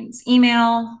reading Jane's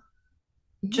email,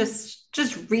 Mhm,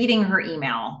 just reading her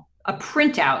email, a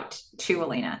printout to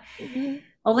Elena. mhm.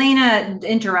 Elena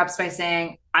interrupts by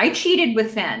saying, I cheated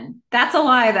with Finn. That's a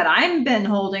lie that I've been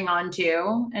holding on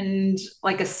to and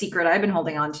like a secret I've been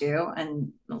holding on to.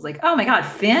 And I was like, oh my God,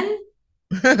 Finn?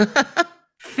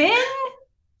 Finn?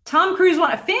 Tom Cruise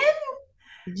want a Finn?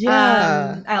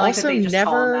 Yeah. I like that Also, they just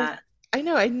call him never, that. I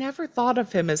know, I never thought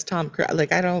of him as Tom Cruise.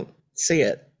 Like, I don't see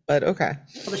it, but okay.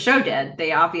 Well, the show did.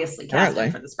 They obviously cast him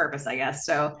Apparently. for this purpose, I guess.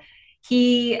 So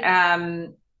he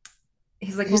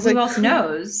he's like, well, He's who like, else who?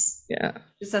 knows? Yeah.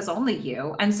 She says only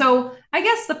you. And so I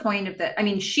guess the point of that, I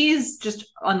mean, she's just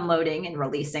unloading and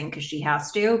releasing because she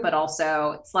has to, but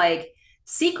also it's like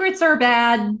secrets are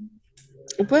bad.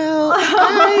 Well,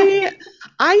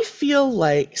 I feel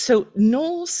like so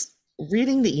Noel's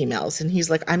reading the emails and he's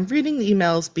like, I'm reading the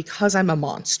emails because I'm a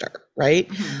monster, right?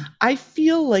 Mhm. I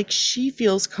feel like she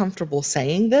feels comfortable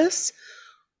saying this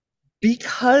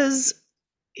because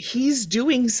he's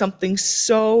doing something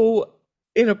so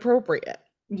inappropriate,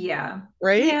 Yeah.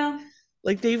 right? Yeah.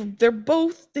 Like they've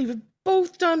both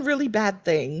done really bad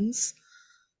things.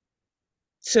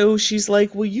 So she's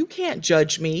like, "Well, you can't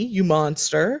judge me, you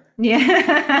monster."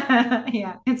 Yeah.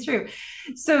 Yeah, it's true.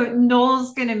 So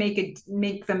Noel's gonna make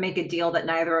a deal that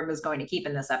neither of them is going to keep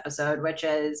in this episode, which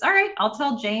is all right, I'll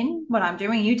tell Jane what I'm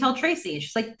doing, you tell Tracy. And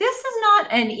she's like, this is not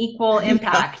an equal Yeah,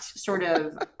 impact sort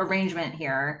of arrangement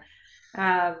here.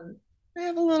 Um, I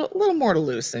have a little more to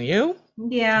lose than you.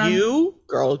 yeah, You,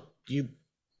 girl, you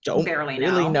don't barely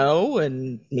really know. know,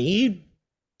 and me,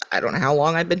 I don't know how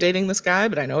long I've been dating this guy,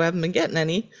 but I know I haven't been getting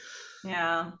any.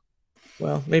 Yeah.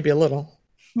 Well, maybe a little.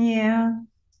 Yeah.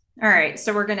 All right,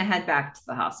 so we're gonna head back to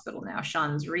the hospital now.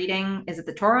 Sean's reading. Is it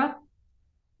the Torah?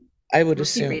 I would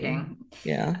What's he assume. reading?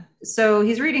 Yeah. So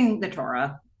he's reading the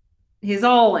Torah. He's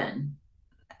all in.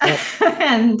 Yep.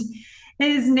 And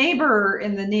his neighbor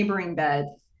in the neighboring bed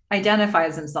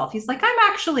identifies himself. He's like,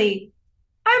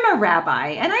 I'm a rabbi,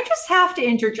 and I just have to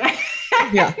interject.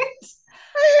 Yeah.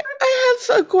 I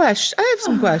have a question. I have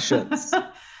some questions. I I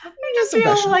got just some feel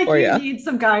questions like for you you. need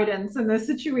some guidance in this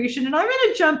situation, and I'm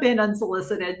going to jump in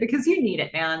unsolicited because you need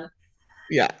it, man.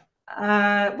 Yeah.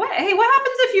 What? Hey, what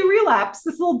happens if you relapse?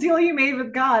 This little deal you made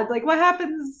with God, like what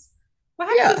happens? What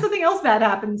happens if Yeah. something else bad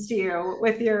happens to you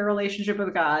with your relationship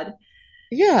with God?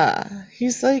 Yeah.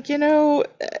 He's like,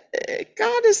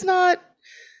 God is not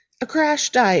a crash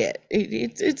diet.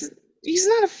 It's he's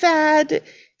not a fad.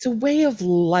 It's a way of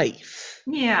life,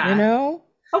 you Yeah, know?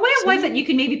 a way of So life that you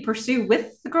can maybe pursue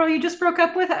with the girl you just broke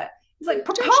up with. He's like,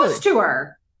 propose potentially. to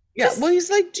her. Yeah. Well, Just, he's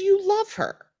like, "Do you love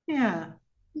her?" yeah,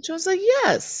 And Sean's like,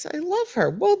 "Yes, I love her."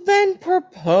 Well, then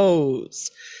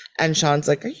propose. And Sean's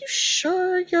like, "Are you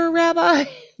sure you're a rabbi? Is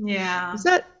yeah.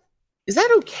 that is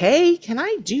that okay? Can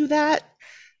I do that?"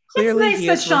 It's Clearly nice he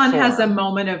that is Sean has a reformed.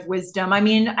 moment of wisdom. I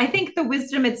mean, I think the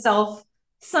wisdom itself,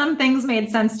 some things made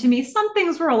sense to me, some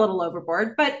things were a little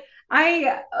overboard, but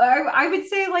I would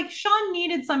say like Sean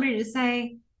needed somebody to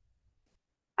say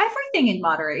everything in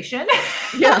moderation.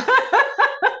 Yeah.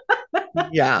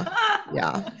 Yeah.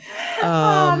 Yeah.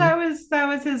 Oh, Um that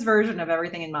was his version of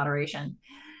everything in moderation.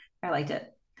 I liked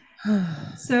it.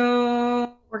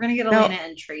 So we're gonna get Elena now,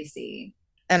 and Tracy.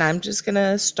 and I'm just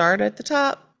gonna start at the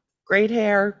top. Great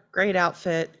hair, great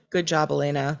outfit. Good job,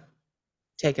 Elena.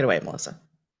 Take it away, Melissa.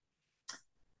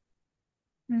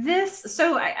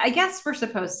 So I guess we're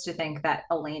supposed to think that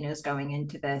Elena is going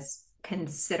into this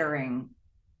considering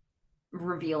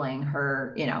revealing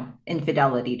her,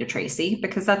 infidelity to Tracy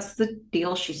because that's the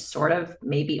deal she sort of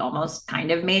maybe almost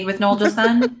kind of made with Noel just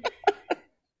then.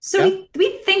 So Yeah.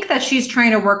 we think that she's trying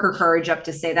to work her courage up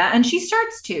to say that. And she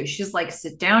starts to. She's like,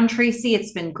 sit down, Tracy.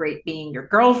 It's been great being your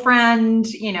girlfriend.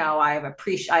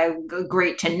 I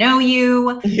great to know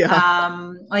you.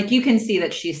 Yeah. Like you can see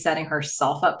that she's setting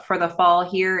herself up for the fall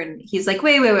here. And he's like,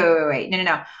 wait.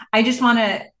 No. I just want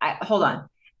to hold on.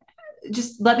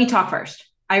 Just let me talk first.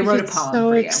 I He wrote a gets poem so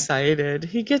for you. excited.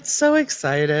 He gets so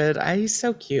excited. He's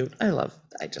so cute.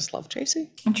 I just love Tracy.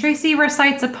 And Tracy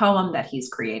recites a poem that he's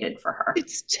created for her.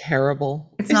 It's terrible.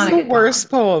 It's It's not a the good poem. worst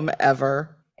poem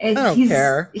ever. I It's don't he's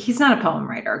care. he's not a poem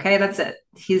writer, okay? That's it.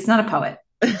 He's not a poet.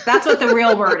 That's what the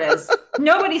real word is.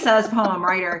 Nobody says poem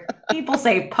writer. People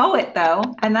say poet though,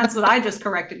 and that's what I just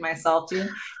corrected myself to.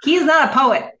 He's not a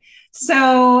poet.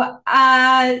 So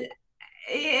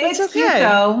That's it's cute okay.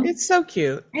 though. It's so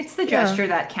cute. It's the Yeah. gesture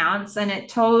that counts, and it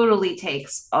totally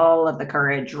takes all of the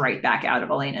courage right back out of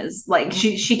Elena's. Like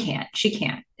she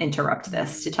can't interrupt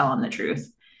this to tell him the truth.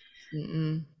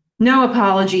 Mm-mm. No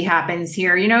apology happens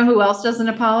here. You know who else doesn't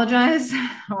apologize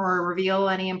or reveal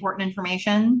any important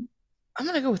information? I'm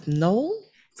gonna go with Noel.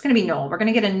 It's going to be Noel. We're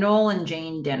going to get a Noel and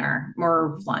Jane dinner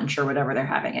or lunch or whatever they're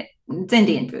having. It's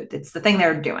Indian food. It's the thing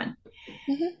they're doing.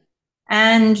 Hmm.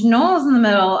 And Noel's in the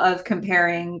middle of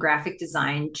comparing graphic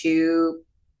design to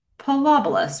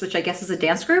Polobolus, which I guess is a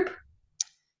dance group.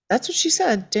 That's what she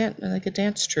said. Like a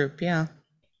dance troupe. Yeah. Yeah.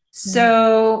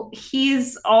 So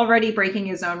he's already breaking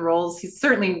his own rules. He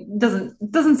certainly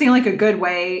doesn't seem like a good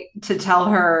way to tell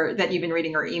her that you've been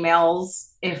reading her emails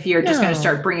if you're just going to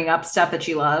start No. bringing up stuff that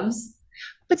she loves.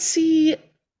 But see,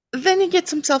 then he gets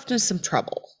himself into some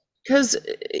trouble because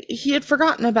he had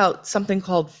forgotten about something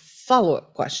called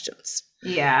follow-up questions.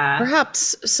 Yeah.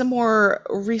 Perhaps some more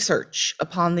research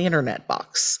upon the internet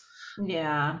box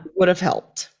Yeah. would have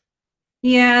helped.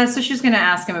 Yeah, so she's going to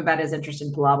ask him about his interest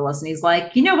in Palobolas, and he's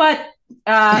like, "You know what?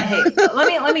 Hey,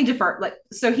 let me defer." Like,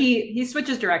 so he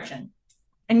switches direction,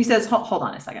 and he says, "Hold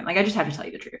on a second. Like, I just have to tell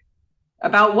you the truth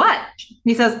about what."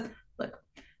 He says, "Look,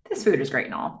 this food is great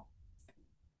and all,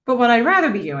 but what I'd rather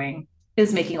be doing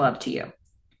is making love to you."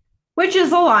 which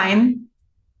is a line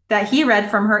that he read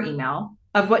from her email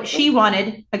of what she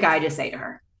wanted a guy to say to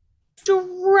her.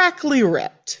 Directly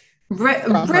ripped from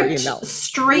her Ripped email.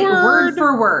 straight word Word for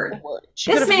for word. word.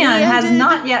 She could This have man has ended.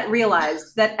 not yet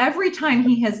realized that every time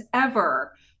he has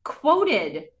ever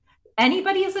quoted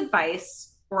anybody's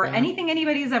advice or Yeah. anything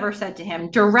anybody has ever said to him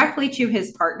directly to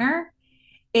his partner,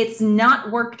 it's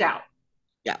not worked out.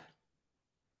 Yeah.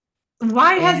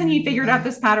 Why hasn't he And figured out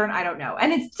this pattern? I don't know.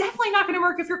 And it's definitely not going to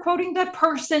work if you're quoting the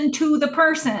person to the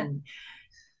person.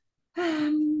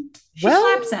 She well,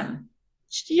 slaps him.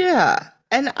 yeah.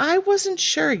 And I wasn't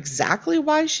sure exactly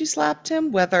why she slapped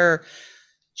him, whether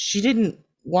she didn't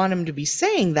want him to be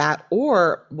saying that,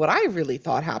 or what I really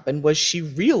thought happened was she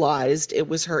realized it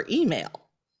was her email.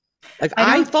 Like, I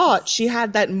I don't thought she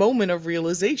had that moment of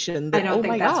realization I that, don't oh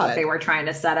think my that's what they God, were trying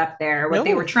to set up there. What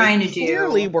they were no, they trying to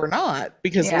clearly do. were not,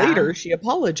 because Yeah. later she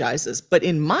apologizes. But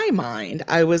in my mind,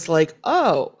 I was like,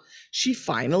 oh, she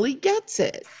finally gets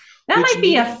it, That which might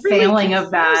be made a it really failing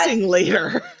of that. confusing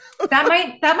later. That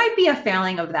might be a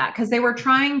failing of that because they were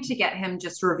trying to get him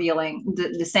just revealing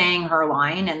the saying her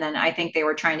line, and then I think they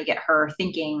were trying to get her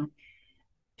thinking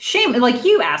shame like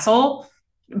you asshole.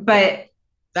 Yeah, But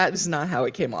that is not how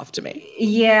it came off to me.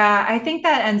 yeah, I think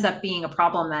that ends up being a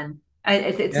problem then.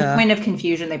 It's a Yeah. point of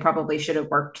confusion they probably should have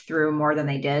worked through more than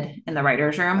they did in the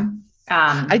writer's room.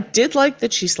 I did like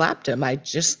that she slapped him. I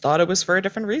just thought it was for a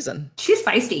different reason. She's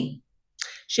feisty.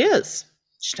 She is.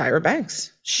 She's Tyra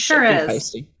Banks. She She sure should be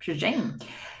is. feisty. She's Jane.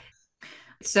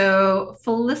 So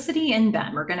Felicity and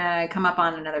Ben, we're gonna come up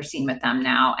on another scene with them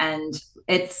now, and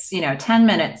it's 10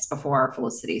 minutes before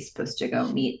Felicity's supposed to go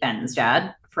meet Ben's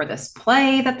dad for this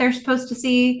play that they're supposed to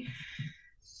see.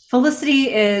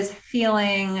 Felicity is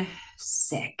feeling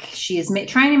sick. She is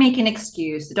trying to make an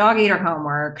excuse. The dog ate her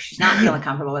homework. She's not feeling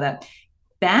comfortable with it.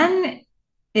 Ben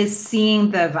is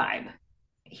seeing the vibe.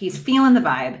 He's feeling the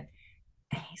vibe,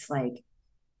 and he's like,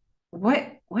 "What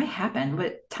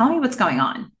happened? Tell me what's going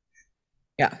on."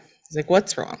 Yeah. He's like,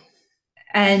 what's wrong?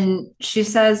 And she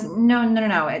says, "No, no, no,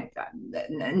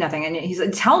 no, nothing." And he's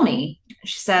like, "Tell me."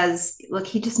 She says, "Look,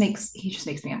 he just makes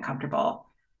me uncomfortable."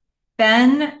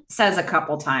 Ben says a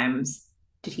couple times,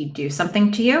 "Did he do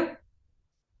something to you?"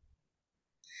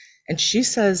 And she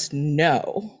says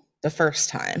no the first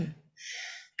time.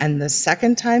 And the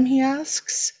second time he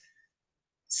asks,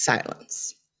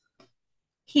 silence.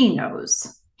 He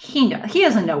knows. He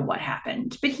doesn't know what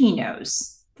happened, but he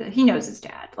knows. He knows his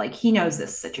dad. Like he knows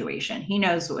this situation. He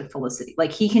knows what Felicity.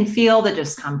 Like he can feel the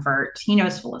discomfort. He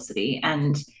knows Felicity,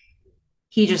 and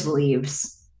he just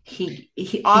leaves. He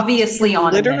He obviously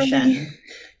on a literally mission.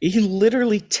 he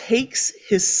literally takes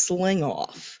his sling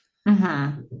off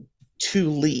Mm-hmm. to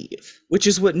leave, which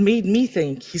is what made me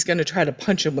think he's going to try to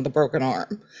punch him with a broken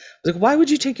arm. Like, why would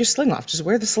you take your sling off? Just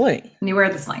wear the sling. And you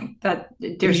wear the sling. That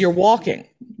You're there's walking.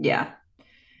 yeah,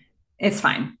 it's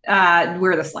fine.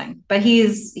 Wear the sling, but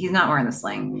he's not wearing the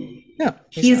sling. No,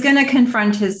 he's He's not. gonna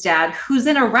confront his dad, who's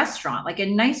in a restaurant, like a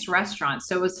nice restaurant.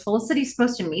 So was Felicity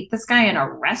supposed to meet this guy in a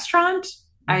restaurant?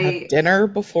 You have I dinner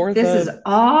before This is the play.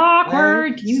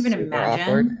 awkward. Can you even Super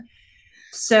awkward. imagine?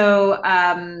 So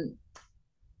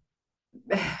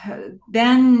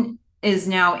Ben is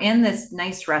now in this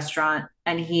nice restaurant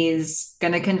and he's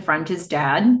gonna confront his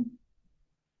dad.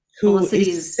 Who is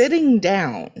Felicity's sitting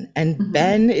down and mhm,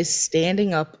 Ben is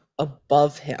standing up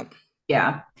above him.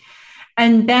 yeah.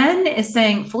 And Ben is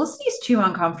saying, Felicity's too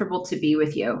uncomfortable to be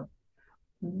with you.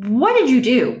 What did you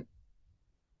do?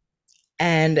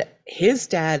 And his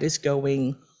dad is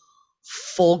going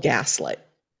full gaslight,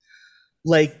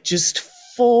 like just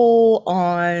full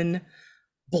on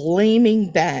blaming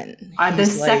Ben. The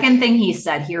He's like, second thing he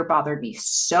said here bothered me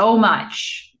so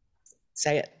much.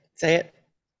 say it, say it.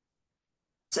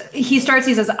 So he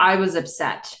says, I was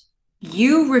upset.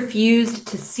 You refused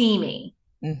to see me.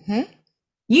 Mm-hmm.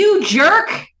 You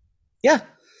jerk. Yeah.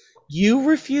 You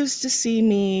refused to see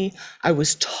me. I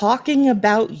was talking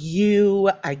about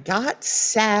you. I got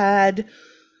sad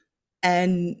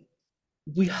and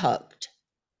we hugged.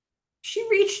 She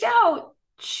reached out.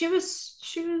 She was,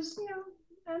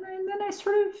 and then I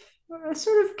sort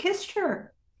of kissed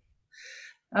her.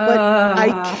 But Uh,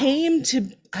 I came to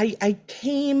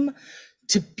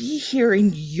be here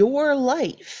in your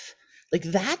life. Like,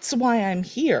 that's why I'm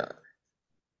here.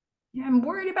 I'm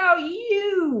worried about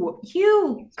you.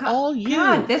 You, It's God, all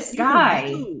God, you. this You, guy.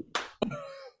 you.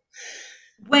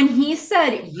 When he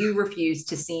said, You refused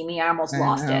to see me, I almost I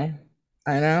lost it. know.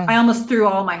 I know. I almost threw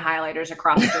all my highlighters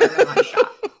across the room in one shot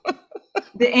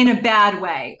in a bad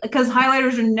way because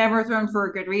highlighters are never thrown for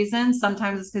a good reason.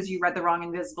 Sometimes it's because you read the wrong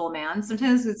Invisible Man.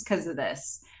 Sometimes it's because of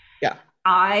this. Yeah.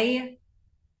 I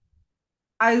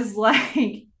I was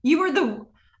like, you were the,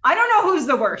 I don't know who's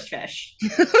the worst fish,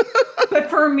 but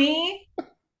for me,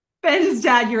 Ben's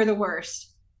dad, you're the worst.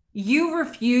 You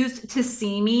refused to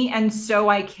see me, and so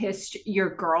I kissed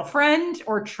your girlfriend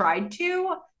or tried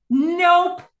to.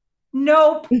 Nope.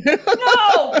 Nope.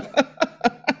 Nope.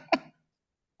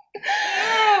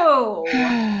 Ew.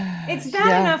 It's bad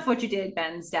Yeah. enough what you did,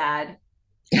 Ben's dad,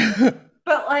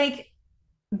 but like,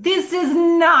 this is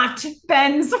not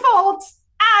Ben's fault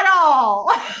at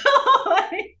all.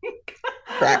 Like,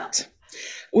 Correct.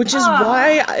 Which is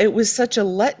why ah, it was such a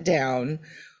letdown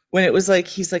when it was like,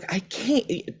 he's like, I came,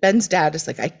 Ben's dad is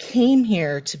like, I came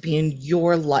here to be in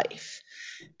your life.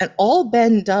 And all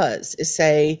Ben does is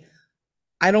say,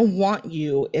 I don't want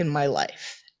you in my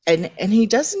life. And he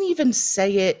doesn't even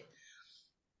say it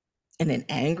in an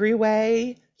angry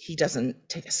way. He doesn't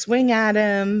take a swing at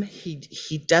him.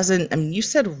 He doesn't, I mean, you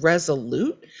said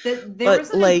resolute, there was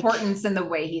but an like, importance in the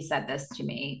way he said this to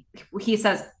me. He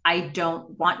says, I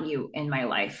don't want you in my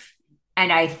life.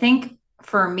 And I think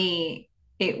for me,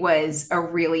 it was a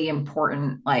really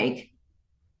important, like,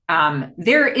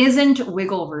 there isn't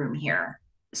wiggle room here,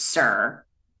 sir.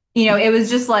 It was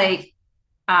just like,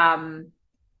 um,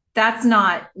 that's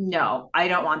not, no, I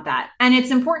don't want that. And it's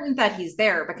important that he's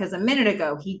there because a minute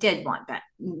ago he did want that.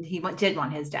 Did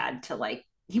want his dad to, like,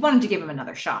 he wanted to give him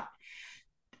another shot.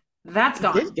 That's he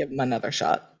did gone. give him another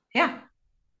shot. Yeah.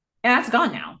 Yeah, that's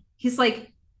gone now. He's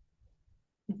like,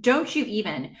 don't you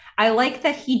even. I like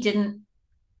that he didn't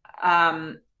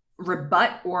um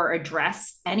rebut or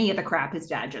address any of the crap his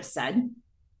dad just said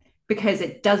because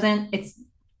it's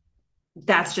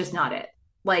that's just not it.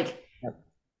 Like,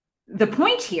 the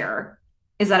point here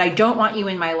is that I don't want you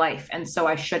in my life, and so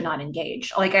I should not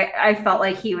engage. Like, I felt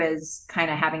like he was kind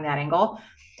of having that angle.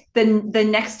 The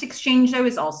next exchange though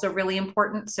is also really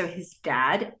important. So his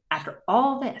dad, after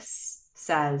all this,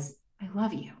 says, I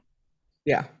love you.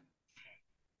 Yeah.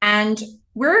 And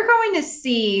we're going to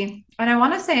see, and I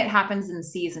want to say it happens in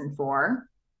season 4,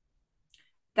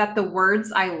 that the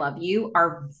words I love you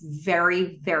are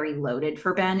very, very loaded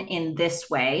for Ben in this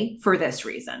way for this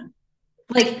reason.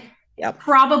 Like, Yep.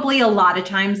 probably a lot of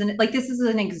times, and like, this is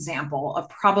an example of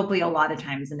probably a lot of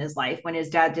times in his life when his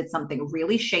dad did something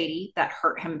really shady that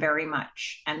hurt him very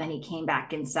much. And then he came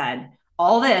back and said,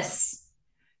 all this,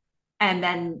 and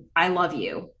then I love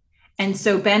you. And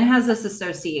so Ben has this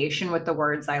association with the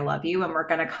words I love you. And we're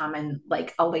going to come in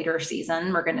like a later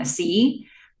season. We're going to see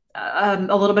a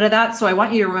little bit of that. So I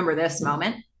want you to remember this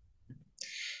moment.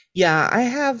 Yeah, I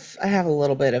have a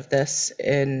little bit of this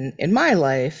in my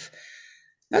life.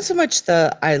 Not so much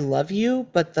the I love you,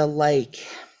 but the like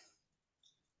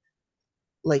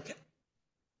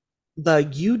the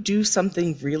you do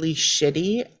something really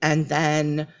shitty and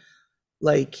then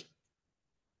like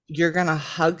you're gonna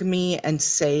hug me and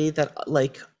say that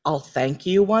like I'll thank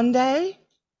you one day.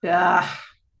 Ugh,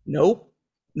 Nope.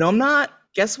 No, I'm not.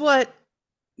 Guess what?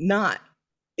 Not.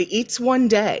 It's one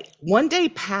day. One day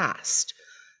passed.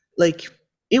 Like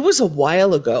it was a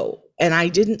while ago and I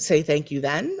didn't say thank you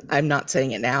then. I'm not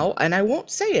saying it now and I won't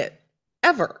say it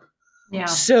ever. yeah.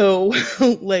 So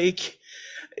like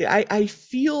I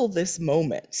feel this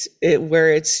moment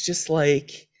where it's just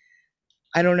like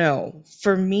I don't know.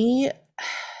 For me,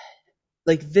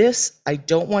 like this, I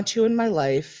don't want you in my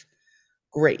life.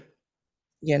 Great.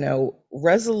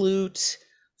 Resolute,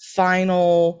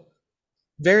 final,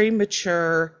 very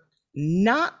mature,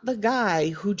 not the guy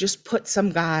who just put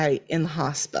some guy in the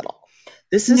hospital.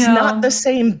 This is not the No,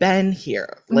 same Ben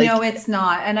here. no, Like, it's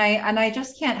not. And I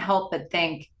just can't help but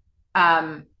think,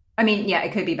 um, I mean, yeah,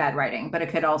 it could be bad writing, but it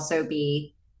could also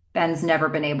be Ben's never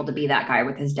been able to be that guy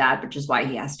with his dad, which is why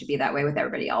he has to be that way with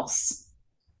everybody else.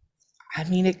 I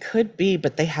mean, it could be,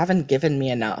 but they haven't given me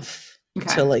enough to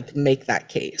Okay. like make that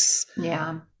case.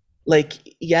 Yeah. Like,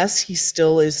 yes, he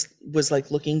still was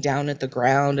like looking down at the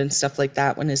ground and stuff like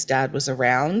that when his dad was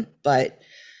around, but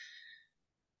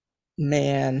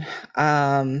man,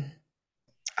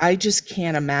 I just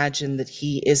can't imagine that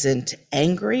he isn't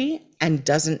angry and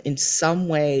doesn't in some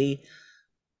way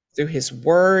through his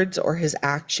words or his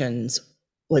actions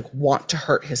like want to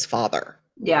hurt his father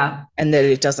Yeah. and that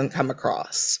it doesn't come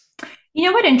across. You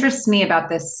know what interests me about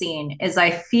this scene is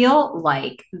I feel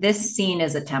like this scene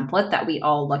is a template that we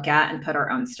all look at and put our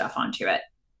own stuff onto it.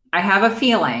 I have a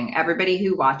feeling everybody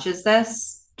who watches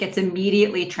this gets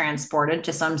immediately transported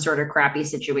to some sort of crappy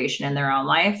situation in their own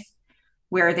life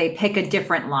where they pick a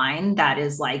different line that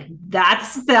is like,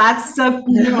 that's a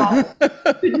no,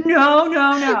 no, no,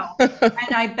 no.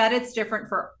 And I bet it's different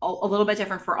for a little bit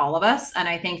different for all of us. And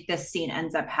I think this scene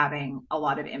ends up having a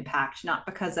lot of impact, not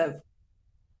because of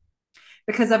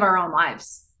our own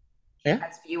lives Yeah.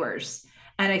 as viewers.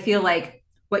 And I feel like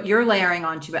what you're layering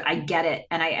onto it, I get it,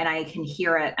 and I can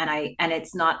hear it, and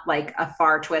it's not like a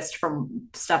far twist from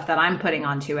stuff that I'm putting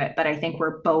onto it, but I think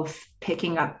we're both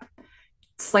picking up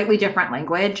slightly different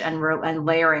language, and we're and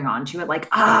layering onto it like,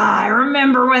 I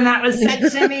remember when that was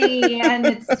said to me. And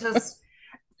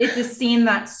it's a scene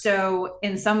that's so,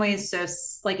 in some ways, so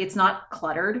like it's not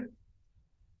cluttered,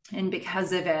 and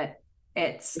because of it,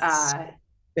 it's It's a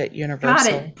bit God, it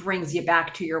universal. brings you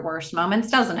back to your worst moments,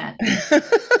 doesn't it?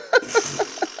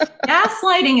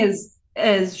 Gaslighting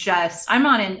is just, I'm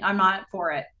not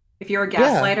for it. If you're a Yeah.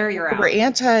 gaslighter, you're We're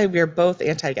out. we're both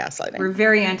anti-gaslighting. We're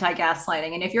very anti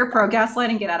gaslighting. And if you're pro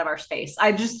gaslighting, get out of our space.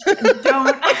 I just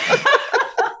don't.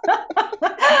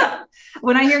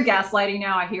 When I hear gaslighting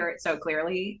now, I hear it so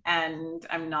clearly, and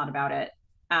I'm not about it.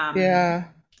 Um, Yeah.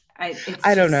 it's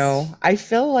I don't just, know. I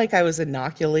feel like I was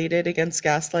inoculated against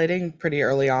gaslighting pretty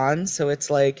early on, so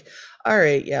it's like, all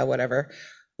right, yeah, whatever.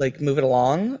 Like move it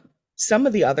along. Some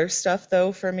of the other stuff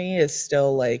though for me is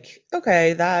still like,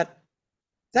 okay, that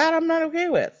I'm not okay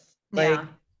with. yeah.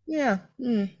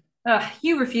 Like, yeah.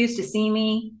 You refuse to see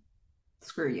me.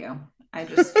 Screw you. I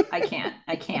can't.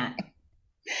 I can't.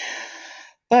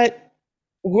 But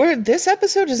we're this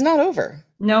episode is not over.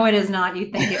 No, it is not.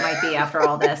 You'd think it might be after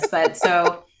all this. But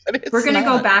so But we're it's going to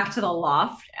go not. back to the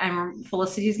loft, and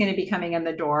Felicity's going to be coming in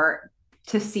the door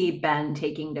to see Ben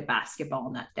taking the basketball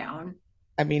net down.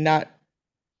 I mean,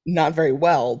 not very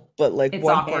well, but like It's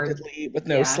awkward. one-handedly with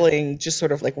no Yeah. sling, just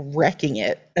sort of like wrecking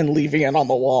it and leaving it on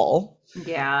the wall.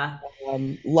 Yeah.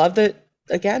 Love that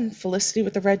again, Felicity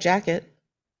with the red jacket.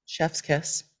 Chef's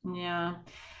kiss. Yeah.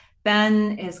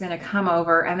 Ben is going to come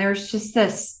over, and there's just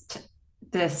this,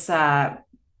 I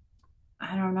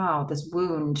don't know, this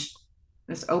wound,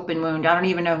 this open wound. I don't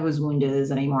even know whose wound it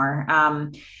is anymore.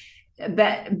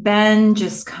 Ben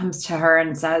just comes to her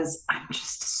and says, I'm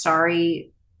just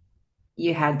sorry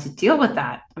you had to deal with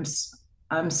that.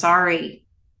 I'm sorry.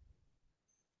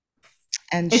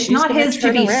 And It's she's not gonna his to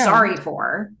turn be sorry around.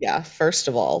 for. Yeah, first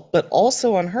of all, but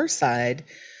also on her side,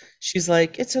 she's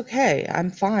like, it's okay. I'm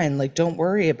fine. Like, don't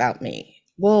worry about me.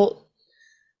 Well,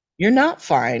 you're not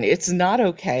fine. It's not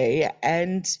okay.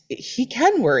 And he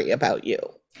can worry about you.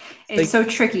 It's Like, so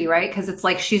tricky, right? Because it's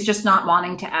like she's just not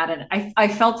wanting to add it. I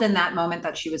felt in that moment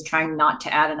that she was trying not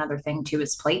to add another thing to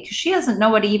his plate because she doesn't know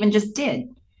what he even just did.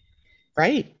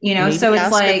 right. So Maybe it's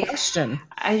ask a like, question.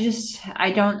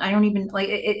 I don't even like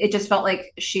it just felt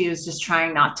like she was just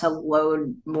trying not to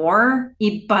load more.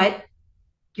 But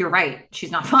you're right,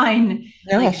 she's not fine.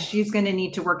 Like No, she's going to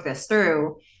need to work this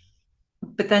through.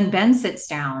 But then Ben sits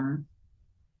down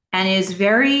and is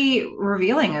very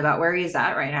revealing about where he's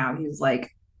at right now. He's like,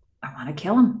 I want to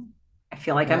kill him. I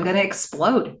feel like I'm yeah. going to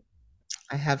explode.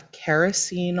 I have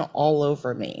kerosene all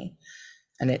over me.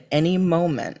 And at any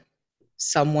moment,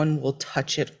 someone will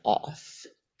touch it off.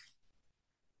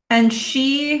 And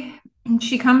she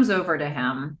comes over to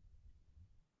him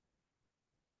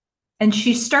and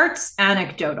she starts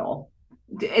anecdotal.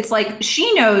 It's like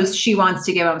she knows she wants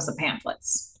to give him some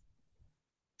pamphlets.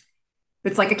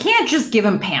 It's like I can't just give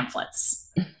him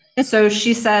pamphlets. So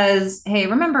she says, "Hey,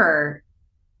 remember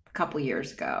a couple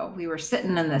years ago, we were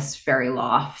sitting in this fairy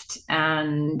loft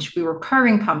and we were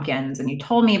carving pumpkins, and you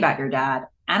told me about your dad,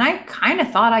 and I kind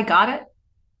of thought I got it,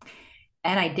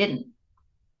 and I didn't."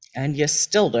 And you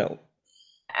still don't.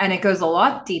 And it goes a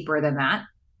lot deeper than that.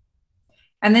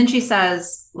 And then she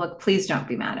says, "Look, please don't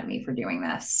be mad at me for doing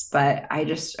this, but I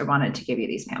wanted to give you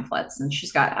these pamphlets." And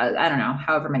she's got, I don't know,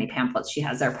 however many pamphlets she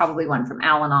has there, probably one from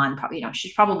Al Anon, probably,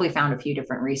 she's probably found a few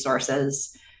different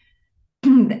resources.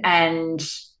 And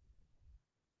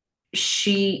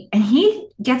he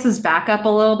gets his back up a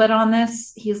little bit on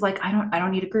this. He's like, I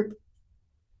don't need a group.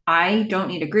 I don't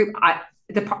need a group.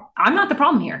 I'm not the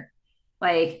problem here.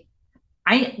 Like,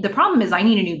 the problem is I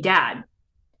need a new dad.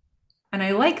 And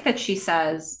I like that she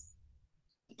says,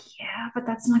 yeah, but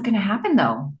that's not going to happen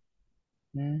though.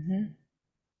 Hmm.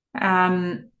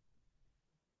 Um,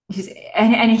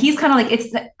 and he's kind of like,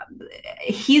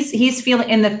 he's feeling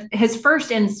in his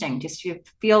first instinct is to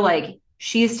feel like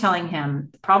she's telling him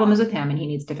the problem is with him and he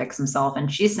needs to fix himself. And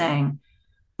she's saying,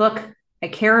 look, I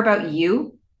care about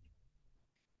you.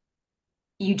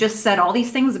 You just said all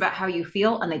these things about how you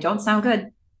feel and they don't sound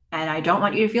good. And I don't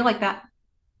want you to feel like that.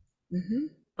 Hmm.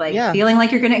 Like Yeah. feeling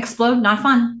like you're going to explode, not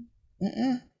fun.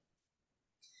 Mm-mm.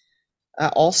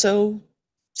 Also,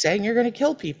 saying you're going to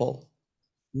kill people,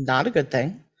 not a good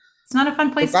thing, It's not a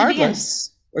fun place to be in.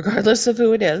 regardless of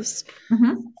who it is.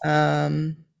 Mm-hmm.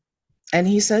 Um, and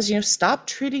he says, stop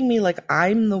treating me like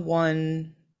I'm the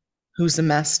one who's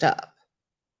messed up.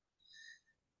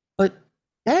 But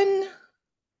then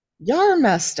you're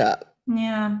messed up.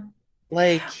 Yeah.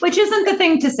 Like, Which isn't the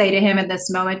thing to say to him in this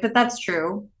moment, but that's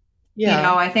true.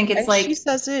 yeah. I think it's And she like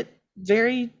says it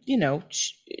very,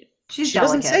 she's she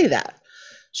doesn't say delicate. that.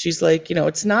 She's like,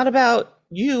 it's not about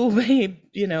you, babe,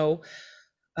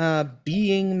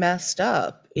 being messed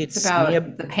up. It's It's about the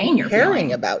me pain you're caring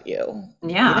feeling. about you. Yeah.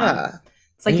 Yeah.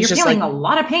 It's And like he's you're just feeling like, a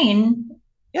lot of pain.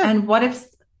 yeah. And what if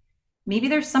maybe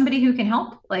there's somebody who can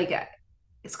help? Like,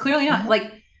 it's clearly not. Uh-huh.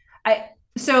 Like, I,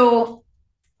 so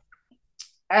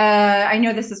I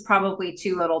know this is probably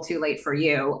too little too late for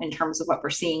you in terms of what we're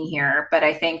seeing here, but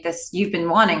I think you've been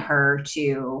wanting her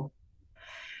to,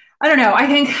 I don't know. I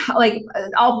think like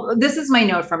this is my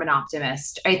note from an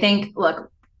optimist. I think,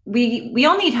 look, we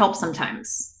all need help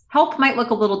sometimes. Help might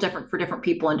look a little different for different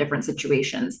people in different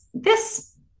situations.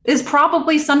 This is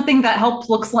probably something that help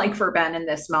looks like for Ben in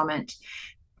this moment.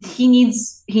 He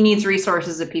needs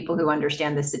resources of people who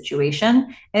understand this situation.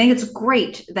 I think it's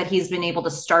great that he's been able to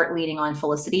start leaning on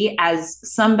Felicity as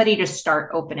somebody to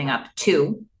start opening up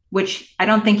to, which I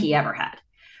don't think he ever had.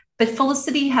 But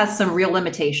Felicity has some real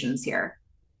limitations here.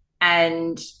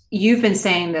 And you've been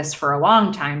saying this for a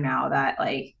long time now that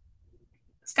like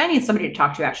this guy needs somebody to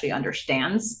talk to who actually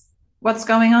understands what's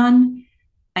going on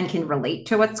and can relate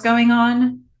to what's going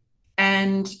on.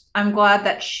 And I'm glad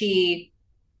that she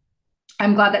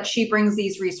brings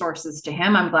these resources to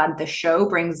him. I'm glad the show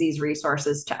brings these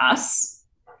resources to us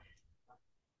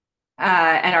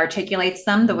and articulates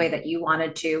them the way that you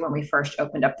wanted to when we first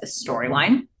opened up this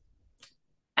storyline.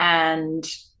 And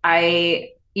I,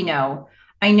 you know,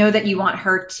 I know that you want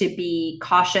her to be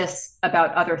cautious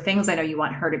about other things. I know you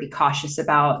want her to be cautious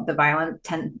about the violent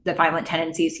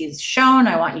tendencies he's shown.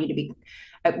 I want you to be,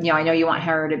 I know you want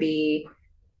her to be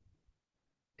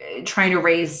trying to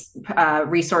raise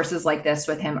resources like this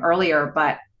with him earlier,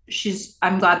 but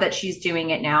I'm glad that she's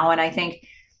doing it now. And I think,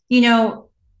 you know,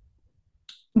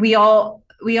 we all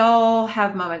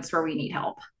have moments where we need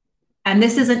help. And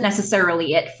this isn't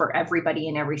necessarily it for everybody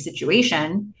in every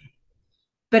situation,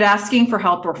 but asking for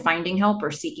help or finding help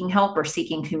or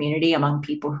seeking community among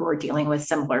people who are dealing with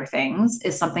similar things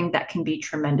is something that can be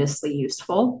tremendously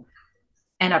useful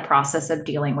in a process of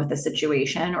dealing with a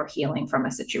situation or healing from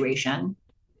a situation.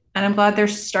 And I'm glad they're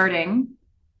starting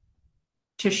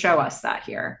to show us that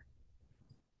here.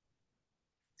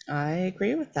 I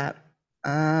agree with that.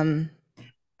 Um,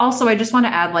 Also, I just want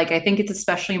to add, like, I think it's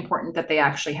especially important that they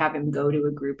actually have him go to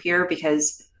a group here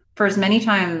because for as many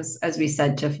times as we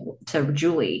said to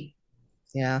Julie,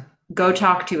 yeah. go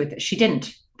talk to it, she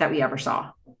didn't that we ever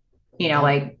saw. Nope.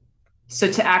 Like so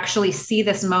to actually see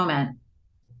this moment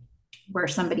where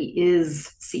somebody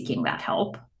is seeking that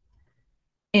help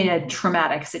in a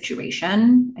traumatic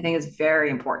situation, I think is very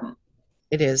important.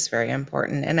 It is very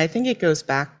important. And I think it goes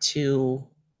back to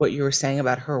what you were saying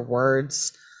about her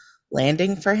words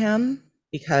landing for him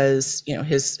because,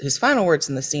 his final words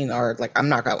in the scene are like, I'm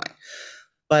not going.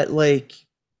 But like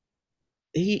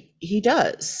he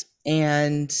does.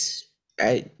 And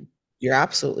I you're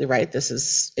absolutely right. This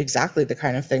is exactly the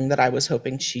kind of thing that I was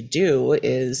hoping she'd do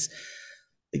is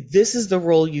like, this is the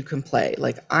role you can play.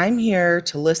 Like I'm here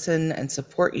to listen and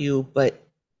support you, but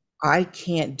I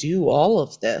can't do all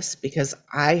of this because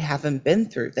I haven't been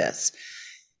through this.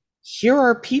 Here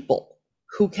are people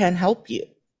who can help you.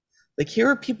 Like, here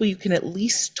are people you can at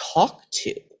least talk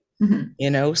to.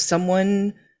 Mm-hmm.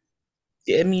 Someone,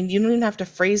 I mean, you don't even have to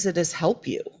phrase it as help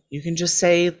you. You can just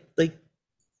say, like,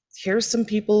 here's some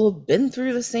people who've been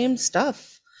through the same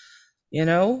stuff. You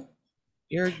know,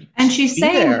 you're And just she's be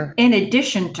saying, there. in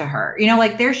addition to her,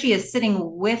 like there she is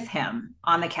sitting with him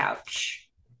on the couch.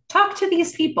 Talk to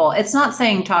these people. It's not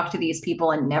saying talk to these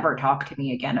people and never talk to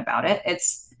me again about it.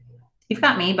 It's, you've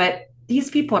got me, but these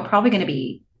people are probably going to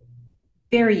be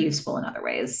very useful in other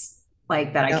ways,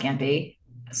 like that I Yep. can't be.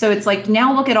 So it's like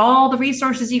now look at all the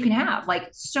resources you can have. Like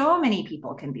so many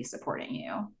people can be supporting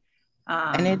you.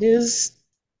 And it Um, is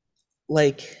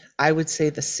like I would say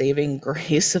the saving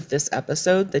grace of this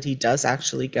episode that he does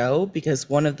actually go because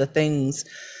one of the things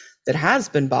that has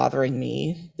been bothering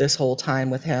me this whole time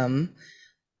with him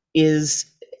is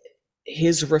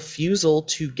his refusal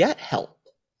to get help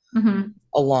mhm.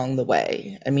 along the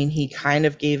way. I mean, he kind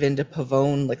of gave in to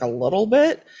Pavone like a little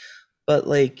bit, but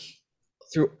like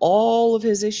through all of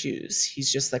his issues,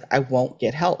 he's just like, I won't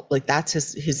get help. Like that's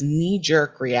his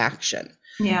knee-jerk reaction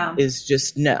Yeah, is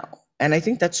just no. And I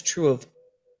think that's true of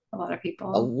a lot of a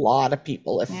people. lot of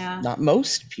people, if Yeah. not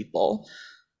most people,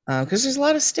 because there's a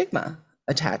lot of stigma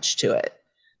attached to it,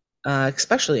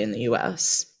 especially in the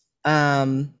US.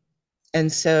 Um,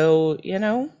 and so,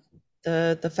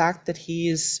 the fact that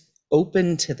he's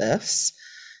open to this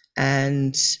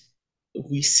and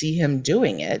we see him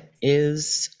doing it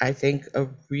is, I think, a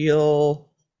real,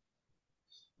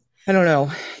 I don't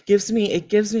know, it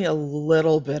gives me a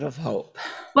little bit of hope,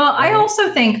 Well, I right?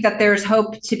 also think that there's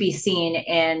hope to be seen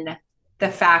in the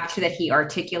fact that he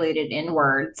articulated in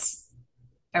words,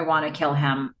 I want to kill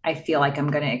him. I feel like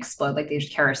I'm going to explode. Like there's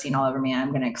kerosene all over me and I'm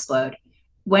going to explode.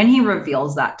 When he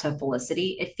reveals that to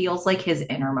Felicity, it feels like his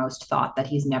innermost thought that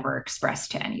he's never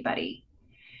expressed to anybody.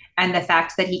 And the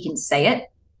fact that he can say it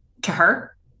to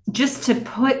her, just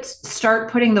to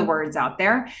start putting the words out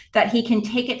there, that he can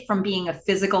take it from being a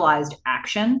physicalized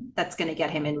action that's going to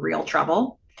get him in real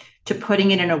trouble to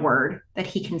putting it in a word that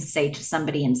he can say to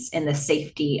somebody in the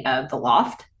safety of the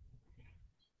loft.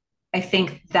 I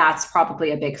think that's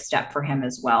probably a big step for him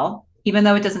as well. Even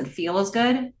though it doesn't feel as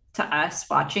good to us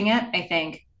watching it, I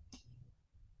think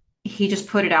he just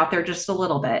put it out there just a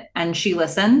little bit and she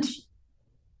listened,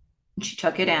 she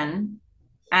took it in,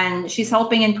 and she's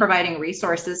helping and providing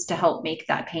resources to help make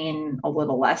that pain a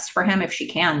little less for him if she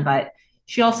can. But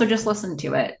she also just listened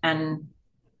to it. And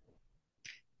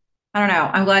I don't know,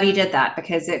 I'm glad he did that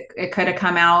because it could have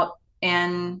come out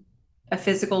in a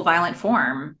physical violent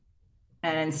form.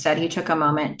 And instead, he took a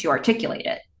moment to articulate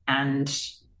it. And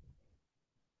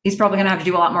he's probably going to have to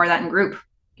do a lot more of that in group,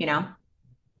 you know?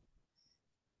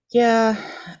 Yeah,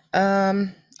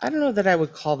 I don't know that I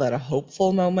would call that a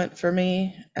hopeful moment for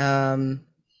me.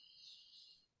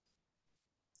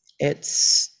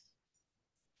 It's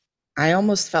I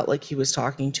almost felt like he was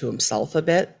talking to himself a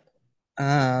bit.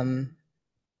 Um,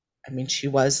 I mean, she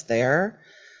was there,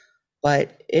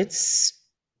 but it's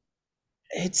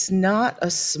not a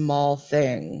small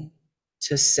thing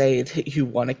to say that you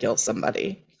want to kill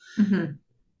somebody. Mm-hmm.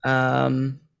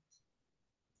 Um,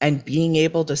 and being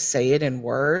able to say it in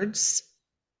words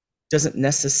doesn't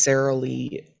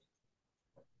necessarily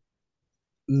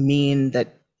mean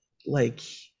that like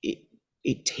it,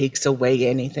 it takes away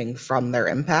anything from their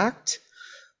impact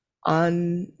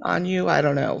on you. I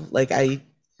don't know.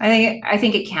 I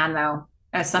think it can though.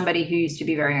 As somebody who used to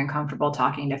be very uncomfortable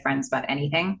talking to friends about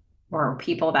anything or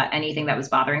people about anything that was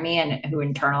bothering me and who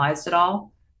internalized it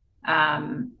all,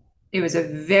 um, it was a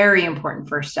very important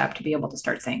first step to be able to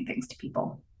start saying things to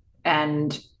people.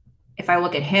 And if I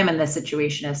look at him in this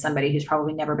situation as somebody who's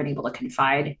probably never been able to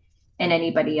confide in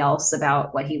anybody else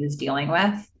about what he was dealing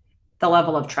with, the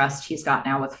level of trust he's got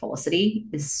now with Felicity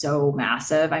is so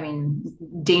massive. I mean,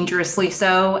 dangerously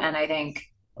so. And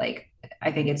like,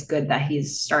 I think it's good that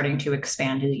he's starting to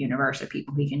expand his universe of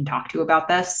people he can talk to about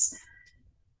this.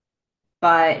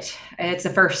 But it's a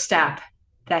first step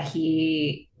that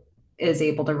he is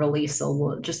able to release a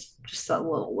little, just a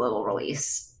little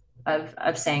release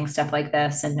of saying stuff like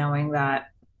this and knowing that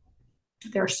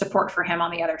there's support for him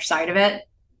on the other side of it.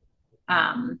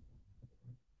 Um,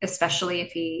 Especially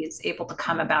if he's able to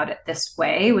come about it this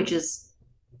way, which is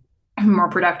more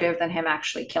productive than him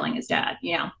actually killing his dad.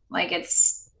 Like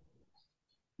it's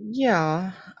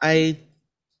Yeah, I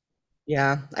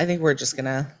I think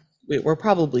we'll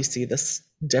probably see this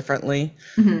differently.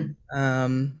 mhm.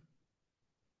 Um,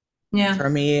 Yeah, for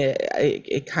me,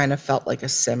 it kind of felt like a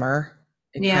simmer.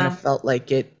 It kind of yeah, felt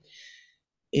like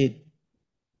it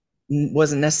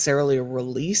wasn't necessarily a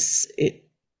release. It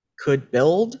could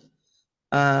build.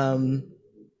 Um,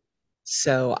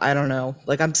 so I don't know.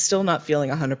 Like I'm still not feeling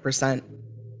 100%.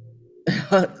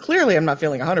 Clearly, I'm not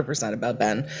feeling 100% about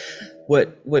Ben.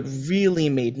 What really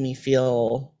made me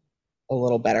feel a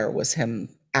little better was him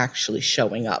actually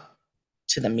showing up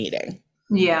to the meeting.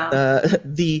 yeah,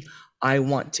 The I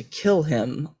want to kill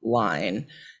him line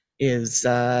is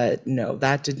no,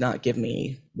 that did not give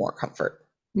me more comfort.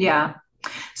 yeah.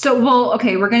 So, well,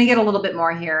 okay, we're going to get a little bit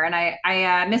more here, and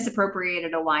I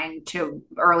misappropriated a line to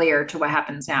earlier to what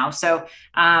happens now. So,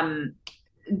 um,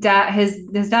 dad his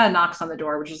dad knocks on the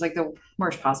door, which is like the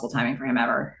worst possible timing for him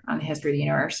ever on the history of the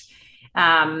universe.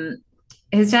 Um,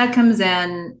 his dad comes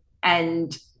in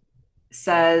and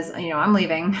says, I'm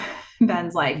leaving.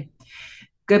 Ben's like,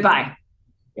 goodbye.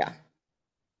 Yeah,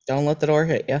 don't let the door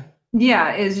hit you.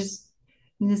 Yeah, it's just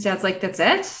his dad's like, that's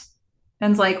it.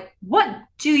 Ben's like, what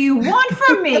do you want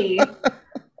from me?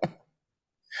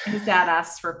 His dad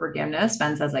asks for forgiveness.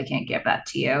 Ben says, I can't give that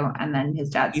to you. And then his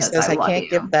dad He says, says, I I love can't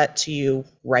give you. that to you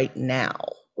right now,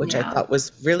 which I Yeah. thought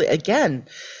was really, again,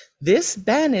 this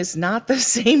Ben is not the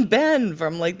same Ben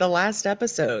from like the last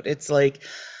episode. It's like,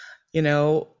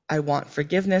 I want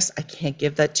forgiveness. I can't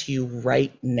give that to you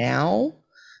right now.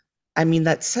 I mean,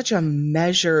 that's such a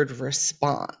measured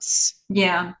response.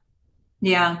 Yeah.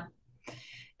 Yeah.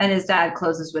 And his dad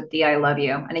closes with the I love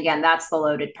you. And again, that's the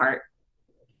loaded part.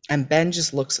 And Ben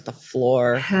just looks at the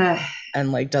floor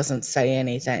and like doesn't say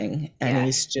anything. And Yeah.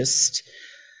 he's just,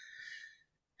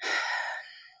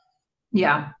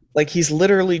 Yeah. Like he's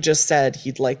literally just said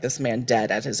he'd like this man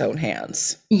dead at his own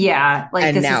hands. Yeah. Like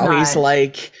And this is now he's not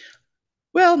like,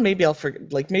 well, maybe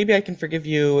maybe I can forgive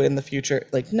you in the future.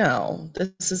 Like, no,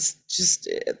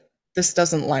 this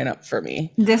doesn't line up for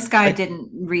me. this guy Like, didn't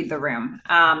read the room.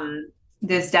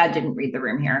 This dad didn't read the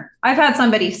room here. I've had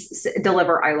somebody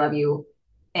deliver "I love you"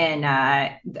 and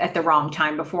at the wrong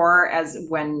time before, as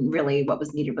when really what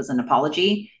was needed was an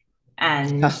apology,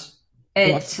 and yeah,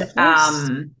 you want it something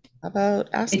first? How about it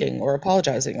asking or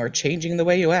apologizing or changing the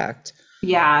way you act?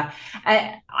 yeah.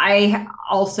 I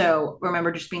also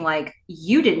remember just being like,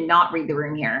 "You did not read the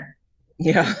room here.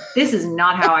 Yeah, This is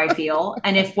not how I feel.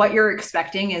 And if what you're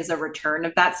expecting is a return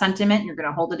of that sentiment, you're going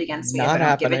to hold it against me if I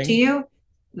not don't give it to happening. you.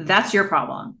 That's your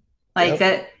problem. Like Yep.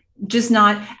 that, just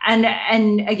not. And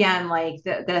again, like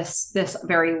this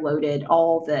very loaded,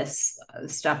 all this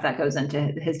stuff that goes into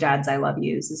his dad's "I love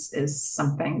yous" is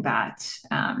something that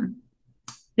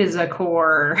is a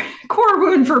core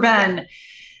wound for Yeah.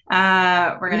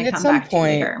 Ben. We're And going to at come some back to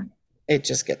point, later. it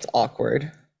just gets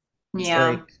awkward. It's Yeah,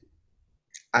 like,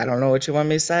 I don't know what you want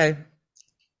me to say.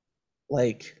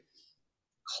 Like,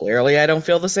 clearly, I don't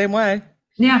feel the same way.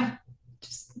 yeah,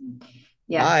 just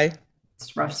yeah, Bye.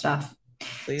 it's rough stuff.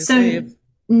 Please So leave.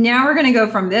 now we're going to go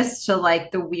from this to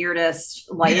like the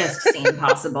weirdest, lightest scene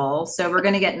possible. So we're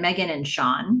going to get Megan and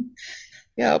Sean.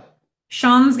 Yep.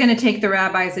 Sean's going to take the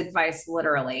rabbi's advice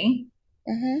literally.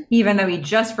 Hmm. Even though he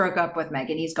just broke up with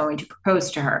Megan, he's going to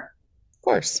propose to her. Of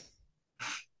course.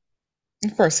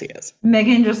 Of course he is.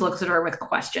 Megan just looks at her with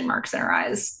question marks in her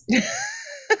eyes.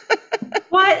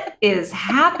 What is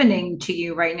happening to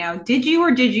you right now? Did you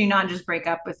or did you not just break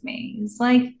up with me? He's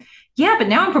like, yeah, but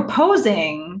now I'm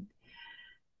proposing.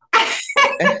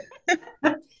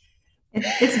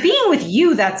 It's being with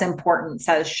you that's important,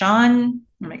 says Sean.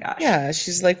 Oh my gosh. Yeah,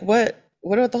 she's like, what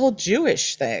about the whole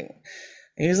Jewish thing?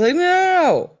 And he's like,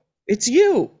 no, it's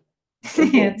you. It's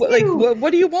you.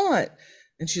 What do you want?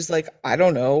 And she's like, I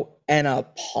don't know, an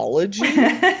apology?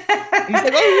 And he's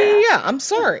like, oh yeah, Yeah, yeah, yeah, I'm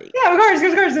sorry. of course,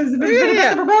 of course. Oh, But yeah, about the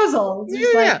yeah, proposal, it's yeah,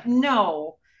 just yeah, yeah. like,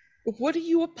 no. What do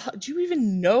you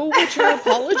even know what you're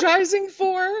apologizing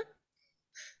for?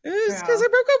 It's because Yeah. I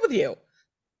broke up with you.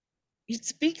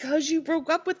 It's because you broke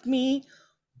up with me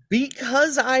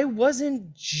because I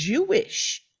wasn't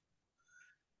Jewish.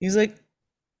 He's like,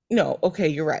 no, okay,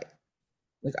 you're right.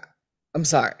 Like, I'm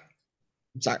sorry.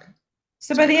 I'm sorry.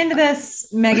 So by Sorry the about end of that.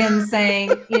 this, Megan's saying,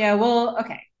 well,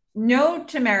 okay, no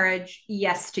to marriage,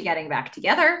 yes to getting back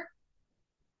together,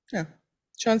 Yeah.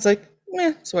 Sean's like,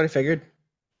 that's what I figured.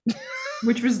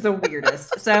 which was the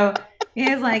weirdest. So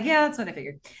he's like, yeah, that's what I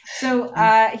figured. So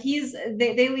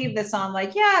they leave this on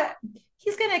like, yeah,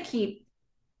 he's gonna keep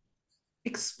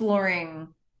exploring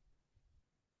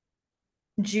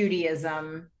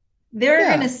Judaism. They're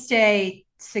going Yeah. to stay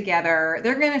together.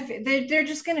 They're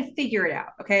just going to figure it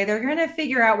out. Okay, they're going to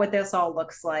figure out what this all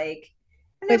looks like,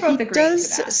 and they're But both he agreeing to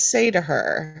does that. say to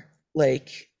her, like,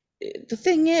 the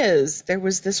thing is, there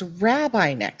was this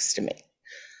rabbi next to me.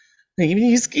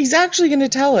 He's actually going to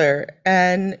tell her.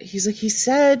 And he's like, he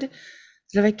said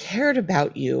that if I cared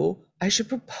about you, I should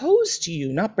propose to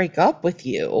you, not break up with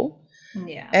you.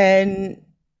 Yeah, And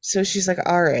so she's like,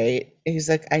 all right. He's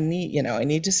like, I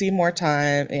need to see more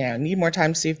time. I need more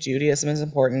time to see if Judaism is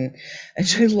important. And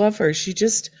I love her. She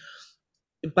just,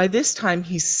 by this time,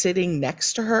 he's sitting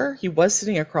next to her. He was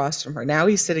sitting across from her. Now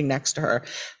he's sitting next to her.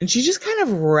 And she just kind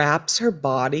of wraps her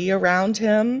body around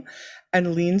him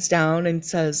and leans down and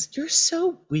says, you're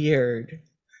so weird,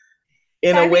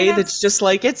 in a I mean way that's just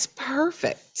like, it's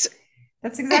perfect.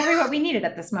 that's exactly what we needed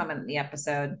at this moment in the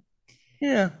episode.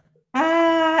 Yeah.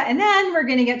 And then we're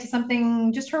going to get to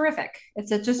something just horrific.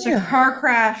 Just a Yeah. car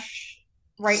crash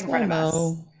right in front of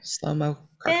us. Slow mo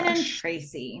car Finn and crash.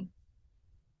 Tracy.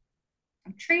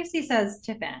 Tracy says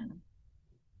to Finn,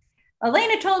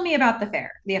 Elena told me about the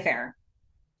affair,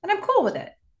 and I'm cool with it.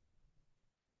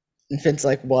 And Finn's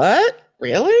like, what?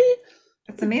 Really?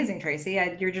 It's amazing, Tracy.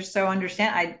 You're just so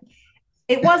understand.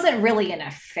 It wasn't really an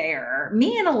affair.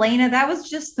 Me and Elena, that was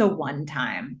just the one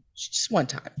time. Just one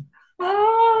time.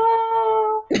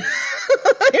 Oh,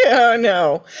 Yeah,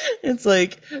 no. It's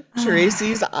like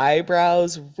Tracy's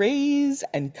eyebrows raise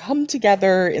and come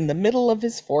together in the middle of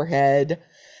his forehead.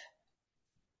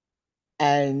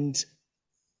 And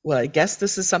well, I guess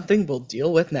this is something we'll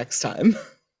deal with next time.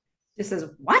 this is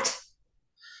what?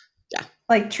 Yeah.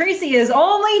 Like Tracy is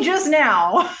only just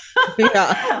now.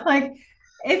 Yeah. Like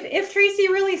if Tracy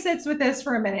really sits with this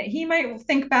for a minute, he might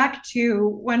think back to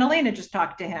when Elena just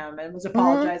talked to him and was Mhm.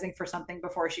 apologizing for something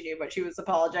before she knew what she was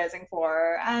apologizing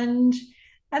for. And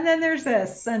then there's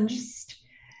this and just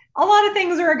A lot of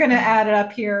things are going to add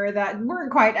up here that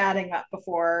weren't quite adding up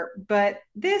before, but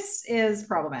this is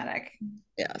problematic.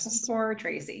 Yes. Poor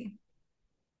Tracy.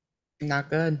 Not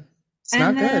good. It's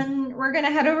And not good. then we're going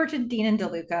to head over to Dean and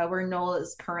DeLuca, where Noel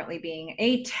is currently being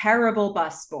a terrible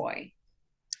busboy,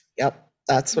 Yep.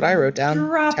 That's what I wrote down.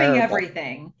 dropping Terrible.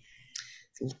 everything.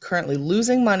 Currently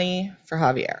losing money for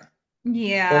Javier or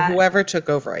Yeah. whoever took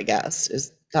over, I guess.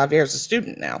 Is Javier's a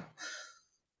student now.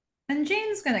 And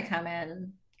Jane's going to come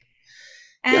in.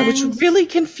 Yeah, which And really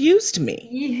confused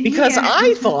me because yeah.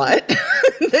 I thought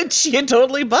that she had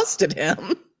totally busted him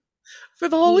for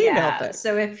the whole email Yeah. thing.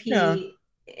 So Yeah.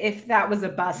 if that was a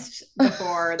bust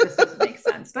before, this doesn't make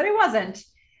sense, but it wasn't.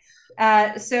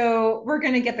 So we're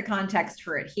going to get the context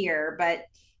for it here. But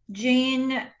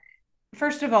Jane,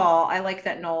 first of all, I like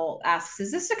that Noel asks,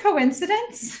 "Is this a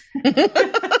coincidence?"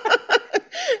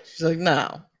 She's like,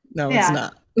 no, no, it's Yeah,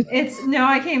 not. it's no,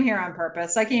 I came here on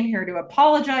purpose. I came here to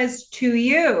apologize to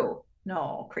you,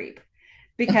 Noel creep,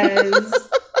 because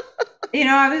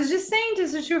I was just saying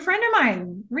to a friend of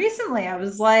mine recently, I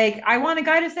was like, I want a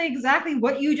guy to say exactly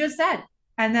what you just said.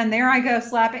 And then there I go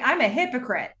slapping. I'm a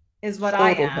hypocrite, is what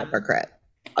I Total am. hypocrite.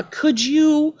 Could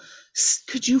you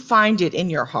find it in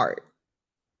your heart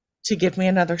to give me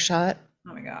another shot,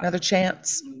 Oh my God. another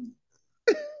chance?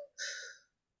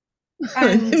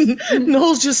 And And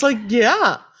Noel's just like,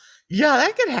 yeah, yeah,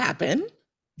 that could happen.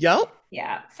 Yep.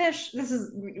 yeah, Fish, this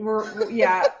is,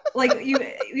 yeah, like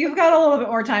you've got a little bit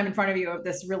more time in front of you of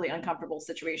this really uncomfortable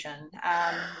situation.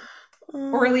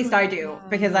 Or at Oh least my I do,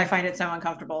 because I God. find it so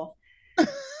uncomfortable.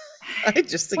 I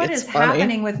just think What it's is funny.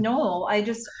 happening with Noel? I I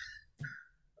don't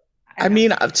know. mean,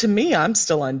 to me, I'm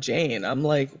still on Jane. I'm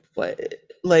like, what?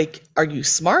 Like, are you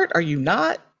smart? Are you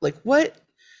not? Like, what?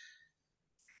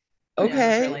 Who knows,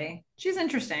 Okay. really? She's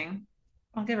interesting.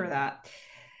 I'll give her that.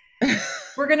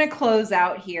 We're going to close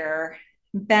out here.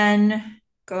 Ben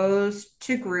goes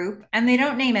to group, and they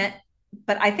don't name it,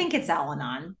 but I think it's Al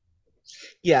Anon.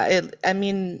 Yeah, I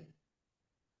mean,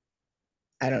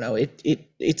 I don't know.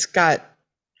 It's got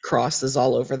crosses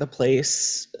all over the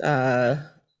place.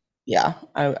 Yeah,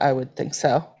 I would think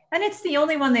so. And it's the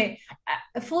only one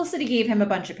Felicity gave him a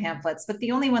bunch of pamphlets, but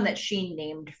the only one that she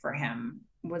named for him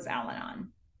was Al Anon.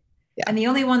 Yeah. And the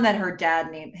only one that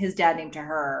his dad named to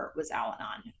her was Al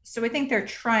Anon. So I think they're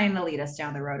trying to lead us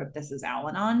down the road of this is Al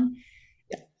Anon.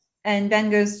 Yeah. And Ben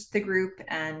goes to the group,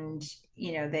 and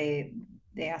they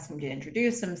ask him to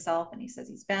introduce himself, and he says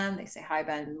he's Ben. They say hi,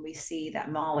 Ben. And we see that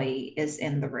Molly is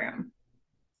in the room.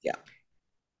 Yeah.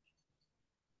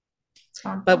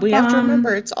 Bum, But bum, we have to remember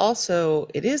bum.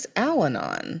 it is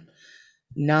Al-Anon,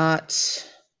 not,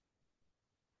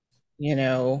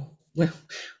 when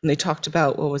they talked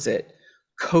about, what was it?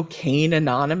 Cocaine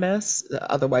Anonymous,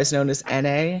 otherwise known as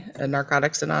NA,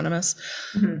 Narcotics Anonymous.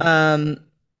 Mm-hmm. Um,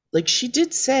 like she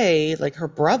did say, like her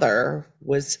brother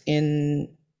was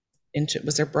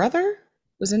was her brother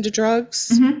was into drugs?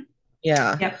 Mm-hmm.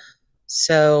 Yeah. Yep.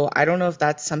 So I don't know if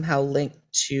that's somehow linked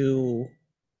to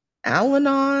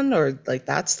Al-Anon or like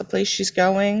that's the place she's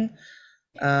going.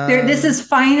 This is Um,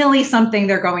 finally something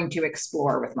they're going to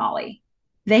explore with Molly.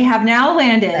 They have now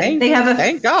landed, they have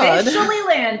thank God. officially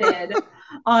landed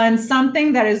on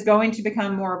something that is going to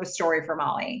become more of a story for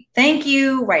Molly. Thank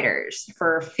you, writers,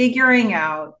 for figuring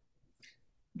out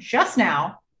just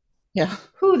now Yeah.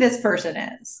 who this person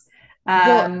is.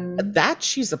 Well, Um, that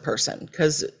she's a person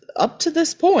because up to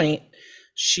this point,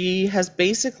 she has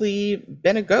basically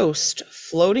been a ghost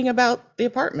floating about the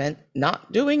apartment,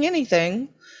 not doing anything,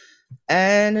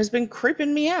 and has been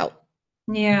creeping me out.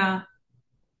 yeah,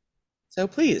 So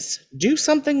please do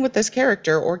something with this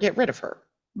character or get rid of her.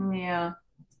 yeah.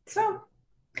 So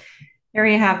there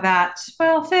you have that.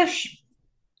 Well, Fish,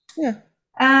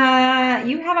 Yeah.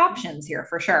 you have options here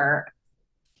for sure.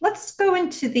 Let's go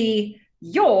into the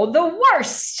 "You're the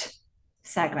worst"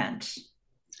 segment.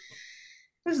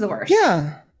 Who's the worst?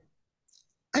 Yeah.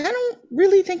 I don't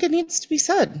really think it needs to be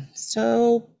said.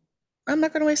 So I'm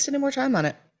not going to waste any more time on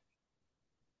it.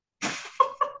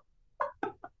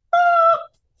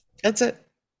 That's it.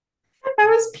 That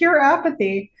was pure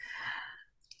apathy.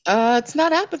 It's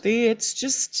not apathy. It's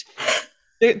just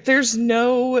there's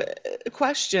no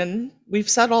question. We've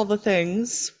said all the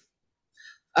things.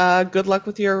 Good luck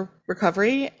with your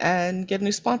recovery and get a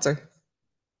new sponsor.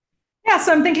 Yeah,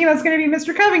 so I'm thinking that's going to be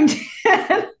Mr. Covington.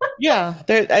 Yeah,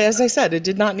 as I said, it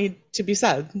did not need to be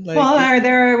said. Well, Like, if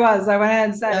there it was. I went ahead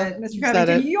and said yeah, it. Mr. you said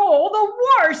Covington, it. you're the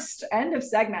worst. End of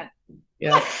segment.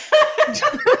 Yeah.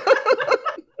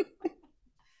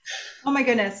 Oh my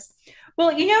goodness. Well,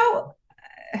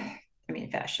 I mean,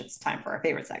 Fish, it's time for our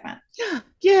favorite segment. Yeah.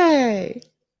 Yay.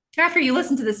 After you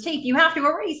listen to this tape, you have to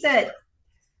erase it.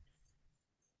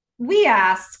 we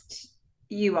asked,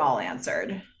 you all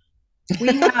answered.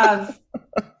 We have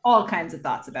all kinds of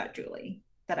thoughts about Julie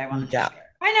that I wanted to Yeah. share.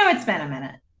 I know it's been a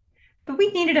minute, but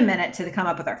we needed a minute to come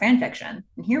up with our fan fiction.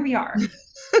 And here we are.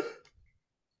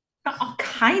 Got all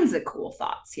kinds of cool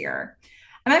thoughts here.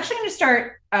 I'm actually going to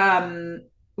start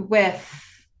with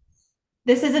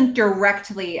this isn't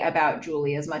directly about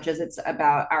Julie as much as it's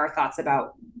about our thoughts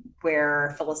about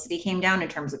where Felicity came down in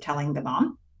terms of telling the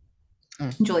mom,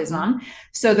 Julie's Mm-hmm. mom.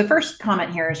 So the first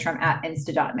comment here is from at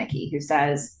insta.mickey, who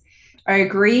says, I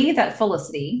agree that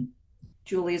Felicity,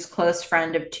 Julie's close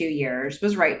friend of 2 years,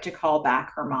 was right to call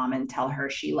back her mom and tell her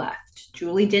she left.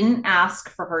 Julie didn't ask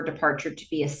for her departure to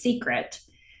be a secret.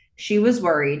 She was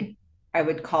worried. I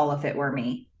would call if it were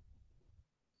me.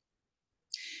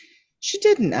 She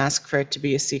didn't ask for it to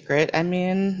be a secret. I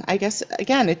mean, I guess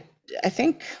again, I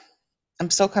think I'm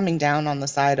still coming down on the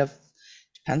side of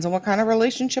depends on what kind of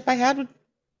relationship I had with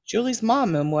Julie's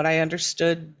mom and what I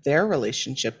understood their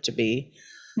relationship to be.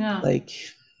 Yeah. Like,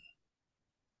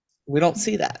 we don't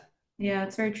see that. Yeah,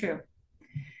 it's very true.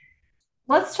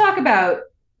 Let's talk about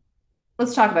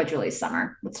let's talk about Julie's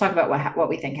summer. Let's talk about what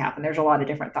we think happened. There's a lot of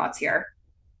different thoughts here.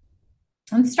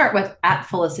 Let's start with at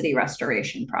Felicity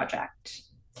Restoration Project.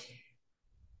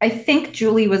 I think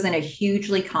Julie was in a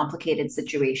hugely complicated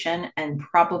situation and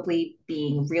probably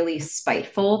being really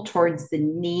spiteful towards the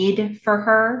need for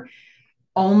her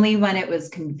only when it was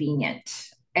convenient.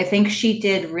 I think she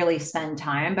did really spend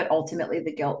time, but ultimately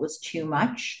the guilt was too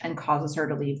much and causes her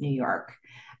to leave New York.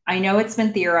 I know it's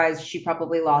been theorized she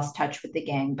probably lost touch with the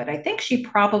gang, but I think she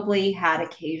probably had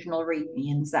occasional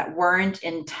reunions that weren't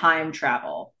in time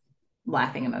travel.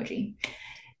 Laughing emoji.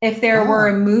 If there were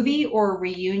a Oh, movie or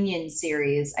reunion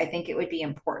series, I think it would be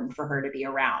important for her to be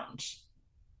around.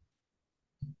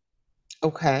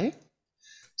 okay.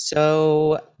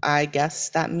 So I guess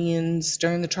that means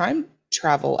during the time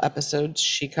travel episodes,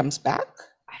 she comes back?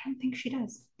 I don't think she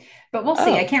does, but we'll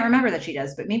see. I Oh, can't remember that she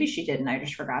does, but maybe she did, and I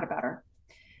just forgot about her.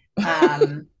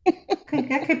 Um,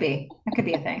 that could be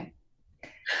a thing.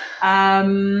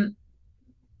 Um,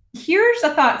 Here's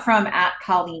a thought from at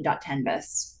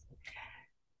Colleen.tenbus.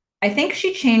 I think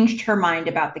she changed her mind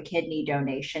about the kidney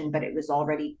donation, but it was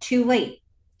already too late.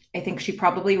 I think she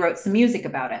probably wrote some music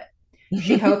about it.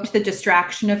 She hoped the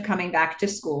distraction of coming back to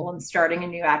school and starting a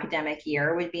new academic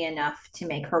year would be enough to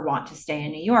make her want to stay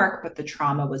in New York, but the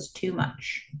trauma was too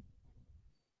much.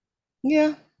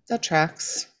 yeah, that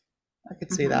tracks. I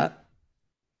could see Mm-hmm. that.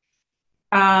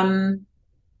 Um,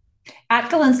 At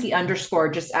Galinsky underscore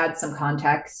just adds some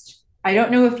context. I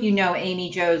don't know if you know Amy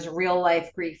Jo's real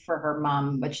life grief for her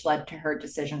mom, which led to her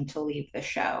decision to leave the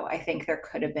show. I think there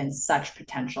could have been such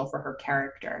potential for her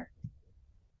character.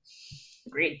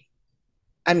 Agreed.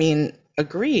 I mean,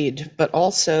 agreed, but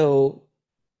also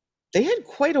they had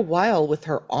quite a while with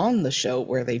her on the show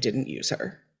where they didn't use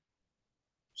her.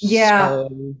 Yeah,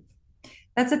 So,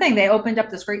 that's the thing. They opened up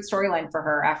this great storyline for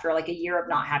her after like a year of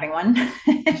not having one.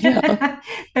 yeah.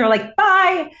 They're like,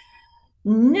 bye.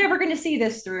 Never going to see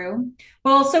this through.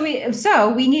 Well, so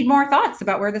we need more thoughts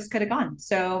about where this could have gone.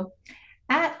 So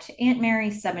at Aunt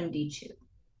Mary 72.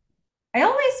 I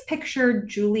always pictured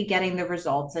Julie getting the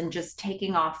results and just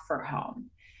taking off for home.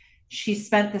 She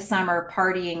spent the summer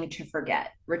partying to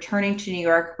forget. Returning to New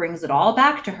York brings it all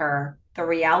back to her, the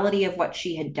reality of what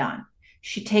she had done.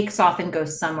 She takes off and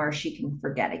goes somewhere she can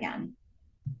forget again.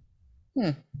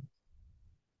 Hmm,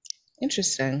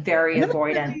 interesting. I Very never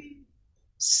avoidant. really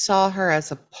saw her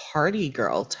as a party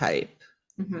girl type.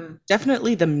 Mm-hmm.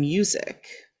 Definitely the music,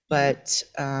 Mm-hmm.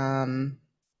 but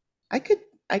I could,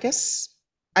 I guess,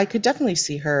 I could definitely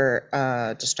see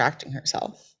her distracting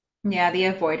herself. Yeah, the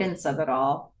avoidance of it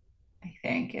all, I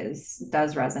think, is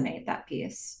does resonate that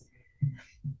piece.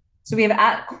 So we have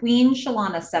at Queen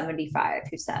Shalana 75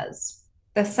 who says,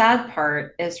 the sad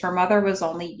part is her mother was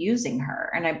only using her,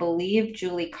 and I believe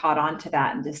Julie caught on to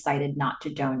that and decided not to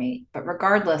donate. But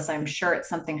regardless, I'm sure it's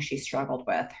something she struggled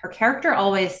with. Her character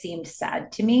always seemed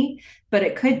sad to me, but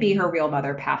it could be her real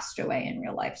mother passed away in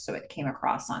real life, so it came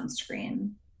across on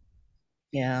screen.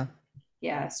 Yeah,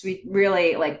 Yeah, so we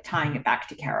really like tying it back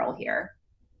to Carol here.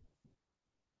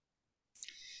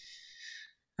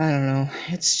 I don't know.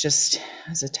 It's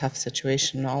a tough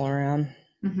situation all around.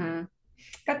 Mm-hmm.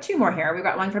 Got two more here. We've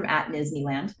got one from at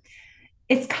Disneyland.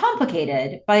 It's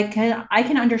complicated, but I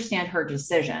can understand her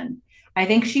decision. I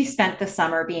think she spent the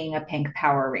summer being a pink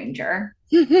Power Ranger.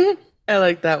 I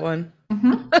like that one.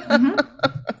 Mm-hmm, mm-hmm.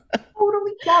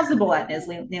 Totally plausible at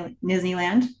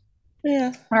Disneyland.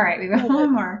 Yeah, All right, we got love it.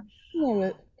 one more. Love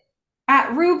it.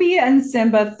 At Ruby and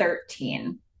Simba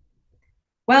 13.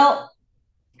 Well,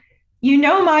 You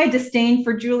know my disdain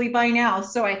for Julie by now,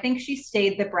 so I think she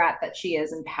stayed the brat that she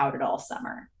is and pouted all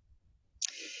summer.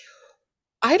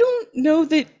 I don't know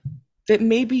that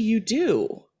maybe you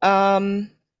do.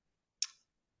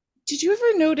 Did you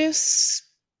ever notice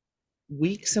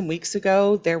weeks and weeks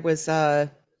ago there was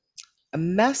a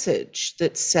message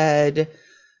that said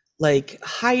like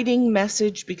hiding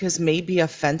message because maybe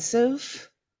offensive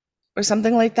or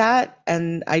something like that,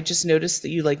 and I just noticed that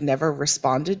you like never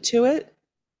responded to it?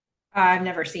 I've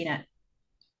never seen it.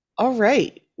 All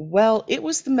right. Well, it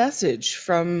was the message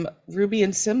from Ruby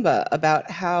and Simba about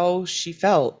how she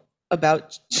felt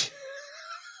about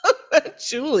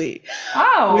Julie,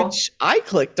 Oh, which I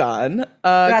clicked on that's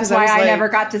because I why was I like, never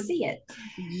got to see it.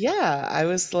 yeah, I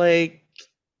was like,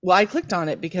 well, I clicked on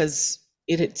it because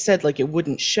it had said like it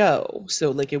wouldn't show.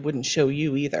 So like it wouldn't show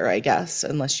you either, I guess,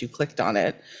 unless you clicked on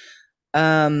it.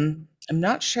 I'm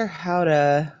not sure how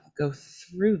to go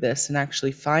through this and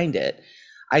actually find it.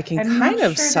 I can I'm not kind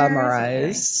of sure there is a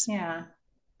way. summarize. Yeah.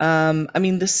 I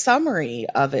mean, the summary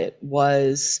of it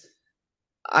was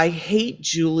I hate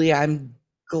Julie. I'm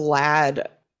glad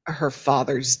her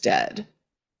father's dead.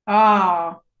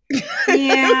 Oh,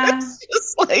 yeah. It's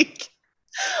just like,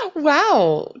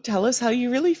 wow, tell us how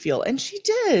you really feel. And she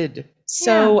did.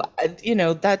 So,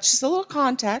 Yeah. that's just a little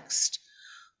context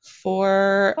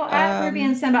for, Well, at Ruby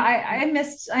and Simba, I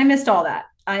missed all that.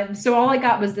 So all I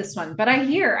got was this one. But I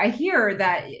hear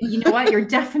that you know what? You're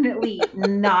definitely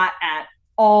not at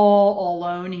all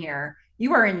alone here.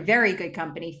 You are in very good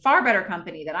company, far better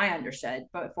company than I understood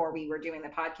before we were doing the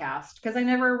podcast, because I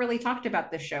never really talked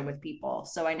about this show with people.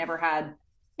 So I never had,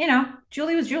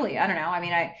 Julie was Julie. I don't know. I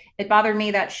mean, it bothered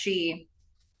me that she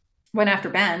went after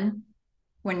Ben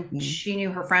when mm, she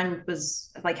knew her friend was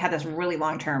like had these really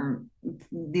long term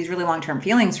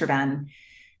feelings for Ben.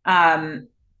 Um,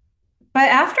 but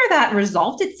after that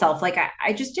resolved itself, like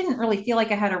I just didn't really feel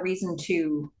like I had a reason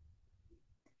to.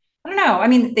 I don't know. I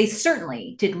mean, they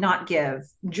certainly did not give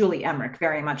Julie Emmerich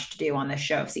very much to do on this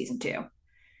show of season two.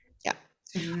 yeah.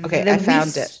 Okay, I We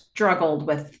found it. struggled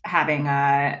with having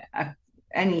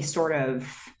any sort of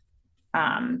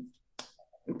um,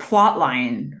 plot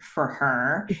line for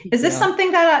her. Is this Yeah.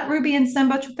 something that Ruby and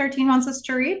Simba 13 wants us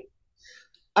to read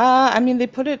I mean, they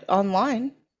put it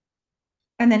online.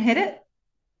 and then hit it?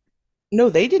 No,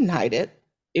 they didn't hide it.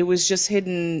 It was just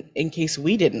hidden in case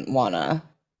we didn't wanna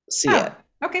see Oh, it.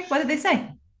 okay. What did they say?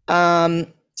 Um,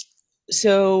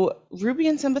 so Ruby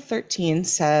and Simba 13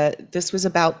 said this was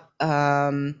about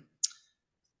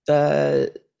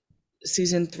the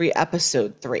season 3,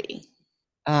 episode 3.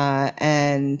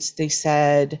 And they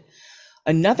said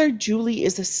another Julie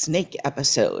is a snake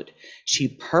episode. She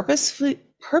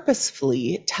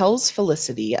purposefully tells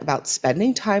Felicity about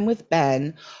spending time with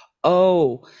Ben.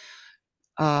 Oh,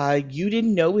 you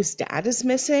didn't know his dad is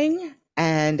missing,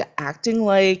 and acting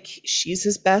like she's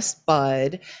his best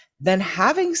bud, then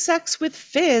having sex with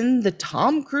Finn, the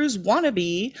Tom Cruise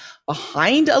wannabe,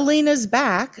 behind Elena's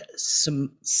back,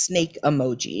 some snake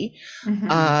emoji. Mm-hmm.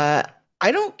 Uh,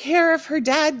 I don't care if her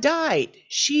dad died.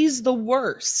 She's the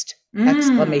worst! Mm.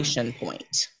 Exclamation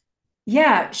point.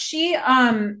 Yeah, she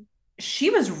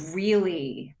was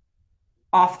really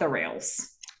off the rails.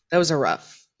 That was a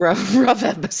rough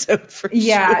episode for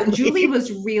Yeah, Julie Julie.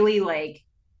 was really like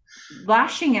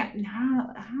lashing out. No,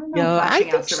 I don't know if Yeah, I lashing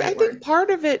think out's the she, I right think word. part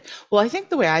of it. Well, I think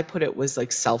the way I put it was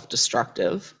like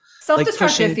self-destructive, like Self-destructive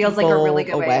pushing feels like a really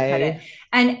people good way to put it.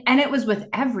 away. And it was with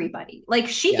everybody. Like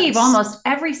she gave Yes. almost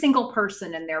every single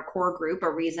person in their core group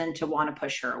a reason to want to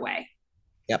push her away.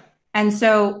 Yep. And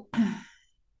so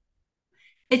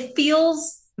it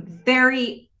feels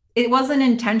very it wasn't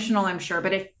intentional, I'm sure,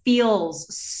 but it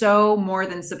feels so more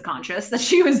than subconscious that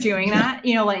she was doing Yeah.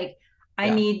 that. Like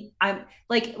Yeah. I'm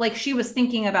like she was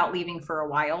thinking about leaving for a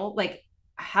while. Like,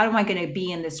 how am I going to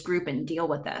be in this group and deal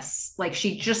with this? Like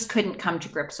she just couldn't come to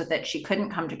grips with it. She couldn't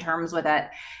come to terms with it.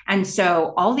 And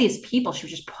so all these people, she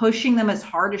was just pushing them as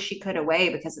hard as she could away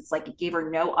because it's like it gave her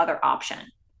no other option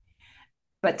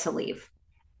but to leave.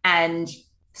 And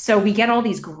so we get all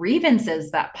these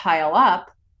grievances that pile up,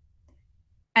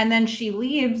 and then she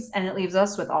leaves, and it leaves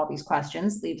us with all these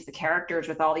questions, leaves the characters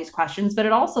with all these questions, but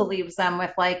it also leaves them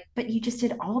with like, but you just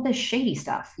did all this shady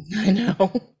stuff, I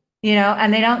know.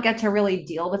 and they don't get to really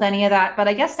deal with any of that. But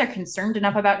I guess they're concerned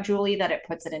enough about Julie that it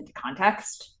puts it into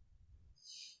context.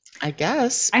 I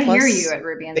guess. I hear you Plus, at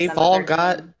Ruby and they've Simba all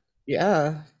got, 13.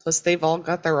 yeah. Plus, they've all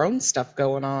got their own stuff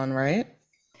going on, right?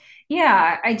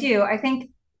 Yeah, I do. I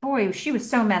think, boy, she was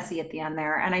so messy at the end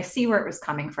there. And I see where it was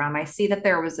coming from. I see that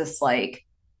there was this like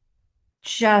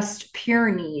just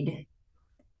pure need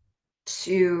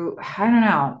to, I don't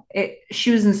know,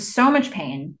 she was in so much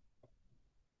pain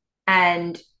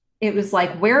And it was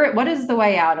like, what is the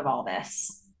way out of all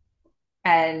this?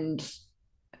 And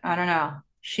I don't know.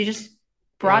 She just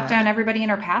brought Yeah. down everybody in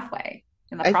her pathway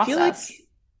in the I feel like process.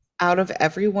 out of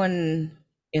everyone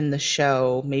in the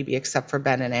show, maybe except for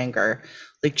Ben and Anger,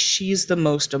 like she's the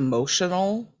most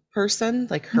emotional person.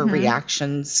 Like her Mm-hmm.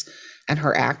 reactions and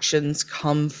her actions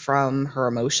come from her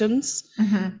emotions.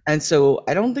 Mm-hmm. And so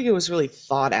I don't think it was really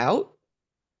thought out.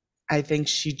 I think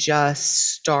she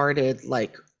just started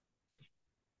like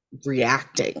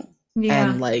reacting and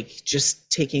Yeah. like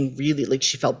just taking really like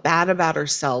she felt bad about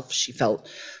herself. She felt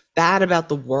bad about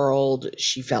the world.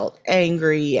 She felt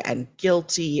angry and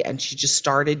guilty, and she just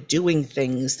started doing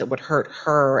things that would hurt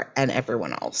her and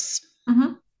everyone else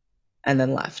Mm-hmm. and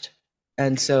then left.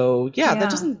 And so, yeah, that Yeah.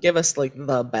 doesn't give us like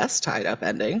the best tied up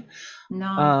ending. No,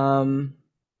 Um,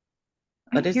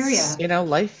 I but hear it's, you.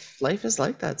 life is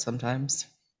like that sometimes.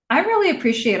 I really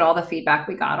appreciate all the feedback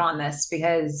we got on this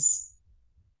because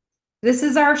this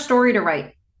is our story to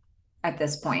write at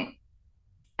this point.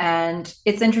 And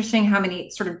it's interesting how many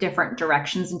sort of different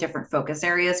directions and different focus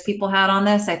areas people had on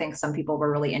this. I think some people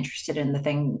were really interested in the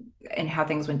thing and how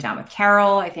things went down with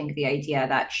Carol. I think the idea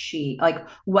that she, like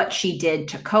what she did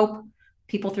to cope,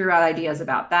 people threw out ideas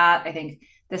about that. I think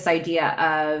this idea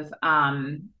of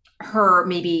her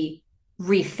maybe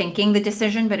rethinking the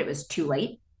decision, but it was too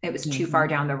late. It was too far Hmm.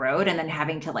 down the road. And then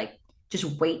having to like just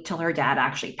wait till her dad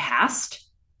actually passed,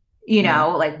 Yeah.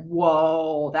 like,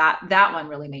 whoa, that one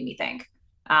really made me think.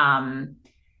 Um,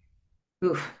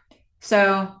 oof.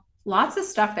 So lots of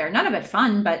stuff there. None of it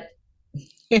fun, but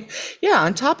Yeah,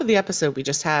 on top of the episode we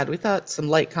just had, we thought some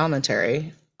light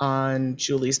commentary on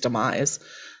Julie's demise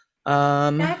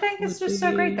I think it's would just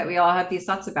so great be. that we all have these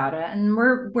thoughts about it, and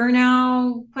we're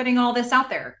now putting all this out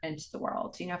there into the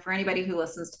world. For anybody who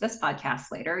listens to this podcast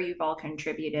later, you've all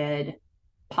contributed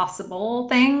possible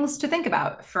things to think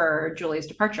about for Julie's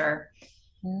departure.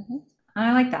 Mhm.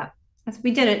 I like that.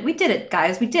 We did it. We did it,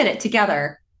 guys. We did it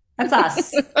together. That's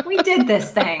us. We did this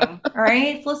thing. All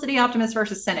right. Felicity Optimist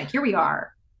versus Cynic. Here we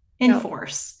are in Yep.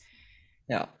 force.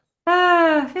 Yeah.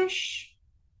 Fish.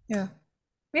 Yeah.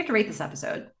 We have to rate this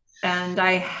episode. And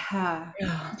Yeah.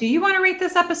 do you want to rate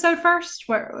this episode first?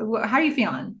 How are you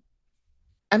feeling?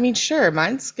 I mean, sure,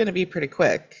 mine's gonna be pretty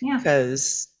quick Yeah.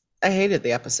 because I hated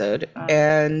the episode, Uh,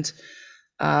 and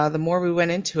the more we went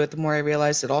into it, the more I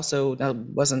realized it also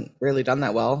wasn't really done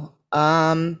that well.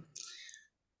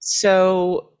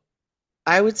 So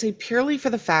I would say purely for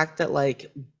the fact that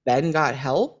like Ben got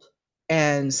help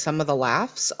and some of the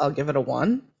laughs, I'll give it a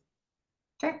one.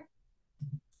 okay.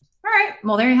 All right.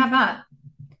 Well, there you have that.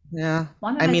 Yeah.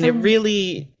 One I out of mean, 10.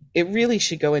 it really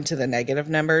should go into the negative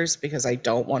numbers because I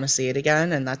don't want to see it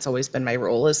again. And that's always been my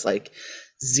rule is like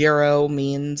 0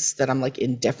 means that I'm like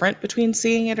indifferent between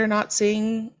seeing it or not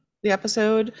seeing the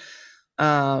episode.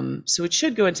 So it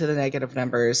should go into the negative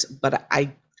numbers, but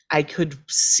I could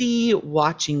see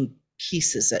watching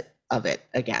pieces of it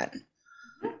again.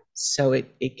 So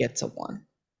it gets a one.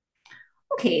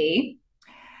 Okay.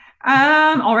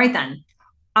 All right then.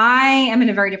 I am in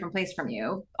a very different place from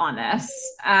you on this.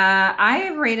 I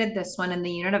have rated this one in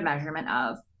the unit of measurement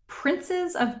of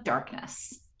Princes of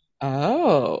Darkness.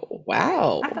 Oh, All right.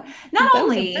 wow. Not That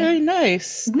was a very only not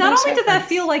nice only did that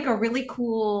feel reference. like a really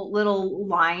cool little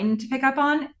line to pick up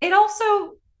on, it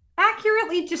also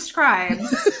accurately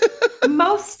describes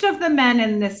most of the men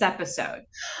in this episode.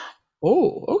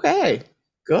 Oh, okay.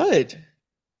 Good.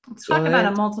 Let's talk about a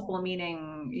Good. multiple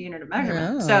meaning unit of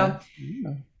measurement. Yeah. So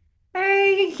Yeah.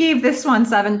 I gave this one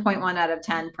 7.1 out of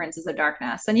 10 Princes of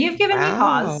Darkness, and you've given me Wow.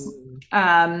 pause.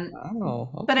 Um,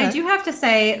 Wow. but I Okay. do have to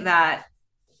say that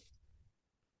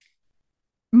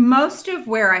most of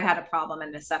where I had a problem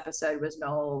in this episode was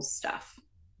Noel's stuff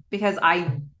because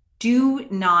I do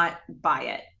not buy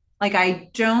it. Like, I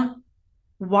don't,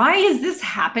 why is this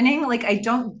happening? Like, I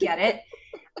don't get it.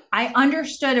 I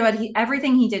understood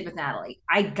everything he did with Natalie.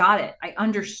 I got it. I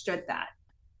understood that.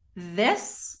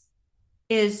 This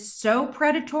is so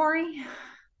predatory.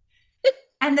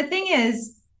 And the thing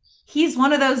is, he's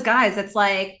one of those guys that's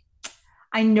like,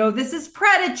 I know this is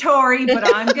predatory,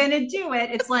 but I'm going to do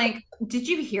it. It's like, did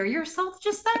you hear yourself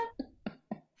just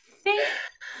then? Think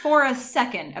for a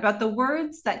second about the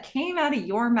words that came out of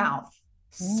your mouth,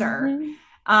 sir. Mhm.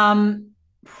 Um,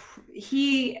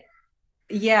 he,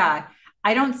 yeah,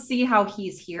 I don't see how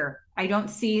he's here. I don't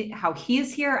see how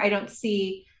he's here. I don't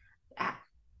see.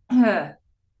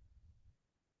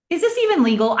 Is this even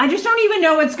legal? I just don't even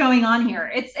know what's going on here.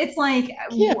 It's like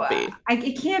Can't be.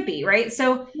 it can't be right.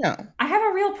 So No. I have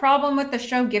a real problem with the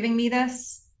show giving me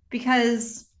this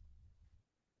because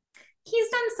he's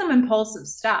done some impulsive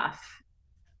stuff,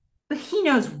 but he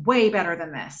knows way better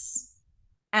than this.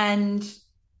 And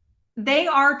they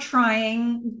are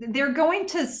trying, they're going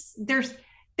to, they're,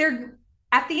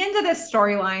 at the end of this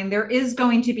storyline, there is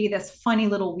going to be this funny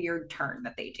little weird turn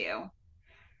that they do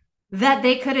that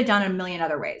they could have done a million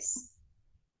other ways.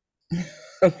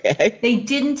 Okay. They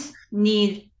didn't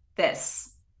need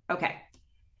this. Okay.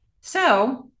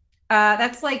 So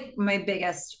that's like my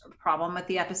biggest problem with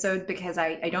the episode because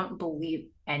I don't believe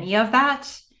any of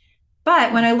that.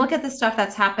 But when I look at the stuff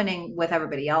that's happening with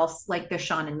everybody else, like the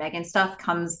Sean and Megan stuff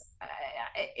comes,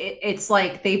 it's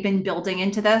like they've been building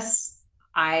into this.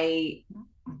 I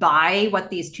buy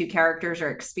what these two characters are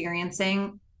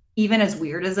experiencing, even as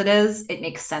weird as it is, it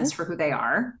makes sense for who they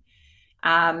are.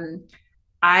 Um,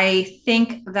 I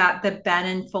think that the Ben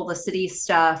and Felicity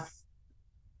stuff,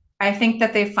 I think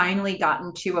that they've finally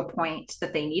gotten to a point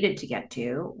that they needed to get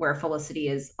to where Felicity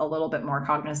is a little bit more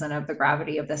cognizant of the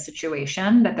gravity of the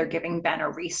situation, that they're giving Ben a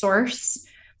resource,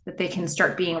 that they can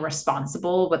start being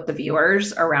responsible with the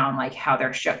viewers around like how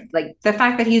they're like the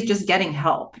fact that he's just getting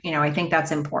help. I think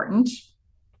that's important.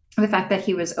 The fact that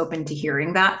he was open to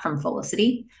hearing that from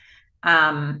Felicity.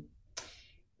 Um,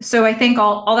 so I think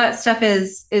all that stuff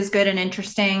is good and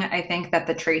interesting. I think that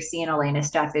the Tracy and Elena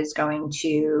stuff is going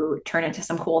to turn into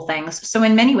some cool things. So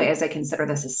in many ways, I consider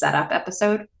this a setup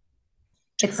episode.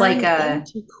 It's like Turn a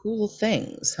into cool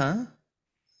things, huh?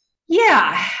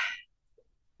 yeah,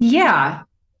 yeah.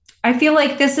 I feel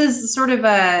like this is sort of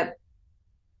a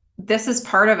this is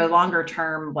part of a longer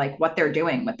term like what they're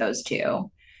doing with those two.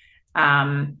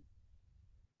 Um,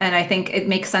 and I think it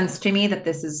makes sense to me that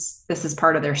this is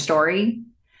part of their story.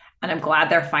 And I'm glad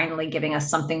they're finally giving us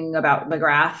something about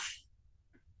McGrath.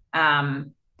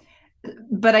 Um,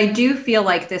 but I do feel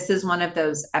like this is one of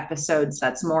those episodes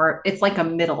that's more, it's like a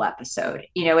middle episode.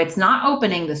 It's not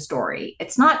opening the story.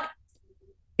 It's not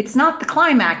the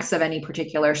climax of any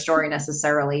particular story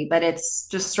necessarily, but it's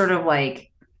just sort of like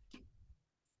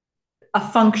a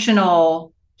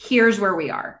functional, here's where we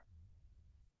are.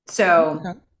 So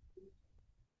Okay.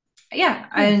 yeah,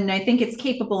 Hmm. and I think it's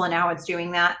capable and now it's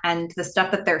doing that. And the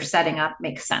stuff that they're setting up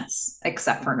makes sense,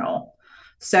 except for Noel.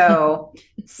 So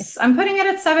I'm putting it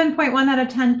at 7.1 out of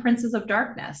 10 Princes of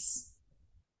Darkness.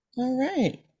 All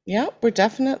right. Yeah, we're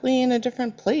definitely in a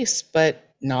different place,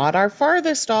 but not our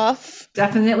farthest off.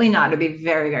 Definitely not. It'd be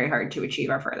very, very hard to achieve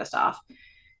our furthest off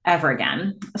ever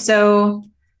again. So,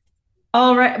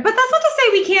 all right. But that's not to say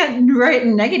we can't write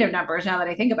negative numbers now that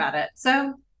I think about it.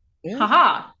 So, Yeah.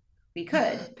 haha, we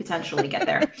could potentially get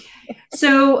there.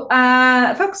 So,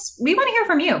 folks, we want to hear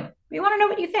from you. We want to know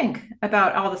what you think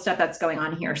about all the stuff that's going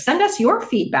on here. Send us your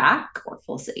feedback or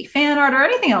Felicity fan art or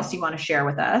anything else you want to share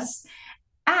with us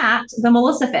at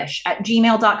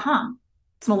themelissafish@gmail.com.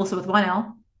 It's Melissa with one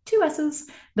L, two S's,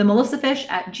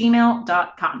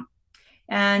 themelissafish@gmail.com.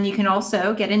 And you can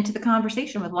also get into the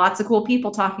conversation with lots of cool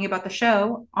people talking about the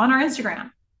show on our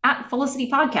Instagram at Felicity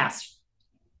Podcast.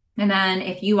 And then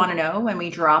if you want to know when we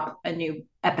drop a new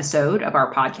episode of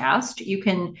our podcast, you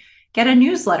can get a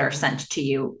newsletter sent to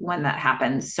you when that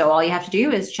happens. So all you have to do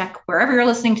is check wherever you're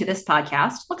listening to this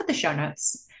podcast, look at the show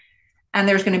notes, and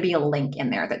there's going to be a link in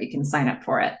there that you can sign up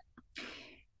for it.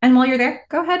 And while you're there,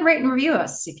 go ahead, rate and review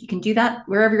us if you can do that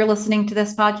wherever you're listening to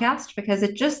this podcast, because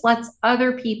it just lets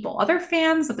other people, other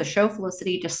fans of the show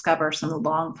Felicity, discover some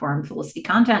long form Felicity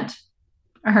content.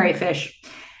 All right, Fish.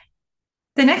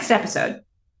 The next episode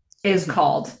is Mhm.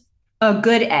 called A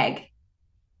Good Egg. What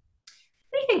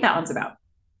do you think that one's about?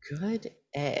 Good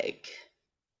egg.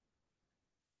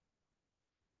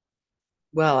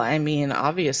 Well, I mean,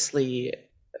 obviously,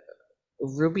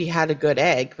 Ruby had a good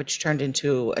egg, which turned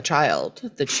into a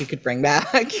child that she could bring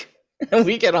back, and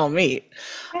we could all meet.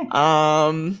 Okay.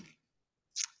 Um,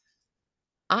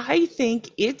 I think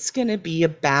it's going to be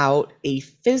about a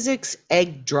physics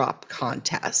egg drop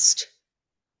contest.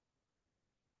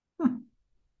 Hmm.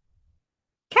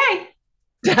 Okay.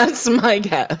 That's my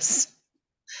guess.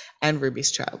 And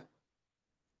Ruby's child.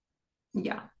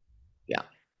 Yeah. Yeah.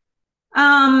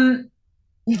 Um,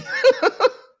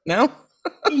 No?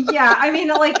 yeah, I mean,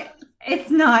 like,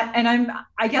 it's not, and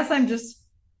I guess I'm She's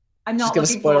not going to looking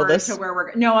spoil forward to this.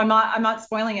 where no, I'm not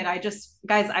spoiling it. I just,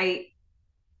 guys, I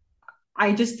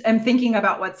just am thinking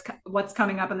about what's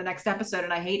coming up in the next episode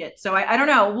and I hate it. So I don't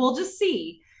know. We'll just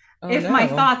see Oh, if my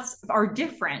no. thoughts are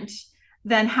different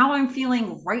than how I'm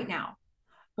feeling right now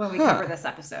when we cover Huh. this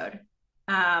episode.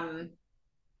 Um,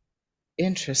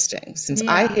 Interesting. Since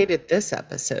I yeah, hated this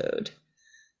episode,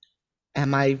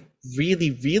 am I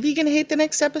really, really going to hate the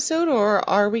next episode, or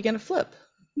are we going to flip?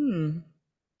 Hmm.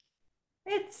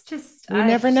 it's just We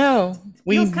never know. it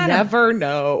We feels kind of never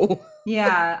know.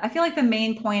 Yeah, I feel like the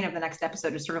main point of the next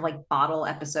episode is sort of like bottle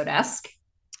episode-esque.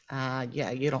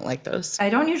 Yeah, you don't like those. I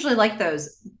don't usually like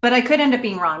those, but I could end up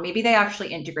being wrong. Maybe they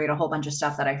actually integrate a whole bunch of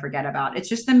stuff that I forget about. It's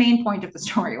just the main point of the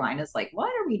storyline is like, what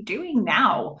are we doing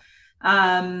now?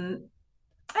 Um,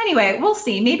 anyway, we'll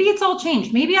see. Maybe it's all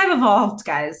changed. Maybe I've evolved,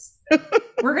 guys.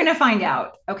 We're going to find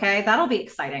out. Okay. That'll be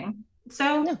exciting.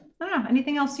 So, Yeah, I don't know.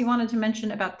 Anything else you wanted to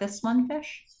mention about this one,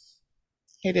 Fish?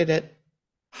 hated it.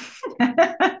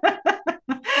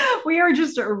 We are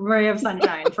just a ray of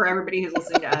sunshine for everybody who's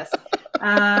listening to us.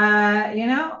 You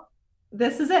know,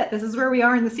 this is it. This is where we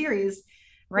are in the series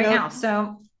right now. Yep,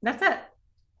 So that's it.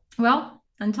 Well,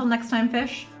 until next time,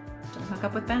 Fish, don't hook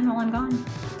up with Ben while I'm gone.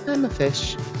 I'm a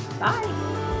fish. Bye.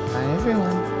 Bye,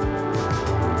 everyone.